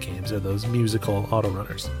Rayman games, or those musical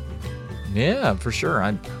autorunners. Yeah, for sure.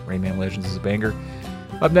 Rayman Legends is a banger.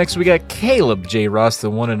 Up next, we got Caleb J. Ross, the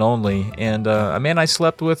one and only, and a man I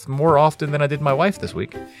slept with more often than I did my wife this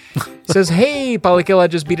week. Says, Hey, Polykill, I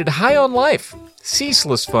just beat it High on Life.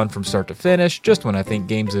 Ceaseless fun from start to finish. Just when I think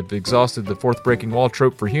games have exhausted the fourth breaking wall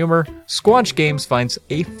trope for humor, Squanch Games finds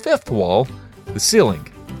a fifth wall, the ceiling,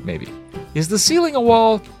 maybe. Is the ceiling a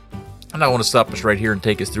wall? And I want to stop us right here and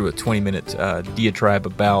take us through a 20-minute diatribe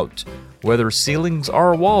about whether ceilings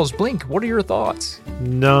are walls. Blink, what are your thoughts?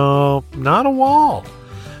 No, not a wall.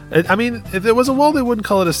 I mean, if it was a wall, they wouldn't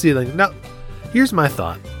call it a ceiling. Now, here's my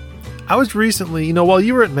thought. I was recently, while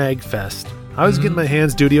you were at MagFest, I was getting my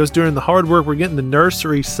hands dirty. I was doing the hard work. We're getting the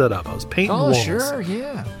nursery set up. I was painting walls. Oh, sure,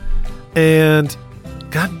 yeah. And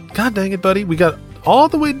God dang it, buddy. We got all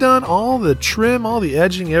the way done, all the trim, all the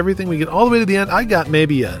edging, everything. We get all the way to the end. I got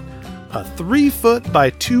maybe a 3-foot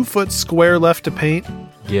by 2-foot square left to paint.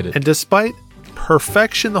 Get it. And despite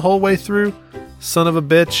perfection the whole way through, son of a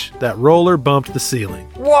bitch, that roller bumped the ceiling.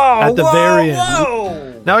 Whoa! At the very end.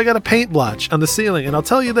 Whoa. Now I got a paint blotch on the ceiling, and I'll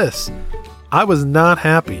tell you this. I was not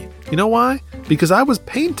happy. You know why? Because I was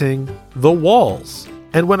painting the walls.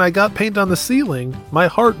 And when I got paint on the ceiling, my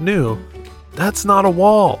heart knew that's not a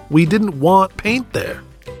wall. We didn't want paint there.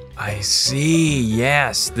 I see.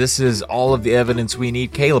 Yes, this is all of the evidence we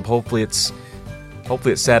need, Caleb. Hopefully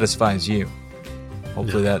it satisfies you.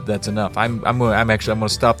 Hopefully that's enough. I'm going to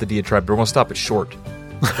stop the diatribe. We're going to stop it short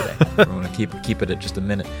today. We're going to keep it at just a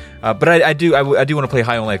minute. But I do want to play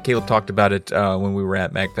High on Life. Caleb talked about it when we were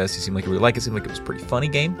at MagFest. He seemed like he really liked it. It seemed like it was a pretty funny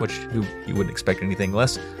game, which you wouldn't expect anything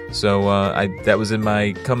less. So that was in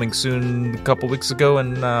my coming soon a couple weeks ago,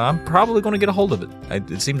 and I'm probably going to get a hold of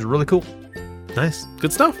it. It seems really cool. Nice.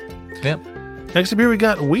 Good stuff. Yeah. Next up here we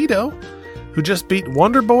got Weedo, who just beat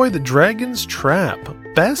Wonder Boy the Dragon's Trap.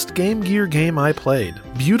 Best Game Gear game I played.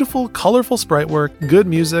 Beautiful, colorful sprite work, good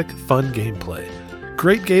music, fun gameplay.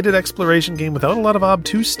 Great gated exploration game without a lot of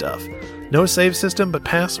obtuse stuff. No save system but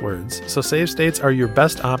passwords, so save states are your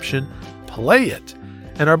best option. Play it.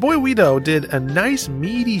 And our boy Weedo did a nice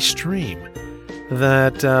meaty stream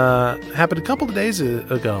that happened a couple of days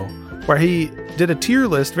ago, where he did a tier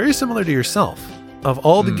list very similar to yourself of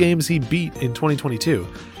all the games he beat in 2022.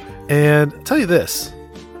 And I'll tell you this,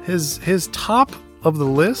 his top of the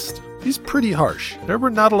list, he's pretty harsh. There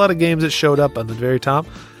were not a lot of games that showed up on the very top,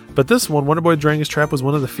 but this one, Wonder Boy Dragon's Trap, was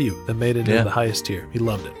one of the few that made it into the highest tier. He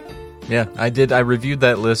loved it. Yeah, I did. I reviewed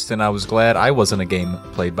that list, and I was glad I wasn't a game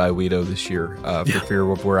played by Weedo this year for fear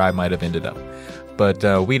of where I might have ended up. But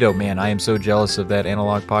Weedo, man, I am so jealous of that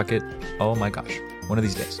Analog Pocket. Oh my gosh, one of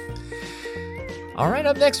these days. All right,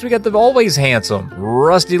 up next, we got the always handsome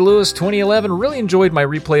Rusty Lewis 2011. Really enjoyed my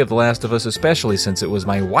replay of The Last of Us, especially since it was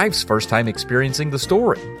my wife's first time experiencing the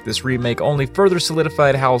story. This remake only further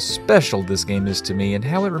solidified how special this game is to me and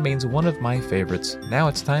how it remains one of my favorites. Now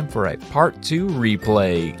it's time for a Part 2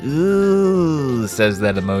 replay. Ooh, says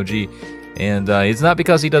that emoji. And it's not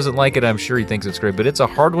because he doesn't like it, I'm sure he thinks it's great, but it's a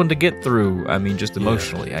hard one to get through, I mean, just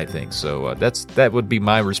emotionally, I think. So that would be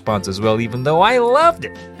my response as well, even though I loved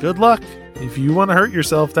it. Good luck. If you want to hurt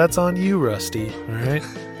yourself, that's on you, Rusty. All right?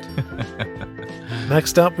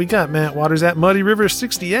 Next up, we got Matt Waters at Muddy River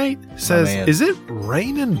 68. Says, is it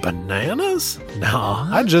raining bananas? No,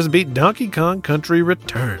 I just beat Donkey Kong Country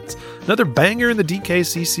Returns. Another banger in the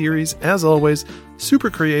DKC series. As always, super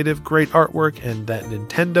creative, great artwork, and that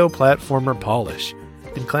Nintendo platformer polish.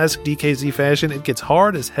 In classic DKC fashion, it gets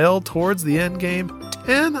hard as hell towards the end game.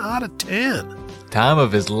 10 out of 10. Time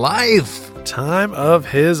of his life. Time of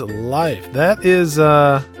his life. That is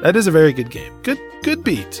a very good game. Good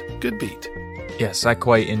beat. Good beat. Yes, I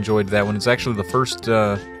quite enjoyed that one. It's actually the first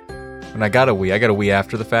when I got a Wii. I got a Wii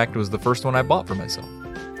after the fact. It was the first one I bought for myself.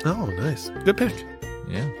 Oh, nice. Good pick.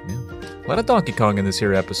 Yeah. A lot of Donkey Kong in this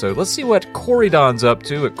here episode. Let's see what Corydon's up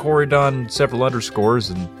to at Corydon several underscores,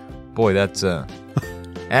 and boy, that's at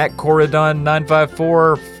Corydon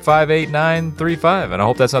 954-58935. And I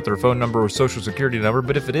hope that's not their phone number or social security number,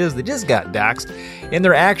 but if it is, they just got doxxed. In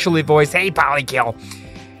their actually voice, hey, Polykill.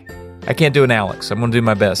 I can't do an Alex. I'm going to do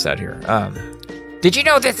my best out here. Did you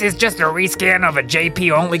know this is just a reskin of a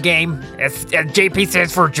JP-only game? JP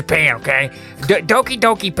stands for Japan, okay? Doki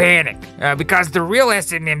Doki Panic, because the real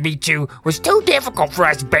SMMB2 was too difficult for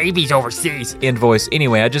us babies overseas. Invoice.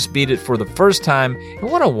 Anyway, I just beat it for the first time, and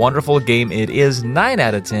what a wonderful game it is. 9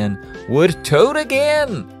 out of 10. Would toad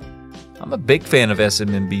again. I'm a big fan of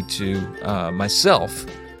SMMB2 myself.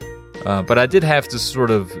 But I did have to sort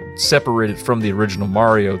of separate it from the original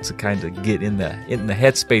Mario to kind of get in the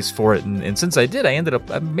headspace for it, and since I did, I ended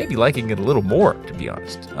up maybe liking it a little more, to be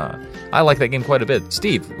honest. I like that game quite a bit.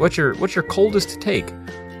 Steve, what's your coldest take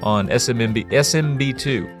on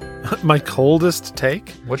SMB2? My coldest take?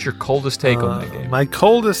 What's your coldest take on that game? My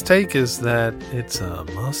coldest take is that it's a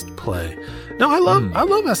must play. No, I love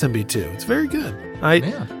SMB2. It's very good.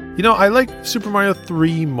 I like Super Mario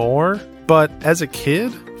 3 more, but as a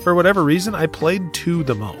kid, for whatever reason, I played 2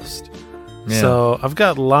 the most. Yeah. So I've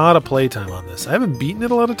got a lot of playtime on this. I haven't beaten it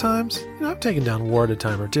a lot of times. I've taken down Ward a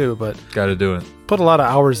time or two, but gotta do it. Put a lot of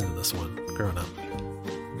hours into this one growing up.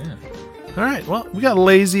 Yeah. All right. Well, we got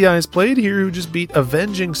Lazy Eyes Played here, who just beat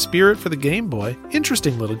Avenging Spirit for the Game Boy.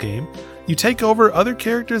 Interesting little game. You take over other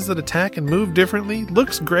characters that attack and move differently.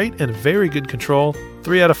 Looks great and very good control.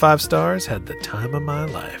 3 out of 5 stars. Had the time of my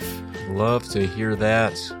life. Love to hear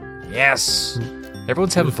that. Yes.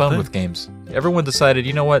 Everyone's having fun with games. Everyone decided,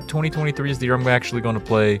 you know what, 2023 is the year I'm actually going to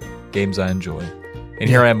play games I enjoy. And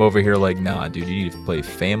here I am over here like, nah, dude, you need to play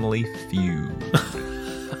Family Feud.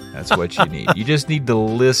 That's what you need. You just need to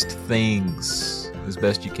list things as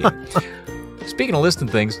best you can. Speaking of listing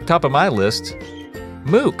things, top of my list,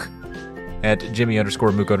 Mook at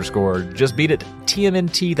Jimmy_Mook_ just beat it.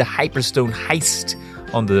 TMNT, the Hyperstone Heist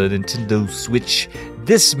on the Nintendo Switch.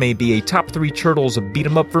 This may be a top 3 Turtles beat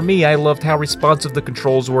 'em up for me. I loved how responsive the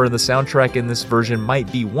controls were, and the soundtrack in this version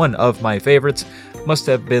might be one of my favorites. Must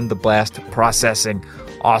have been the blast processing.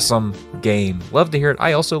 Awesome game. Love to hear it.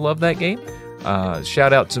 I also love that game.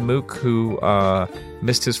 Shout out to Mook, who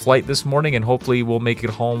missed his flight this morning, and hopefully will make it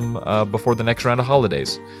home before the next round of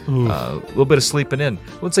holidays. A little bit of sleeping in.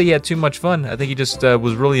 I wouldn't say he had too much fun. I think he just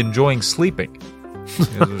was really enjoying sleeping.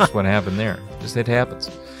 That's just what happened there. Just it happens.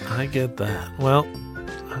 I get that. Well,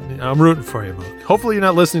 I'm rooting for you, Mook. Hopefully you're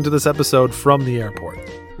not listening to this episode from the airport.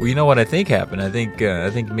 Well, you know what I think happened? I think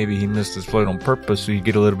maybe he missed his flight on purpose so you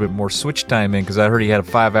get a little bit more Switch time in, because I heard he had a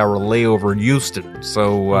 5-hour layover in Houston.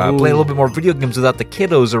 So play a little bit more video games without the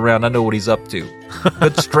kiddos around. I know what he's up to.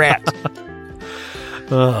 Good strat.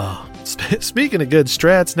 Speaking of good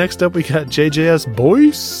strats, next up we got JJS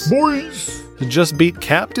Boys. Who just beat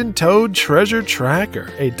Captain Toad Treasure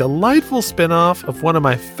Tracker, a delightful spin-off of one of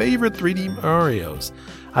my favorite 3D Marios.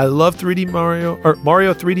 I love 3D Mario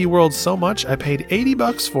 3D World so much, I paid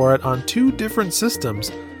 $80 for it on 2 different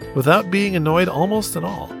systems without being annoyed almost at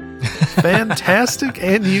all. Fantastic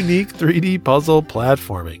and unique 3D puzzle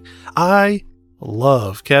platforming. I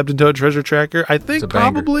love Captain Toad Treasure Tracker. I think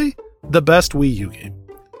probably the best Wii U game.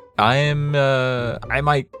 I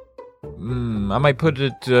might I might put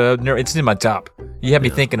it. It's in my top. You have me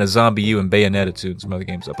thinking of Zombie U and Bayonetta 2 and some other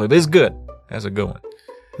games I played, but it's good. That's a good one.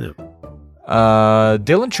 Yeah.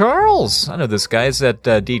 Dylan Charles. I know this guy. Is at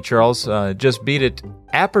D Charles. Just beat it.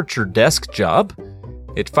 Aperture Desk Job.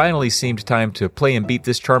 It finally seemed time to play and beat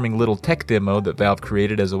this charming little tech demo that Valve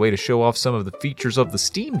created as a way to show off some of the features of the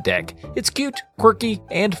Steam Deck. It's cute, quirky,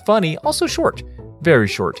 and funny. Also short. Very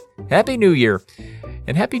short. Happy New Year.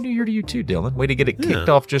 And Happy New Year to you too, Dylan. Way to get it kicked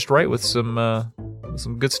off just right with some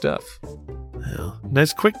good stuff. Yeah.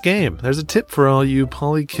 Nice quick game. There's a tip for all you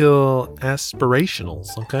Polykill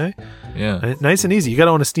aspirationals, okay? Yeah. Nice and easy. You got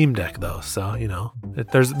to own a Steam Deck, though, so,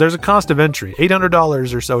 there's a cost of entry.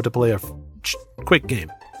 $800 or so to play a quick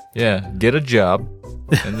game. Yeah, get a job,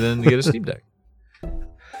 and then get a Steam Deck.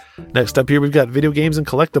 Next up here, we've got Video Games and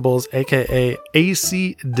Collectibles, a.k.a.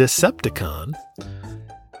 AC Decepticon.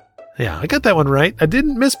 Yeah, I got that one right. I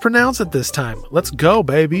didn't mispronounce it this time. Let's go,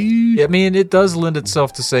 baby. I mean, it does lend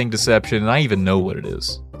itself to saying deception, and I even know what it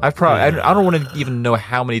is. I don't want to even know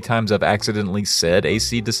how many times I've accidentally said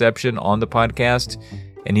AC Deception on the podcast,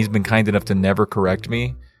 and he's been kind enough to never correct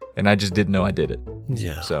me, and I just didn't know I did it.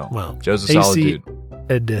 Yeah. So, well, Joe's a solid dude.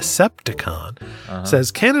 A Decepticon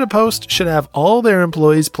says Canada Post should have all their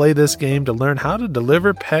employees play this game to learn how to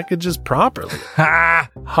deliver packages properly.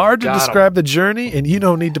 Hard to describe the journey, and you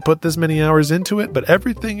don't need to put this many hours into it, but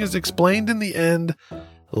everything is explained in the end.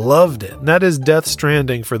 Loved it. And that is Death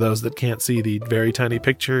Stranding for those that can't see the very tiny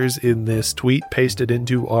pictures in this tweet pasted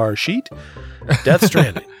into our sheet. Death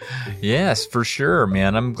Stranding. Yes, for sure,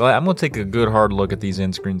 man. I'm glad. I'm going to take a good hard look at these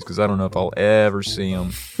end screens because I don't know if I'll ever see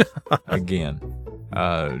them again.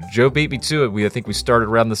 Joe beat me to it. I think we started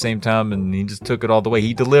around the same time, and he just took it all the way.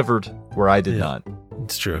 He delivered where I did not.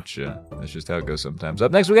 It's true. Which, that's just how it goes sometimes.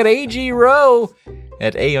 Up next, we got AG Rowe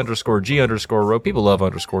at A_G_Rowe. People love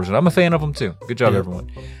underscores, and I'm a fan of them too. Good job, everyone.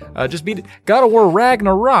 Just beat it. God of War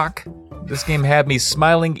Ragnarok. This game had me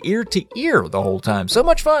smiling ear to ear the whole time. So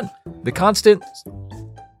much fun. The constant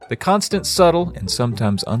subtle and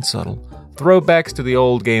sometimes unsubtle throwbacks to the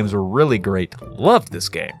old games were really great. Loved this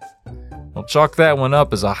game. I'll chalk that one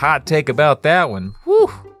up as a hot take about that one. Whew.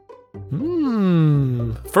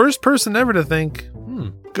 First person ever to think,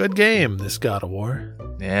 good game, this God of War.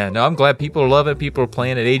 Yeah, no, I'm glad people are loving it. People are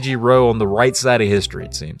playing it. AG Rowe on the right side of history,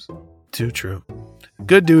 it seems. Too true.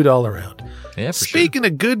 Good dude all around. Yeah, for Speaking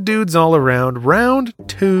of good dudes all around, round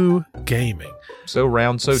 2 gaming. So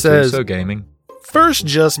round, so two, so gaming. First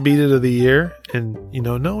Just Beat It of the year, and,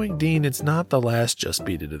 knowing Dean, it's not the last Just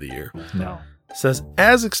Beat It of the year. No. Says,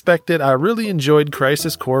 as expected, I really enjoyed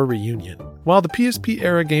Crisis Core Reunion. While the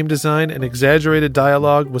PSP-era game design and exaggerated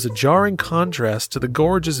dialogue was a jarring contrast to the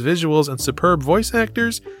gorgeous visuals and superb voice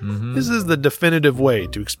actors, this is the definitive way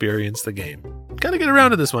to experience the game. Gotta get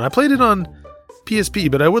around to this one. I played it on PSP,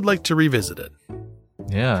 but I would like to revisit it.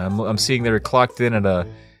 Yeah, I'm seeing they're clocked in at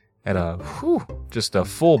just a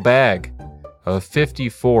full bag of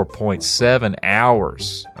 54.7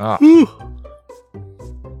 hours.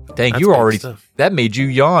 Dang, you already, that made you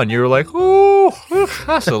yawn. You were like, oh,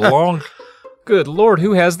 that's a long, good Lord,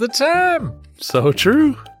 who has the time? So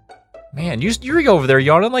true. Man, you're over there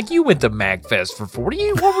yawning like you went to MagFest for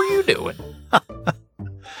 40. What were you doing?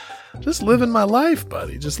 Just living my life,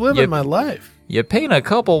 buddy. Just living my life. You paint a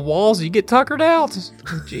couple walls, you get tuckered out.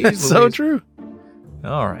 Jeez, That's so true.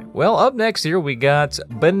 All right. Well, up next here, we got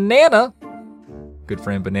Banana. Good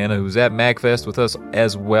friend Banana, who's at MagFest with us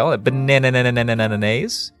as well at Banana.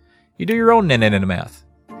 You do your own math.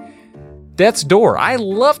 Death's Door. I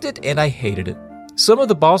loved it and I hated it. Some of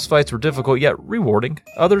the boss fights were difficult yet rewarding.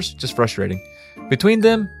 Others just frustrating. Between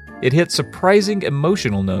them, it hit surprising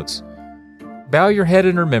emotional notes. Bow your head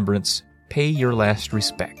in remembrance. Pay your last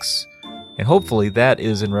respects. And hopefully that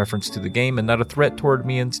is in reference to the game and not a threat toward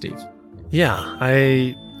me and Steve. Yeah,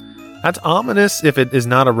 that's ominous if it is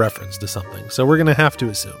not a reference to something. So we're going to have to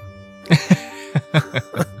assume.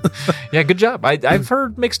 Yeah, good job. I've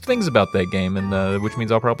heard mixed things about that game, and which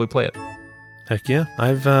means I'll probably play it. Heck yeah.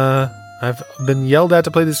 I've been yelled at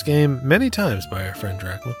to play this game many times by our friend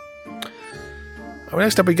Dracula.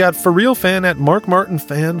 Next up, we got For Real Fan at Mark Martin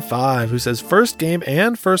Fan 5, who says, first game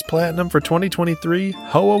and first platinum for 2023.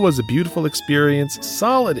 Hoa was a beautiful experience.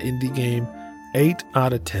 Solid indie game. 8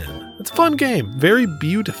 out of 10. It's a fun game. Very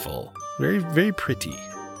beautiful. Very, very pretty.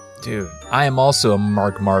 Dude, I am also a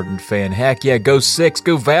Mark Martin fan. Heck yeah, go 6,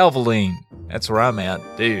 go Valvoline. That's where I'm at.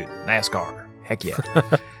 Dude, NASCAR. Heck yeah.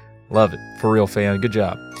 Love it. For Real Fan. Good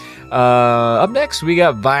job. Up next, we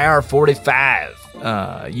got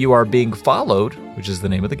VR45. You Are Being Followed, which is the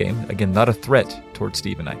name of the game. Again, not a threat towards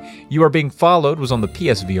Steve and I. You Are Being Followed was on the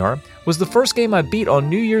PSVR. Was the first game I beat on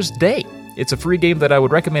New Year's Day. It's a free game that I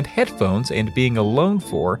would recommend headphones and being alone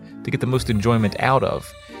for to get the most enjoyment out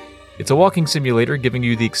of. It's a walking simulator giving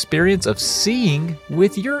you the experience of seeing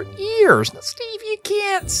with your ears. Now, Steve, you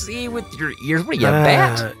can't see with your ears. What are you, a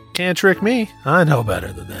bat? Can't trick me. I know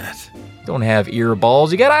better than that. Don't have ear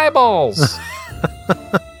balls, you got eyeballs.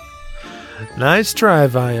 Nice try,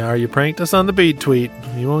 Vyar. You pranked us on the beat tweet.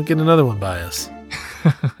 You won't get another one by us.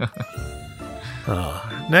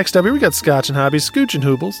 Next up here, we got Scotch and Hobby Scooch and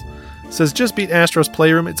Hoobles. Says, just beat Astro's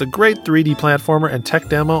Playroom. It's a great 3D platformer and tech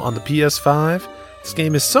demo on the PS5. This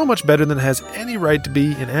game is so much better than it has any right to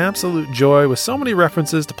be, an absolute joy with so many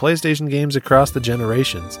references to PlayStation games across the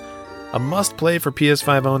generations. A must-play for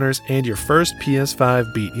PS5 owners and your first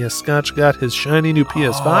PS5 beat. Yes, Scotch got his shiny new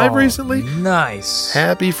PS5 recently. Nice.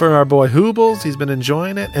 Happy for our boy Hoobles. He's been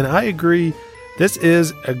enjoying it, and I agree. This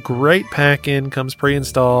is a great pack-in, comes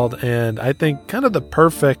pre-installed, and I think kind of the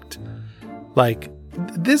perfect,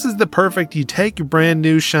 this is the perfect, you take your brand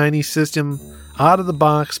new shiny system out of the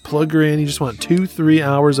box, plug her in, you just want 2-3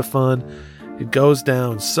 hours of fun. It goes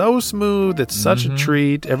down so smooth. It's such a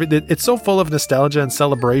treat. It's so full of nostalgia and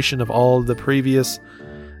celebration of all the previous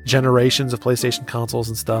generations of PlayStation consoles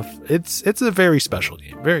and stuff. It's a very special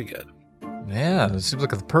game. Very good. Yeah, it seems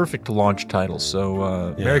like the perfect launch title.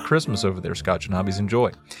 So Merry Christmas over there, Scotch and Hobbies.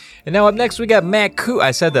 Enjoy. And now up next we got Matt Kuo.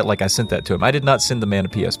 I said that like I sent that to him. I did not send the man a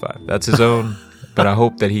PS5. That's his own. But I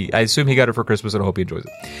hope that I assume he got it for Christmas, and I hope he enjoys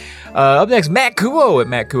it. Up next, Matt Kuo at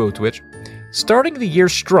Matt Kuo Twitch. Starting the year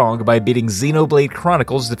strong by beating Xenoblade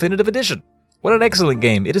Chronicles Definitive Edition. What an excellent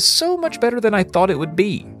game. It is so much better than I thought it would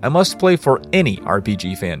be. A must play for any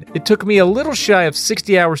RPG fan. It took me a little shy of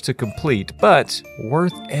 60 hours to complete, but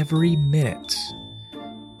worth every minute.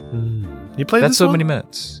 You played That's this so one? many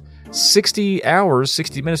minutes. 60 hours,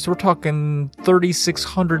 60 minutes. We're talking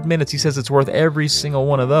 3,600 minutes. He says it's worth every single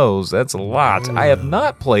one of those. That's a lot. I have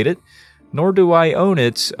not played it, nor do I own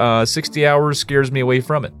it. 60 hours scares me away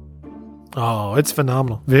from it. Oh, it's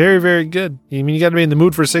phenomenal. Very, very good. I mean, you got to be in the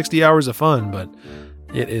mood for 60 hours of fun, but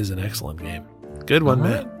it is an excellent game. Good one,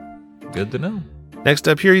 Matt. Good to know. Next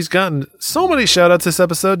up here, he's gotten so many shout-outs this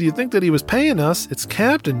episode. Do you think that he was paying us? It's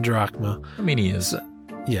Captain Drachma. I mean, he is.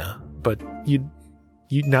 Yeah, but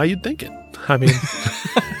now you'd think it. I mean,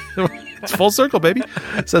 it's full circle, baby.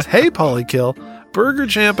 It says, hey, Polykill, Burger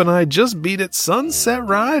Champ and I just beat it Sunset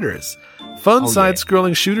Riders. Fun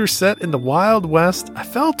side-scrolling shooter set in the Wild West. I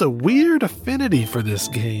felt a weird affinity for this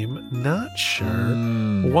game. Not sure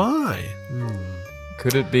why.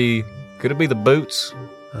 Could it be the boots?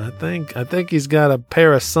 I think he's got a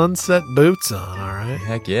pair of Sunset boots on. All right.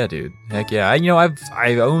 Heck yeah, dude. Heck yeah.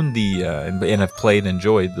 I owned the and I've played and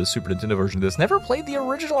enjoyed the Super Nintendo version of this. Never played the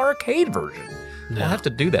original arcade version. No. I'll have to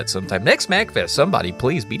do that sometime. Next MacFest, somebody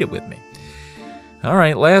please beat it with me. All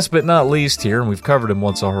right, last but not least here, and we've covered him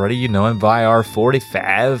once already. You know him,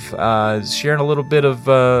 Vyar45, sharing a little bit of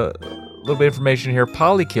information here.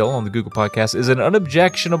 Polykill on the Google Podcast is an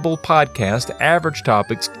unobjectionable podcast, average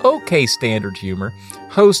topics, okay standard humor.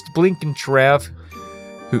 Host Blink and Trav,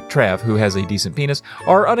 who has a decent penis,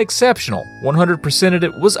 are unexceptional. 100% of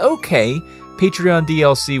it was okay. Patreon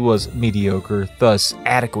DLC was mediocre, thus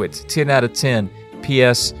adequate. 10 out of 10.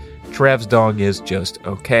 P.S. Trav's dong is just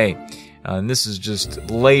okay. And this is just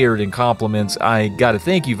layered in compliments. I got to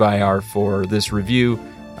thank you, Vyar, for this review,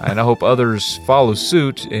 and I hope others follow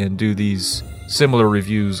suit and do these similar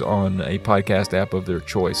reviews on a podcast app of their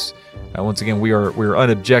choice. Once again, we are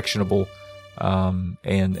unobjectionable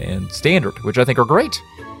and standard, which I think are great.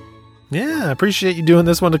 Yeah, I appreciate you doing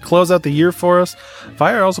this one to close out the year for us.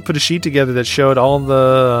 Vyar also put a sheet together that showed all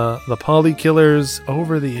the Polykillers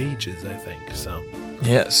over the ages, I think. So.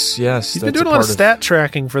 Yes. He's been doing a lot of stat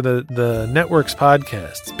tracking for the network's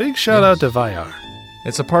podcasts. Big shout out to Vyar.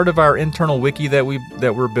 It's a part of our internal wiki that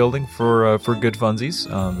we're building for good funsies.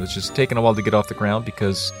 It's just taking a while to get off the ground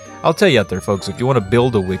because I'll tell you out there, folks, if you want to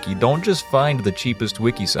build a wiki, don't just find the cheapest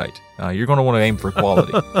wiki site. You're going to want to aim for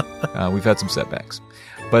quality. We've had some setbacks,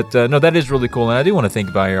 but no, that is really cool, and I do want to thank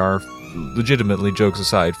Vyar, legitimately, jokes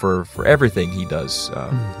aside, for everything he does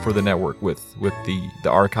for the network with the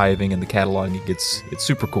archiving and the cataloging. It's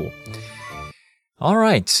super cool. All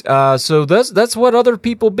right, so that's what other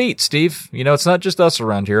people beat, Steve. You know, it's not just us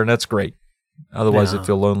around here, and that's great. Otherwise, it'd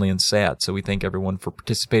feel lonely and sad. So we thank everyone for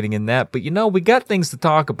participating in that. But, you know, we got things to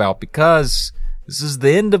talk about because this is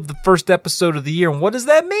the end of the first episode of the year. And what does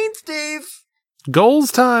that mean, Steve?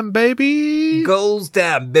 Goals time, baby. Goals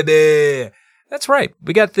time, baby. That's right.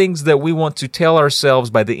 We got things that we want to tell ourselves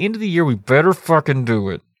by the end of the year. We better fucking do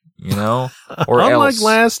it, you know? Or Unlike else.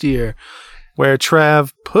 Last year, where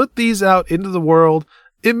Trav put these out into the world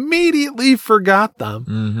immediately forgot them.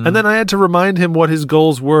 Mhm. And then I had to remind him what his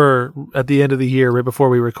goals were at the end of the year right before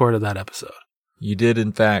we recorded that episode. You did,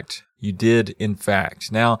 in fact. You did, in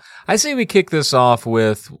fact. Now, I say we kick this off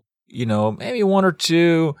with, maybe one or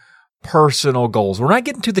two personal goals. We're not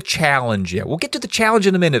getting to the challenge yet. We'll get to the challenge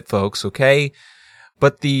in a minute, folks, okay?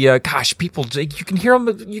 But people, you can hear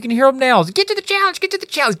them now. Get to the challenge,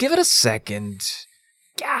 Give it a second.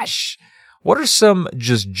 Gosh. What are some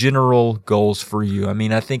just general goals for you? I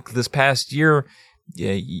mean, I think this past year,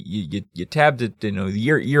 you tabbed it, the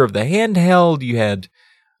year of the handheld. You had,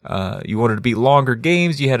 you wanted to beat longer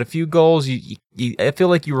games. You had a few goals. I feel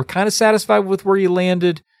like you were kind of satisfied with where you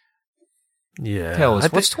landed. Yeah. Tell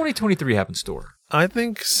us, what's 2023 have in store? I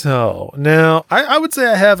think so. Now, I would say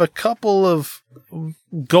I have a couple of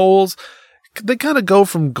goals. They kind of go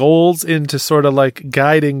from goals into sort of like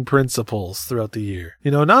guiding principles throughout the year.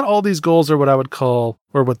 Not all these goals are what I would call,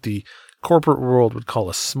 or what the corporate world would call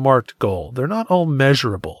a SMART goal. They're not all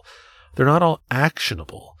measurable. They're not all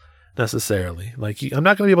actionable necessarily. Like, I'm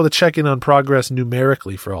not going to be able to check in on progress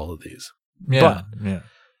numerically for all of these. Yeah.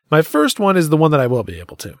 My first one is the one that I will be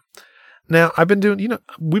able to. Now, I've been doing,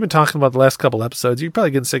 we've been talking about the last couple episodes. You're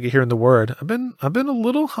probably getting sick of hearing the word. I've been a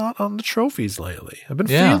little hot on the trophies lately. I've been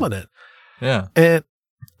feeling it. Yeah. And,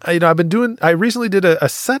 I recently did a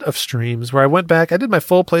set of streams where I went back. I did my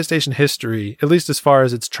full PlayStation history, at least as far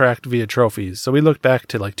as it's tracked via trophies. So we looked back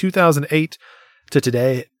to like 2008 to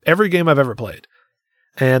today, every game I've ever played.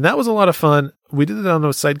 And that was a lot of fun. We did it on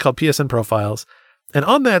a site called PSN Profiles. And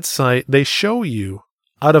on that site, they show you,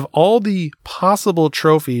 out of all the possible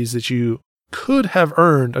trophies that you could have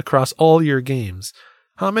earned across all your games,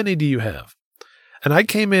 how many do you have? And I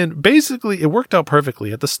came in, basically, it worked out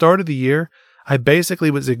perfectly. At the start of the year, I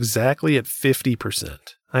basically was exactly at 50%.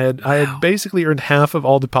 I had basically earned half of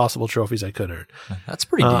all the possible trophies I could earn. That's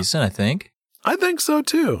pretty decent, I think. I think so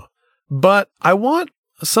too. But I want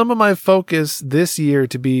some of my focus this year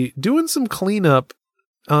to be doing some cleanup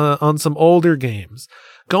on some older games.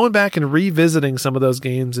 Going back and revisiting some of those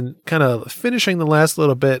games and kind of finishing the last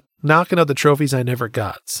little bit, knocking out the trophies I never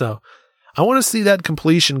got. So I want to see that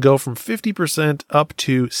completion go from 50% up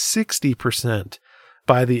to 60%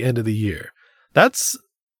 by the end of the year. That's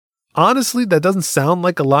honestly, that doesn't sound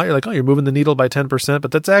like a lot. You're like, oh, you're moving the needle by 10%,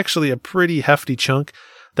 but that's actually a pretty hefty chunk.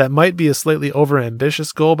 That might be a slightly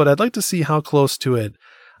overambitious goal, but I'd like to see how close to it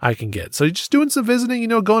I can get. So just doing some visiting,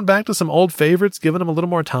 going back to some old favorites, giving them a little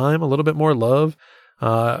more time, a little bit more love.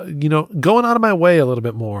 Going out of my way a little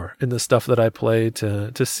bit more in the stuff that I play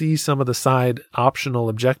to see some of the side optional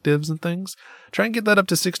objectives and things. Try and get that up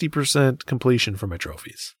to 60% completion for my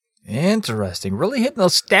trophies. Interesting. Really hitting the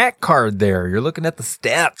stat card there. You're looking at the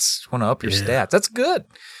stats. Want to up your stats. That's good.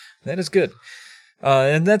 That is good.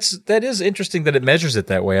 And that is interesting that it measures it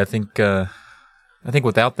that way. I think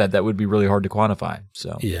without that would be really hard to quantify.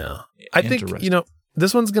 So yeah, I think,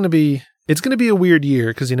 this one's going to be a weird year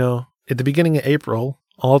because, at the beginning of April,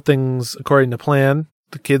 all things according to plan,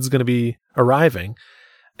 the kid's going to be arriving.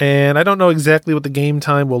 And I don't know exactly what the game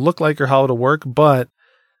time will look like or how it'll work, but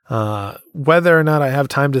whether or not I have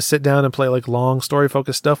time to sit down and play like long story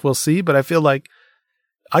focused stuff, we'll see. But I feel like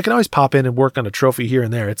I can always pop in and work on a trophy here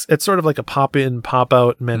and there. It's sort of like a pop in, pop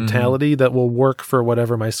out mentality that will work for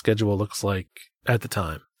whatever my schedule looks like at the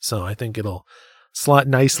time. So I think it'll slot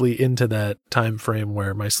nicely into that time frame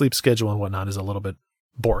where my sleep schedule and whatnot is a little bit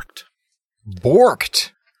borked. Borked.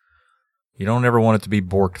 You don't ever want it to be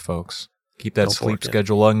borked, folks. Keep that sleep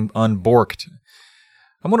schedule unborked.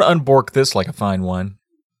 I'm going to unbork this like a fine wine.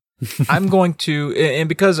 I'm going to, and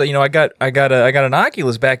because I got an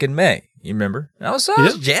Oculus back in May. You remember? I was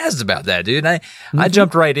jazzed about that, dude. I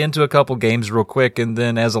jumped right into a couple games real quick, and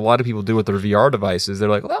then, as a lot of people do with their VR devices, they're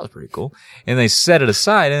like, "Well, that was pretty cool," and they set it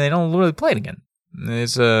aside and they don't really play it again.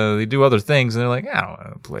 It's they do other things, and they're like, "I don't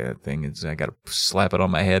want to play that thing. I got to slap it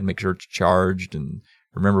on my head, make sure it's charged, and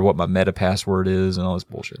remember what my meta password is, and all this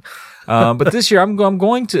bullshit." But this year, I'm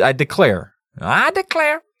going to. I declare. I'm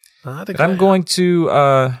going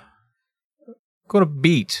to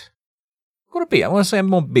beat. I want to say I'm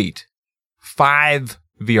going to beat 5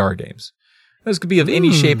 VR games. Those could be of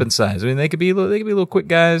any shape and size. I mean, they could be little quick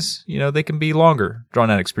guys. They can be longer,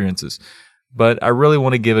 drawn out experiences. But I really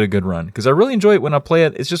want to give it a good run because I really enjoy it when I play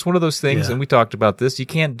it. It's just one of those things, and we talked about this. You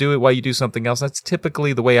can't do it while you do something else. That's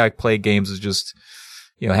typically the way I play games. Is just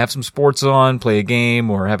have some sports on, play a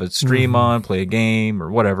game, or have a stream on, play a game,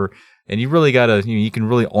 or whatever. And you really gotta, you can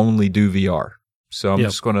really only do VR. So I'm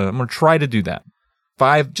gonna try to do that.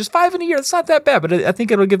 5 in a year. That's not that bad, but I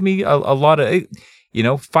think it'll give me a lot of,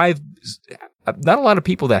 5. Not a lot of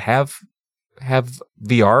people that have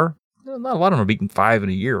VR. Not a lot of them are beating 5 in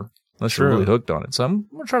a year. unless you're really hooked on it. So I'm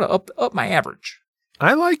going to try to up my average.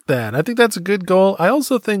 I like that. I think that's a good goal. I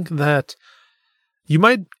also think that you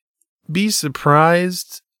might be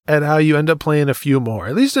surprised at how you end up playing a few more.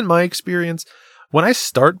 At least in my experience, when I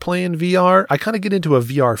start playing VR, I kind of get into a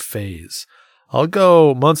VR phase. I'll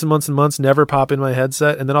go months and months and months, never pop in my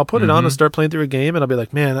headset, and then I'll put it on and start playing through a game, and I'll be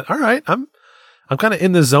like, man, all right, I'm kind of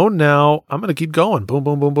in the zone now. I'm going to keep going. Boom,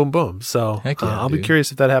 boom, boom, boom, boom. So Heck yeah, I'll be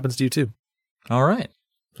curious if that happens to you too. All right.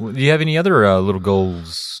 Well, do you have any other little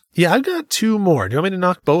goals? Yeah, I've got two more. Do you want me to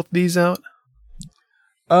knock both these out?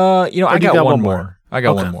 I got one more. I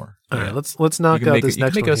got one more. All right, let's knock out this next one.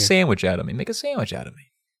 You can make here. a sandwich out of me. Make a sandwich out of me.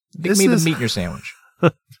 Make This me the is- meat in your sandwich.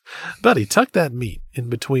 Buddy, tuck that meat in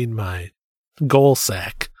between my goal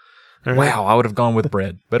sack. All right? Wow, I would have gone with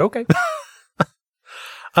bread, but okay.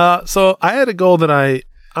 So I had a goal that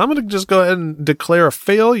I'm going to just go ahead and declare a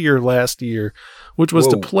failure last year, which was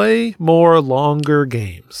to play more longer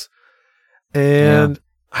games. And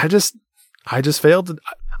I just failed.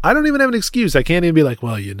 I don't even have an excuse. I can't even be like,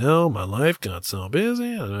 well, my life got so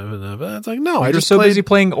busy. It's like, no, I You're just so played, busy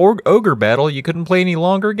playing Ogre Battle, you couldn't play any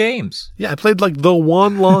longer games. Yeah, I played like the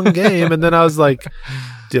one long game. And then I was like,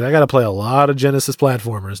 dude, I got to play a lot of Genesis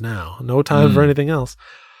platformers now. No time for anything else.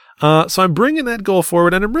 So I'm bringing that goal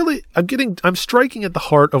forward, and I'm striking at the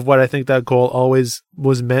heart of what I think that goal always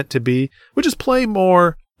was meant to be, which is play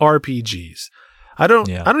more RPGs. I don't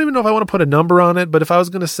even know if I want to put a number on it, but if I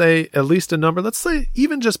was going to say at least a number, let's say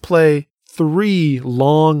even just play 3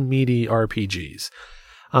 long, meaty RPGs.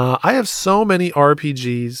 I have so many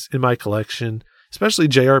RPGs in my collection, especially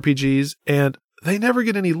JRPGs, and they never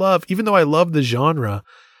get any love, even though I love the genre,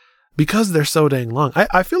 because they're so dang long.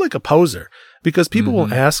 I feel like a poser. Because people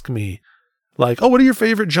will ask me, like, oh, what are your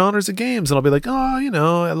favorite genres of games? And I'll be like, oh,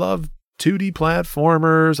 I love 2D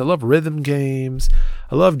platformers. I love rhythm games.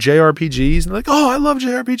 I love JRPGs. And they're like, oh, I love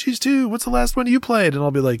JRPGs too. What's the last one you played? And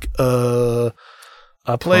I'll be like, I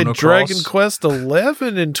played Chrono Dragon Cross. Quest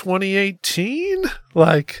 11 in 2018.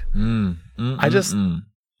 Like,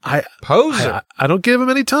 Poser. I don't give them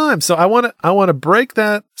any time. So I want to break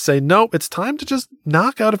that, say, nope, it's time to just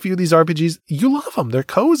knock out a few of these RPGs. You love them. They're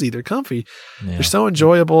cozy. They're comfy. Yeah. They're so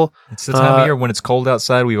enjoyable. It's the time of year when it's cold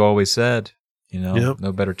outside. We've always said, Yep.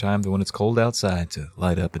 no better time than when it's cold outside to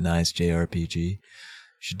light up a nice JRPG. You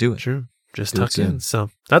should do it. True. Just Do it tuck soon. in. So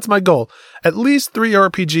that's my goal. At least 3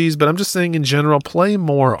 RPGs, but I'm just saying in general, play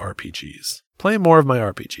more RPGs. Play more of my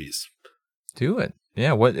RPGs. Do it.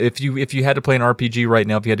 Yeah. What if you had to play an RPG right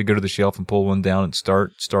now? If you had to go to the shelf and pull one down and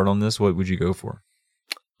start on this, what would you go for?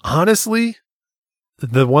 Honestly,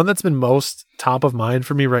 the one that's been most top of mind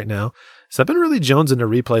for me right now is I've been really jonesing to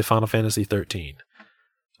replay Final Fantasy 13.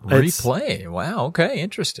 Replay. Wow. Okay.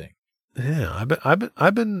 Interesting. Yeah,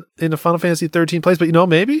 I've been in a Final Fantasy 13 place, but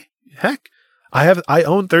maybe heck, I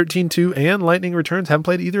own 13-2 and Lightning Returns. Haven't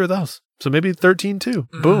played either of those, so maybe 13-2.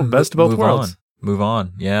 Boom, best of both worlds. Move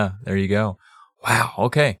on. Yeah, there you go. Wow.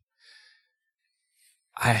 Okay.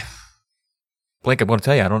 Blake, I'm going to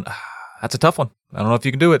tell you, that's a tough one. I don't know if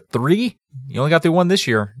you can do it. 3? You only got through 1 this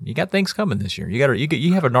year. You got things coming this year. You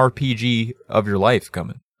have an RPG of your life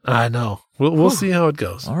coming. I know. We'll see how it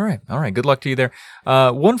goes. All right. Good luck to you there.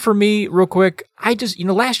 One for me, real quick. I just,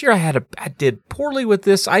 last year I did poorly with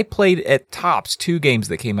this. I played at tops 2 games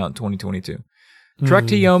that came out in 2022. Trek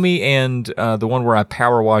to Yomi and the one where I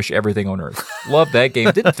power wash everything on Earth. Loved that game.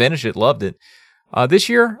 Didn't finish it. Loved it. This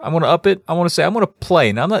year, I'm going to up it. I want to say I'm going to play,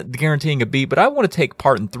 and I'm not guaranteeing a beat, but I want to take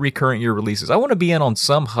part in 3 current year releases. I want to be in on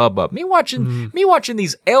some hubbub. Me watching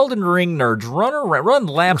these Elden Ring nerds run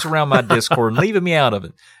laps around my Discord and leaving me out of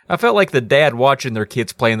it. I felt like the dad watching their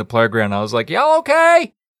kids play in the playground. I was like, y'all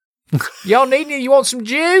okay? Y'all need any? You want some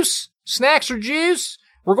juice? Snacks or juice?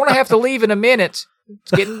 We're going to have to leave in a minute.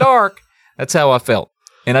 It's getting dark. That's how I felt.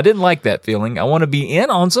 And I didn't like that feeling. I want to be in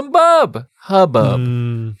on some hubbub.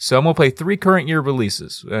 So I'm going to play 3 current year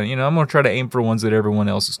releases. I'm going to try to aim for ones that everyone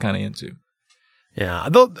else is kind of into. Yeah.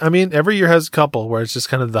 Every year has a couple where it's just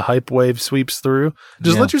kind of the hype wave sweeps through.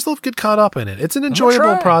 Just let yourself get caught up in it. It's an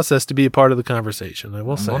enjoyable process to be a part of the conversation, I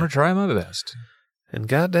will say. I'm going to try my best. And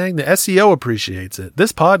god dang, the SEO appreciates it.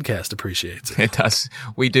 This podcast appreciates it. It does.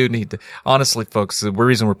 We do need to. Honestly, folks, the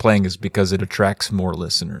reason we're playing is because it attracts more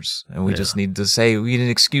listeners. And we just need to say, we need an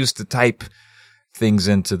excuse to type things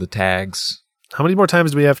into the tags. How many more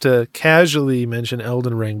times do we have to casually mention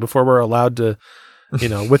Elden Ring before we're allowed to,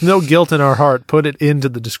 with no guilt in our heart, put it into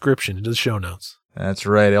the description, into the show notes? That's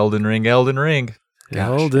right. Elden Ring. Gosh, Elden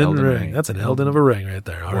Ring. That's an Elden of a ring right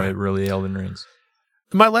there. All right. It really Elden Rings.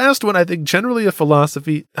 My last one, I think, generally a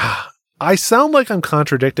philosophy. I sound like I'm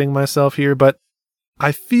contradicting myself here, but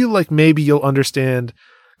I feel like maybe you'll understand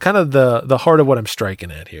kind of the heart of what I'm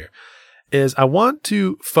striking at here is I want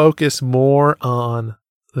to focus more on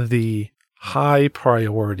the high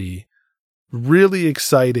priority, really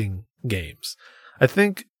exciting games. I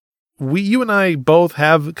think you and I both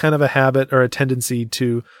have kind of a habit or a tendency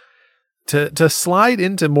to slide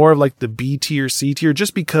into more of like the B tier, C tier,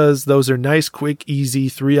 just because those are nice, quick, easy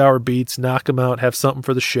 3-hour beats, knock them out, have something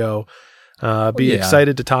for the show, be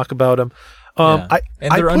excited to talk about them. And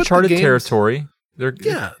they're uncharted territory. They're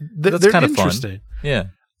they're kind of interesting. Fun. Yeah.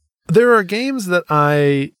 There are games that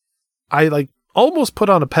I like almost put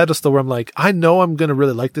on a pedestal where I'm like, I know I'm going to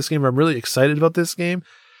really like this game, or I'm really excited about this game,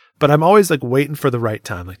 but I'm always like waiting for the right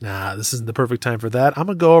time. Like, nah, this isn't the perfect time for that. I'm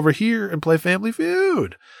going to go over here and play Family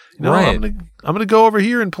Feud. You know, right. I'm going to go over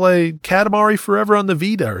here and play Katamari Forever on the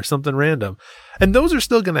Vita or something random. And those are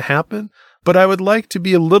still going to happen, but I would like to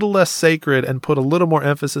be a little less sacred and put a little more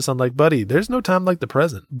emphasis on like, buddy, there's no time like the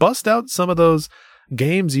present. Bust out some of those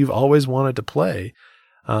games you've always wanted to play,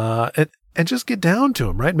 and just get down to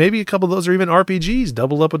them, right? Maybe a couple of those are even RPGs,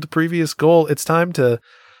 double up with the previous goal. It's time to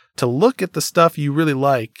look at the stuff you really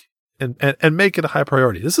like and make it a high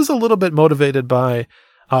priority. This is a little bit motivated by,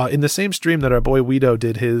 in the same stream that our boy Weedo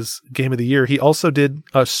did his Game of the Year, he also did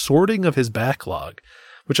a sorting of his backlog,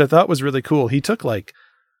 which I thought was really cool. He took like,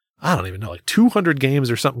 I don't even know, like 200 games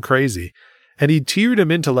or something crazy, and he tiered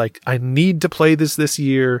them into like, I need to play this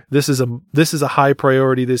year. This is a high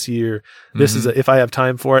priority this year. This is if I have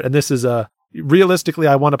time for it. And this is realistically,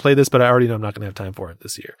 I want to play this, but I already know I'm not going to have time for it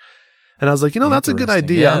this year. And I was like, that's a good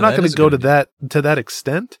idea. Yeah, I'm not going to go to that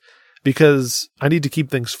extent because I need to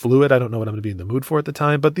keep things fluid. I don't know what I'm going to be in the mood for at the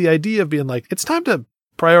time. But the idea of being like, it's time to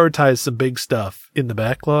prioritize some big stuff in the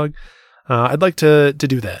backlog. I'd like to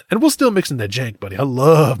do that, and we'll still mix in that jank, buddy. I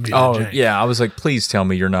love me. Jank. Yeah. I was like, please tell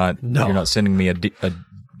me you're not sending me a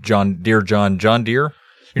John Deere.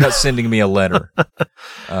 You're not sending me a letter.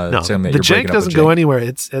 No, the jank doesn't go anywhere.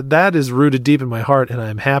 That is rooted deep in my heart, and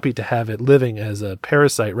I'm happy to have it living as a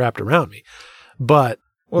parasite wrapped around me. But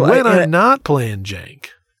when I'm not playing jank,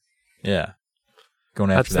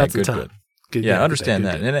 going after that, good. Yeah, I understand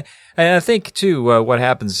that. And I think too, what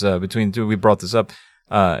happens between two, we brought this up.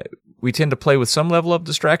 We tend to play with some level of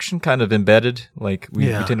distraction, kind of embedded. Like we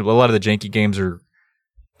tend to. A lot of the janky games are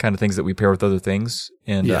kind of things that we pair with other things.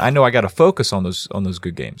 And I know I got to focus on those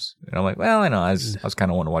good games. And I'm like, well, I know I was kind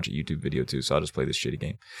of want to watch a YouTube video too, so I'll just play this shitty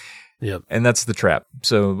game. Yep. And that's the trap.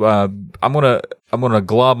 So I'm gonna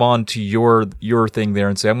glob on to your thing there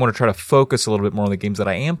and say I'm gonna try to focus a little bit more on the games that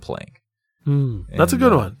I am playing. That's a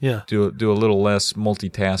good one. Yeah. Do a little less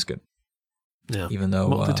multitasking. Yeah. Even though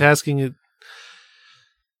multitasking.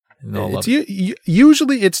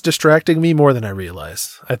 Usually it's distracting me more than I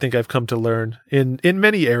realize. I think I've come to learn in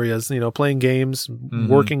many areas, playing games,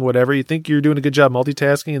 working, whatever. You think you're doing a good job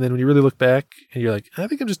multitasking, and then when you really look back and you're like, I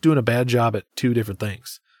think I'm just doing a bad job at two different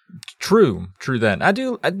things. True that. I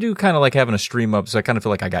do kind of like having a stream up, so I kind of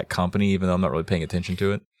feel like I got company, even though I'm not really paying attention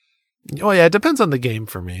to it. Oh yeah, it depends on the game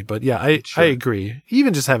for me, but yeah, I agree.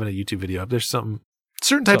 Even just having a YouTube video up, there's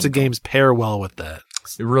certain types of games pair well with that.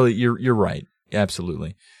 Really, you're right.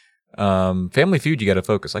 Absolutely. Family Feud, you got to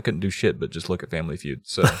focus. I couldn't do shit but just look at Family Feud,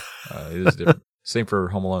 so it is different. Same for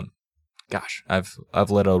Home Alone. Gosh, I've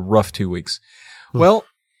led a rough 2 weeks. Well,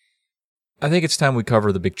 I think it's time we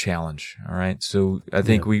cover the big challenge. All right, so I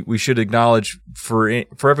think we should acknowledge for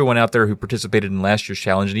everyone out there who participated in last year's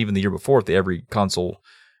challenge and even the year before at the every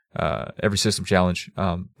system challenge.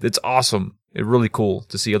 It's awesome. It's really cool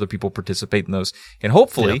to see other people participate in those, and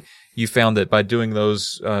hopefully you found that by doing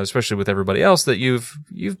those, especially with everybody else, that you've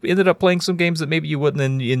ended up playing some games that maybe you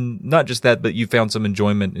wouldn't. In not just that, but you found some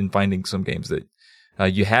enjoyment in finding some games that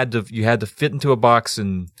you had to fit into a box,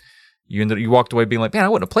 and you walked away being like, man, I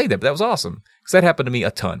wouldn't have played that, but that was awesome, because that happened to me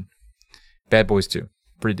a ton. Bad Boys 2,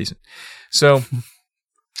 pretty decent. So.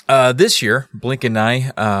 This year, Blink and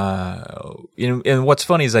I, and what's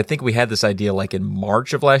funny is I think we had this idea like in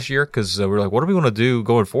March of last year, because we were like, what do we want to do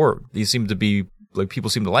going forward? These seem to be like, people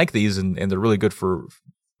seem to like these, and they're really good for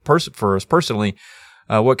us personally.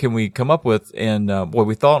 What can we come up with? And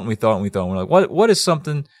we thought. We're like, what is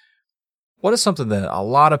something that a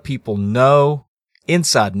lot of people know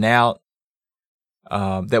inside and out,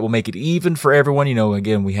 that will make it even for everyone?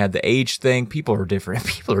 Again, we had the age thing. People are different.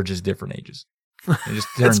 People are just different ages. It just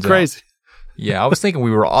turns That's crazy. Out. Yeah, I was thinking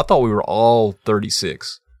I thought we were all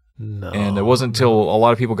 36. No. And it wasn't until a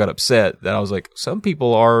lot of people got upset that I was like, some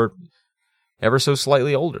people are ever so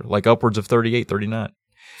slightly older, like upwards of 38, 39.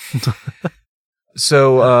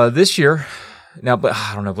 So this year, now, but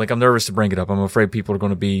I don't know, like I'm nervous to bring it up. I'm afraid people are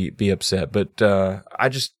going to be upset. But I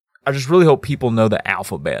just really hope people know the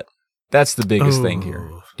alphabet. That's the biggest thing here.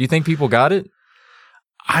 Do you think people got it?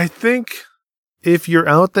 I think if you're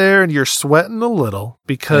out there and you're sweating a little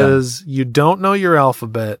because you don't know your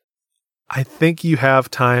alphabet, I think you have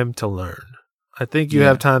time to learn. I think you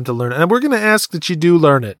have time to learn. And we're going to ask that you do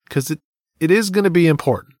learn it because it is going to be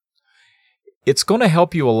important. It's going to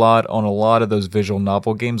help you a lot on a lot of those visual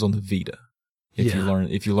novel games on the Vita if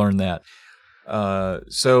you learn that.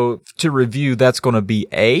 So to review, that's going to be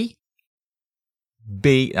A,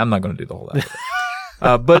 B. I'm not going to do the whole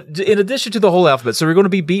alphabet. But in addition to the whole alphabet, so we're going to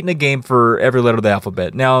be beating a game for every letter of the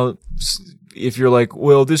alphabet. Now, if you're like,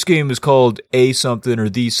 well, this game is called A something or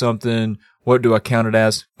the something, what do I count it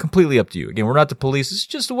as? Completely up to you. Again, we're not the police. It's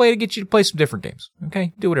just a way to get you to play some different games.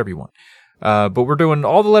 Okay? Do whatever you want. But we're doing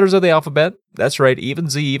all the letters of the alphabet. That's right. Even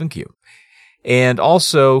Z, even Q. And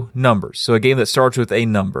also numbers. So a game that starts with a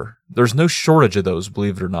number. There's no shortage of those,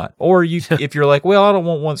 believe it or not. Or if you're like, well, I don't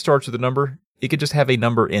want one that starts with a number, it could just have a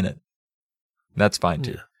number in it. That's fine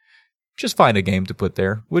too. Yeah. Just find a game to put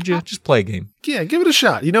there, would you? Just play a game. Yeah, give it a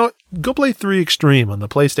shot. You know what? Go play 3 Extreme on the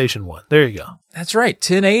PlayStation 1. There you go. That's right.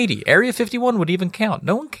 1080. Area 51 would even count.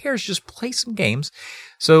 No one cares. Just play some games.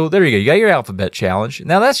 So there you go. You got your alphabet challenge.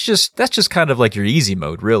 Now that's just kind of like your easy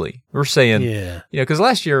mode, really. We're saying, because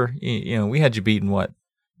last year, we had you beating what,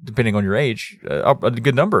 depending on your age, a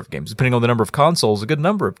good number of games. Depending on the number of consoles, a good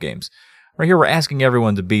number of games. Right here, we're asking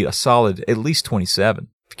everyone to beat a solid at least 27.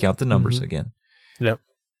 If you count the numbers again. Yep.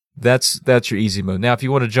 That's your easy mode. Now, if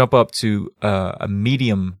you want to jump up to a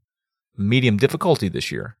medium difficulty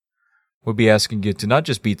this year, we'll be asking you to not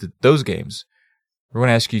just beat those games. We're going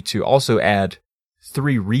to ask you to also add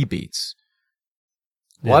 3 rebeats.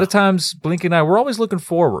 A lot of times, Blink and I, we're always looking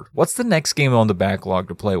forward. What's the next game on the backlog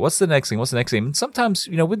to play? What's the next thing? What's the next game? And sometimes,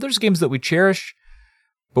 there's games that we cherish,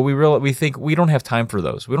 but we think we don't have time for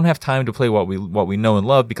those. We don't have time to play what we know and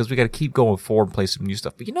love because we got to keep going forward and play some new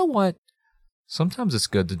stuff. But you know what? Sometimes it's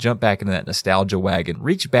good to jump back into that nostalgia wagon,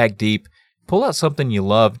 reach back deep, pull out something you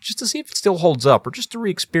love just to see if it still holds up or just to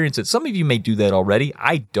re-experience it. Some of you may do that already.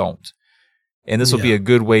 I don't. And this will be a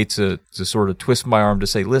good way to sort of twist my arm to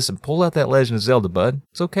say, listen, pull out that Legend of Zelda, bud.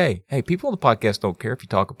 It's okay. Hey, people on the podcast don't care if you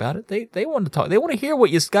talk about it. They want to talk. They want to hear what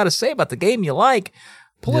you got to say about the game you like.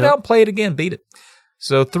 Pull it out and play it again. Beat it.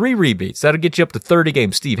 So 3 rebeats. That'll get you up to 30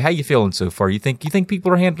 games. Steve, how you feeling so far? You think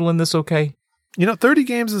people are handling this okay? 30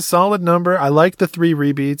 games is a solid number. I like the 3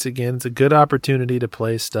 rebeats. Again, it's a good opportunity to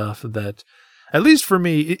play stuff that, at least for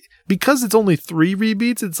me, because it's only 3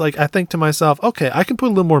 rebeats, it's like I think to myself, okay, I can put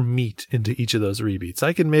a little more meat into each of those rebeats.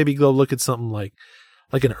 I can maybe go look at something like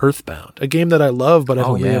an Earthbound, a game that I love, but I've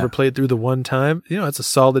only ever played through the one time. It's a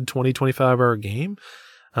solid 20, 25-hour game.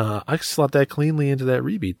 I can slot that cleanly into that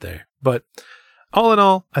rebeat there. But all in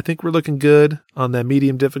all, I think we're looking good on that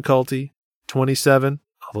medium difficulty, 27.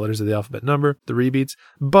 The letters of the alphabet number, the rebeats.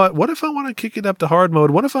 But what if I want to kick it up to hard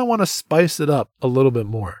mode? What if I want to spice it up a little bit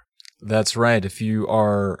more? That's right. If you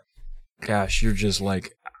are, you're just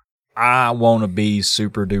like, I want to be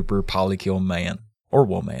super duper polykill man or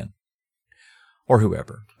woman or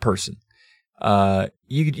whoever person.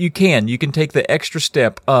 You can take the extra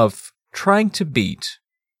step of trying to beat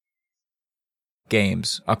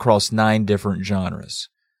games across 9 different genres.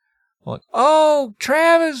 Like, oh,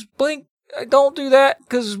 Travis, Blink. Don't do that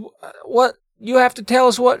because what you have to tell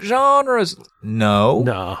us what genres.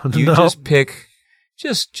 No. You just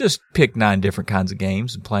pick 9 different kinds of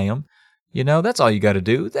games and play them. That's all you got to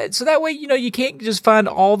do. So that way, you can't just find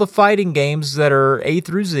all the fighting games that are A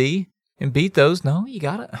through Z and beat those. No, you're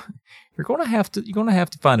gonna have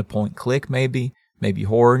to find a point and click, maybe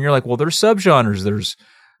horror, and you're like, well, there's subgenres.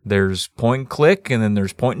 There's point and click, and then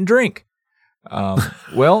there's point and drink.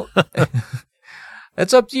 Well.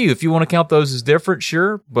 That's up to you. If you want to count those as different,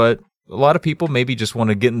 sure. But a lot of people maybe just want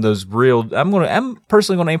to get in those real. I'm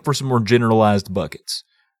personally going to aim for some more generalized buckets.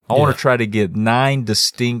 I want to try to get 9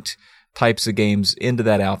 distinct types of games into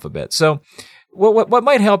that alphabet. So, what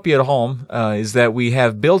might help you at home is that we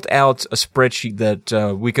have built out a spreadsheet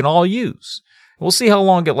that we can all use. We'll see how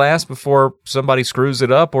long it lasts before somebody screws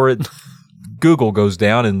it up or Google goes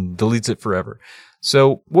down and deletes it forever.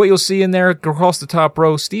 So what you'll see in there across the top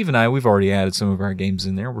row, Steve and I, we've already added some of our games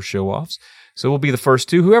in there. We're show-offs. So we'll be the first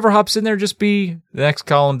 2. Whoever hops in there, just be the next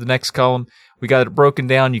column. We got it broken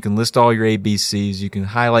down. You can list all your ABCs. You can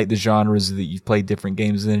highlight the genres that you've played different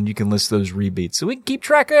games in, and you can list those rebeats. So we can keep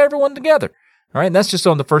track of everyone together. All right, and that's just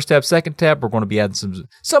on the first tab. Second tab, we're going to be adding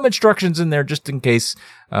some instructions in there just in case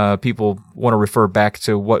people want to refer back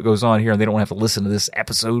to what goes on here and they don't have to listen to this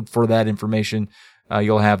episode for that information.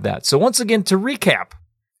 You'll have that. So once again, to recap,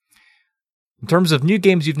 in terms of new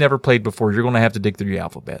games you've never played before, you're going to have to dig through your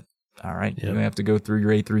alphabet. All right? You're going to have to go through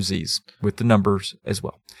your A through Zs with the numbers as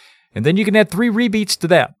well. And then you can add 3 rebeats to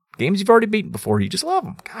that. Games you've already beaten before. You just love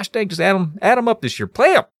them. Gosh dang, just add them up this year.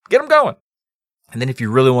 Play them. Get them going. And then if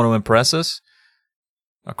you really want to impress us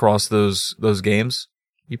across those games,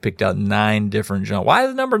 you picked out 9 different genres. Why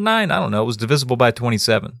the number 9? I don't know. It was divisible by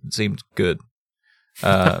 27. It seemed good.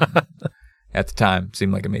 At the time, it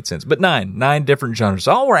seemed like it made sense. But 9 different genres.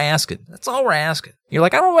 That's all we're asking. That's all we're asking. You're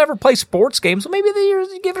like, I don't ever play sports games. Well, maybe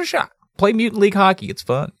you give it a shot. Play Mutant League Hockey. It's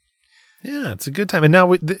fun. Yeah, it's a good time. And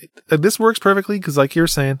now this works perfectly because, like you're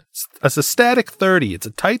saying, it's a static 30. It's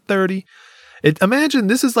a tight 30. Imagine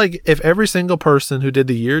this is like if every single person who did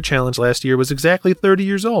the year challenge last year was exactly 30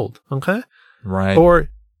 years old. Okay? Right. Or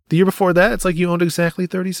the year before that, it's like you owned exactly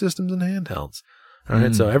 30 systems and handhelds. All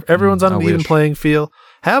right, so everyone's on an even playing field.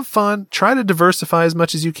 Have fun. Try to diversify as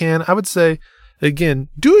much as you can. I would say, again,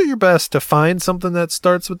 do your best to find something that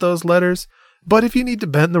starts with those letters. But if you need to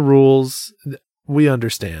bend the rules, we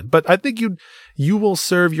understand. But I think you will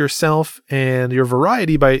serve yourself and your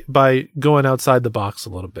variety by going outside the box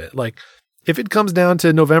a little bit. Like, if it comes down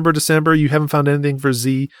to November, December, you haven't found anything for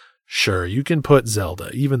Z, sure, you can put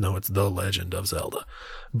Zelda, even though it's The Legend of Zelda.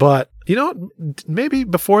 But, maybe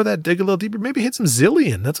before that, dig a little deeper. Maybe hit some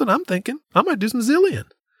Zillion. That's what I'm thinking. I might do some Zillion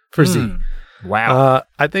for Z. Wow.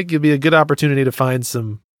 I think it'd be a good opportunity to find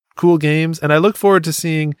some cool games. And I look forward to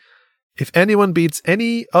seeing if anyone beats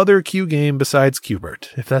any other Q game besides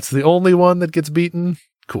Q*bert. If that's the only one that gets beaten,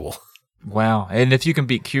 cool. Wow. And if you can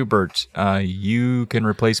beat Q*bert, you can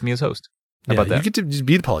replace me as host. How about that? You get to just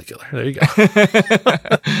be the Polykiller. There you go.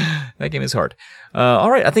 That game is hard. All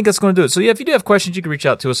right. I think that's going to do it. So, yeah, if you do have questions, you can reach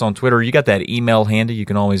out to us on Twitter. You got that email handy. You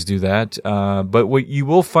can always do that. But you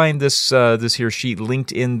will find this here sheet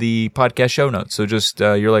linked in the podcast show notes. So just,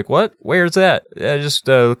 you're like, what? Where's that? Just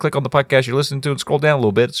click on the podcast you're listening to and scroll down a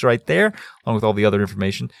little bit. It's right there, along with all the other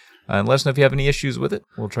information. And let us know if you have any issues with it.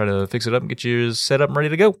 We'll try to fix it up and get you set up and ready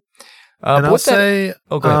to go. And I'll say,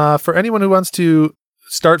 for anyone who wants to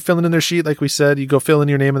start filling in their sheet, like we said, you go fill in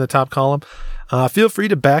your name in the top column. Feel free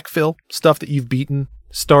to backfill stuff that you've beaten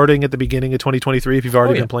starting at the beginning of 2023 if you've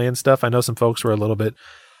already been playing stuff. I know some folks were a little bit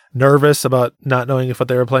nervous about not knowing if what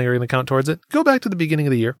they were playing are going to count towards it. Go back to the beginning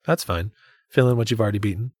of the year. That's fine. Fill in what you've already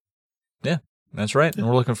beaten. Yeah, that's right. And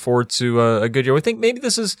we're looking forward to a good year. We think maybe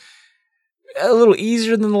this is a little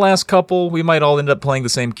easier than the last couple. We might all end up playing the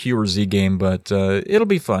same Q or Z game, but it'll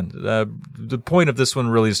be fun. The point of this one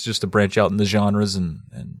really is just to branch out in the genres and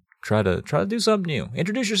try to do something new.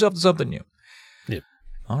 Introduce yourself to something new. Yep.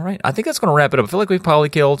 All right. I think that's going to wrap it up. I feel like we've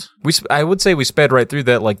polykilled. I would say we sped right through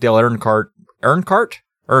that like Dale Earnhardt.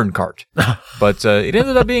 But it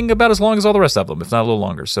ended up being about as long as all the rest of them, if not a little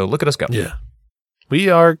longer. So look at us go. Yeah. We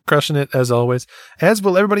are crushing it as always, as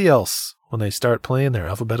will everybody else when they start playing their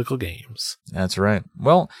alphabetical games. That's right.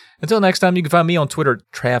 Well, until next time, you can find me on Twitter,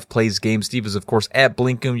 Trav Plays Games. Steve is, of course, at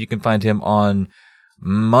Blinkum. You can find him on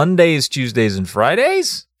Mondays, Tuesdays, and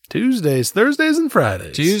Fridays. Tuesdays, Thursdays, and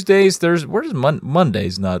Fridays. Tuesdays, Thursdays. Where's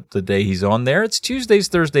Monday's not the day he's on there. It's Tuesdays,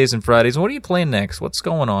 Thursdays, and Fridays. What are you playing next? What's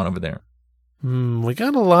going on over there? We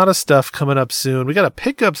got a lot of stuff coming up soon. We got a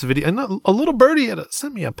pickups video. And a little birdie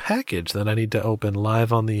sent me a package that I need to open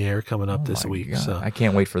live on the air coming up this week. God. So I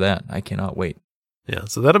can't wait for that. I cannot wait. Yeah,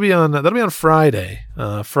 so that'll be on Friday.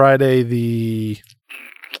 Friday the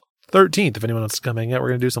 13th. If anyone wants to come hang out, we're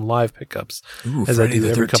gonna do some live pickups. Ooh, as Friday I do the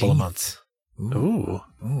every 13th. couple of months. Ooh.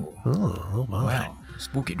 Oh my. Wow.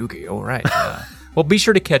 Spooky dooky. All right. Well, be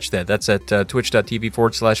sure to catch that. That's at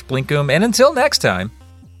twitch.tv/Blinkum. And until next time.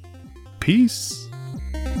 Peace.